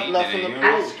allowed to have eat nothing it, to you? prove.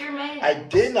 Ask your man. I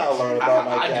did not learn about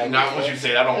my I gag do not want reflex. you to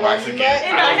say that on wax And again.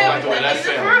 you I don't have like the way that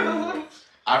nothing to sounds. prove.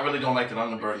 I really don't like that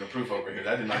I'm the burden of proof over here.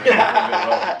 That did not make me feel good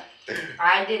at all.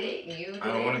 I did it. You did I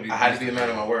don't want to it. be. I had to be a man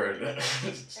of my word.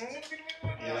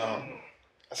 You know,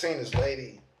 I seen this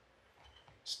lady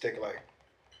stick like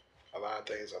a lot of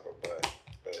things up her butt,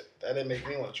 but that didn't make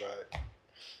me want to try it.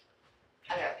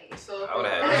 I got peace. So I would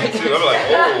have had it too. I'm like,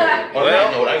 oh, On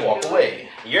that well, note, I walk away.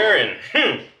 urine. if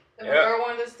a Yeah. girl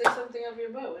wanted to stick something up your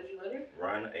butt, would you let her?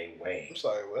 Run away. I'm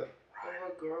sorry, what?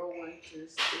 If a girl wanted to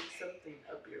stick something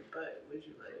up your butt, would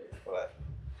you let her? What?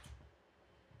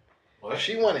 What? If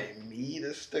she wanted me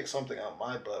to stick something on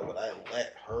my butt, would I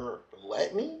let her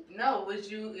let me? No, would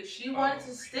you, if she wanted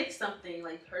to stick something,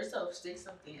 like herself, stick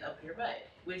something up your butt,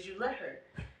 would you let her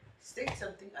stick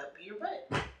something up your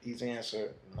butt? Easy answer,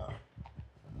 no.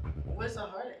 What's a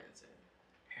hard answer?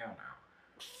 Hell no.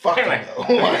 Fucking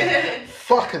no. Like,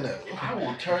 fucking no. I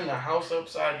will turn the house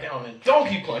upside down and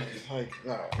donkey punch it. Like,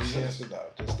 no. Easy answer, no.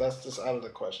 That's just out of the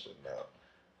question, no.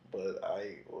 But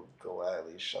I will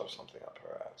gladly shove something up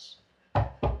her ass.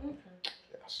 Okay.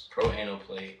 Yes. Pro anal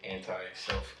play, anti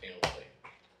self anal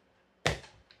play.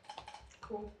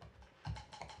 Cool.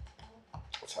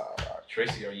 That's how I rock.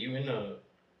 Tracy, are you in the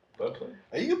butt play?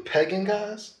 Are you pegging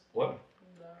guys? What?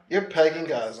 No. You're pegging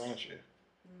guys, aren't you?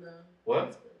 No.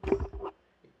 What?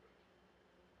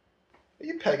 Are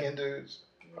you pegging dudes?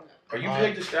 No. Are you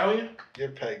Peg the Stallion? You're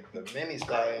pegging the mini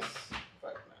stallion.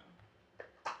 Fuck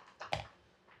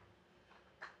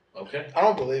no. Okay. I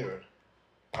don't believe her.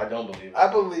 I don't believe it.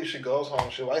 I believe she goes home,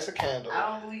 she lights a candle.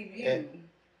 I don't believe you. And-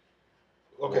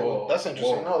 Okay, well, Whoa, that's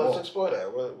interesting. whoa, No, let's whoa. explore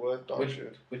that. What don't you?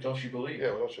 What don't you believe?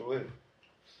 Yeah, what don't you believe?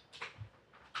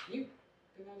 You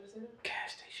want to say that?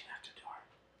 Gas station after dark.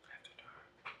 After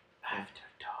dark. After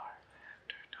dark.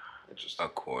 After dark. Interesting.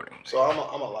 Accordingly. So I'm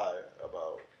a liar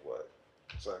about what?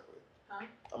 Exactly. Huh?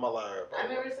 I'm a liar about I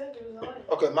never what? said there was a lie.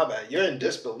 Okay, my bad. You're in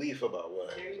disbelief about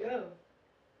what? There you go.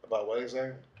 About what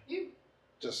exactly? You.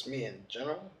 Just me in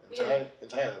general? Yeah.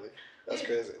 Entirely? That's Yeah.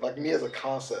 crazy. Like me as a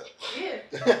concept. Yeah.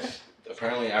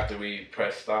 Apparently, after we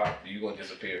press stop, you gonna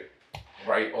disappear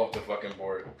right off the fucking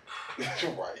board.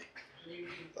 Right.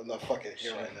 I'm not fucking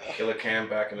here right now. Killer Cam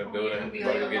back in the building.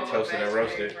 About to get toasted and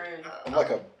roasted. I'm like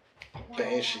a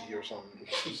banshee or something.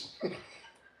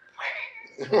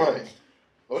 Right.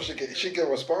 Well, she can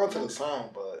respond to the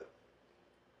sound, but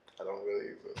I don't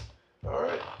really exist.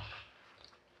 Alright.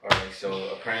 Alright, so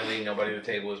apparently nobody at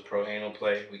the table is pro anal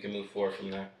play. We can move forward from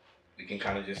that. We can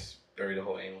kind of just bury the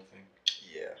whole anal thing.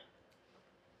 Yeah.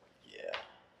 Yeah.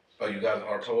 Oh, you guys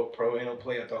are pro anal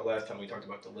play? I thought last time we talked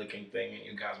about the licking thing and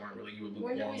you guys weren't really, you were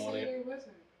lukewarm on it.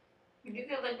 You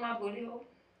can lick my booty hole.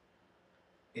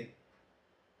 You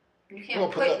We'll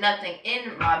can't put put nothing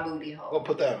in my booty hole. We'll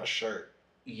put that on a shirt.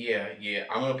 Yeah.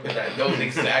 I'm gonna put those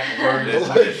exact words.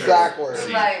 Those exact words.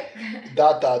 Like,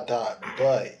 Dot.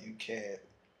 But you can't.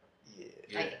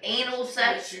 Yeah. like anal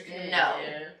sex? No.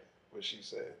 Yeah. What she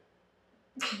said.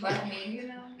 But I mean, you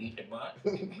know. Eat the butt?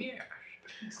 Yes.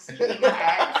 Yes.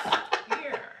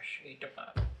 Eat the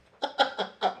butt.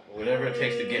 Whatever it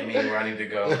takes to get me where I need to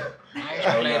go.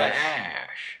 I play the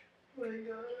ash. Oh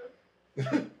my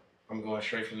god. I'm going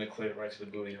straight from the clit right to the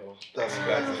booty hole. That's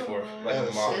Back and forth. Like a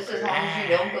That's moth. Just as long as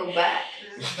you don't go back.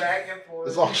 Just back and forth.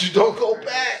 As long as you don't go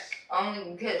back.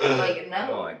 Only because, like, Oh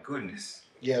no. my goodness.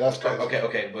 Yeah, that's crazy.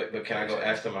 Okay, but can I go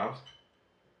ass to mouth?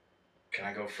 Can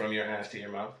I go from your ass to your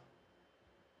mouth?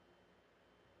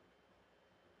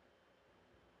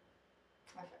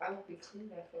 I would be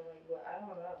clean, I feel like, but I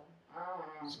don't know.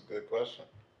 That's a good question.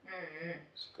 Mm-hmm.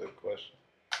 It's a good question.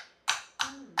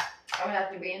 I would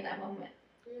have to be in that moment.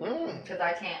 Because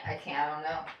I don't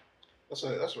know. That's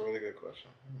a really good question.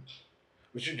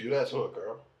 Would you do that to a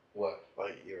girl? What?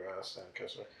 Like your ass and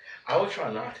kiss her? I would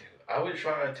try not to. I would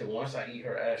try to, once I eat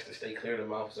her ass, to stay clear of the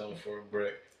mouth zone for a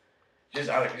brick. Just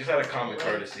out of common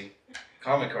courtesy.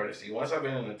 Common courtesy. Once I've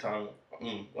been in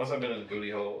the booty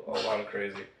hole, a lot of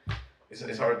crazy.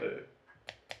 It's hard to.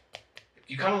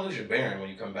 You kind of lose your bearing when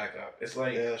you come back up. It's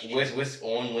like what's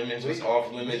on limits, what's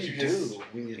off limits. You just do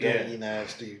when you're done eating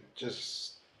ass. Do you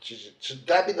should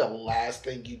that be the last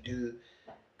thing you do?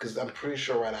 Because I'm pretty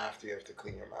sure right after you have to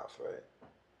clean your mouth, right?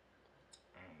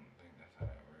 I don't think that's how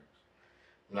that works.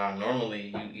 Nah, normally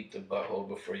you eat the butthole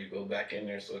before you go back in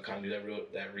there, so it kind of do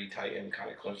that retighten kind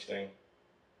of clench thing.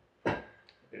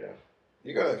 Yeah.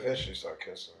 You're gonna eventually start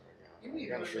kissing.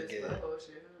 You're gonna forget.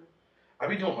 I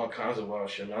be doing all kinds of wild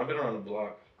shit, man. I've been around the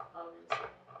block.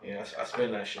 Yeah, I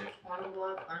spend that shit. On the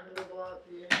block, under the block,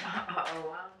 yeah. Oh,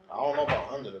 wow. I don't know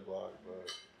about under the block, but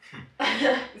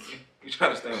You try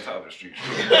to stay on top of the street.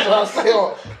 try to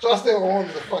stay on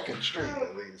the fucking street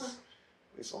at least.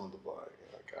 At least on the block.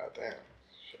 Yeah, goddamn.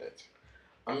 Shit.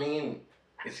 I mean,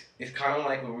 it's kind of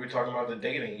like when we were talking about the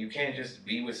dating. You can't just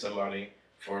be with somebody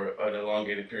for an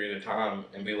elongated period of time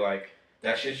and be like,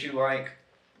 that shit you like?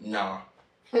 Nah,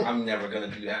 I'm never gonna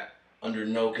do that under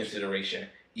no consideration,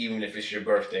 even if it's your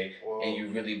birthday and you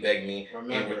really beg me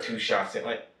and we're 2 shots in.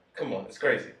 Like, come on, it's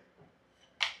crazy.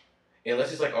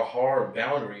 Unless it's like a hard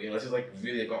boundary, unless it's like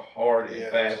really like a hard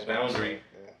and fast boundary,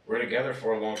 we're together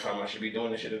for a long time. I should be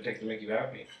doing the shit it takes to make you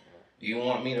happy. Do you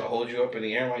want me to hold you up in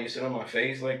the air while you sit on my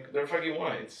face? Like, the fuck you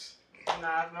want? It's...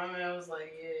 Nah, if my man was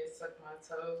like, yeah, suck my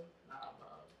toe, nah, bro.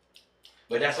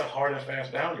 But that's a hard and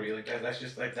fast boundary. Like, that's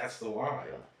just like, that's the line.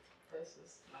 That's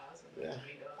just nice and Yeah.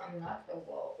 me, though. I'm not the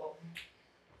wall.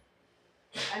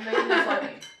 I know you was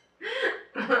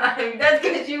fucking. That's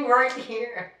because you weren't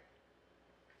here.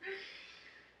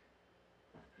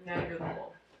 Now you're the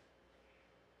wall.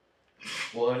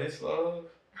 What is love?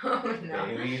 Oh, no.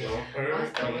 Baby, don't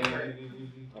hurt me.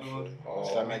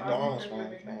 It's that McDonald's,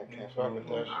 man. Can't fuck with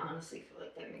that shit. I honestly feel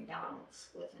like that McDonald's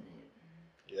wasn't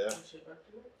it. Yeah.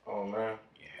 Oh, man.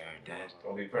 Yeah, Dad.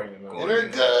 Don't be pregnant, man. In her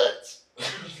guts.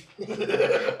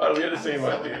 Oh, we had the same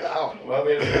idea. I don't know. Why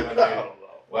we had the same idea?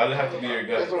 Why did it have to be your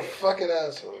Those gut? are fucking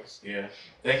assholes. Yeah.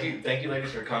 Thank you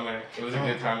ladies for coming. It was a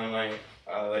good time tonight.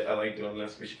 I like doing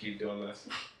this. We should keep doing this.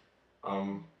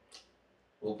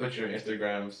 We'll put your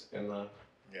Instagrams in the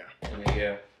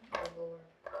yeah.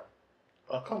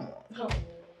 Oh, come on.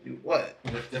 You what?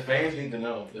 The fans need to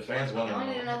know. The fans want I to don't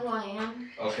even know. know who I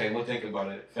am. Okay, we'll think about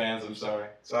it. Fans, I'm sorry.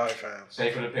 Sorry, fans.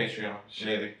 Pay for the Patreon.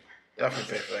 Maybe.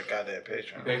 Definitely pay for that goddamn You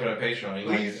Patreon. pay for that Patreon. You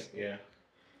Please. might, yeah.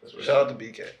 That's what Shout out to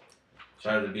BK.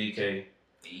 Shout out to BK.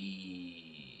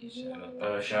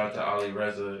 Shout out to Ali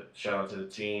Reza. Shout out to the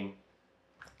team.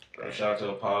 Shout out to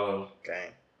Apollo.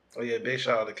 Gang. Oh yeah, big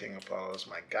shout out to King Apollo. That's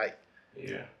my guy.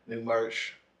 Yeah. New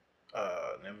merch.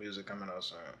 New music coming out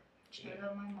soon. Shout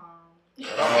out my mom. Oh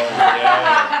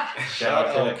yeah. Shout out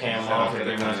to Killer Cam Mom for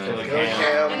giving us Killer Killer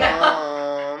Cam. Cam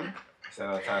Mom. Shout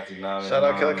out Tati, Lavish. Shout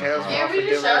out Killa Kellz. Yeah, we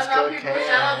just shout out people. Shout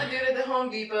out the dude at the Home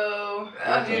Depot.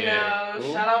 Yeah.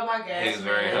 Shout out my gas. He was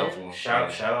very helpful.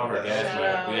 Shout out her gas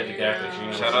man. We at the gas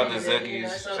station. Shout out the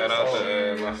Zookies. Shout out the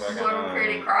Whoever motherfucking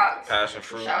created Crocs. passion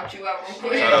fruit. Shout you out real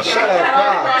quick. Shout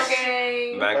out Crocs.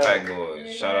 Backpack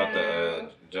Boys. Shout out the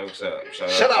Jokes Up.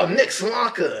 Shout out Nick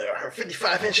Slanka, her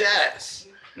 55-inch ass.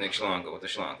 Nick Schlanka with the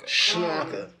Schlanka.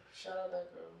 Schlanka. Shout out that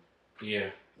girl. Yeah.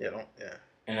 Yeah.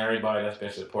 And everybody that's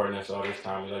been supporting us all this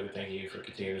time, we'd like to thank you for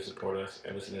continuing to support us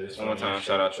and listen to this. One more time,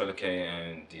 shout out Trilla K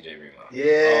and DJ Bremo.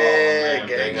 Yeah,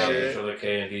 gang gang shit. shit. Trilla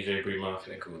K and DJ Bremo.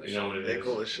 They cool as You know what it They is.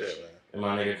 cool as shit, man. And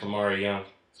my nigga Kamari Young.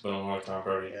 It's been a long time,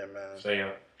 bro. Yeah, man. Stay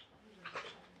up.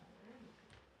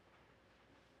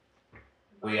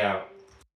 We out.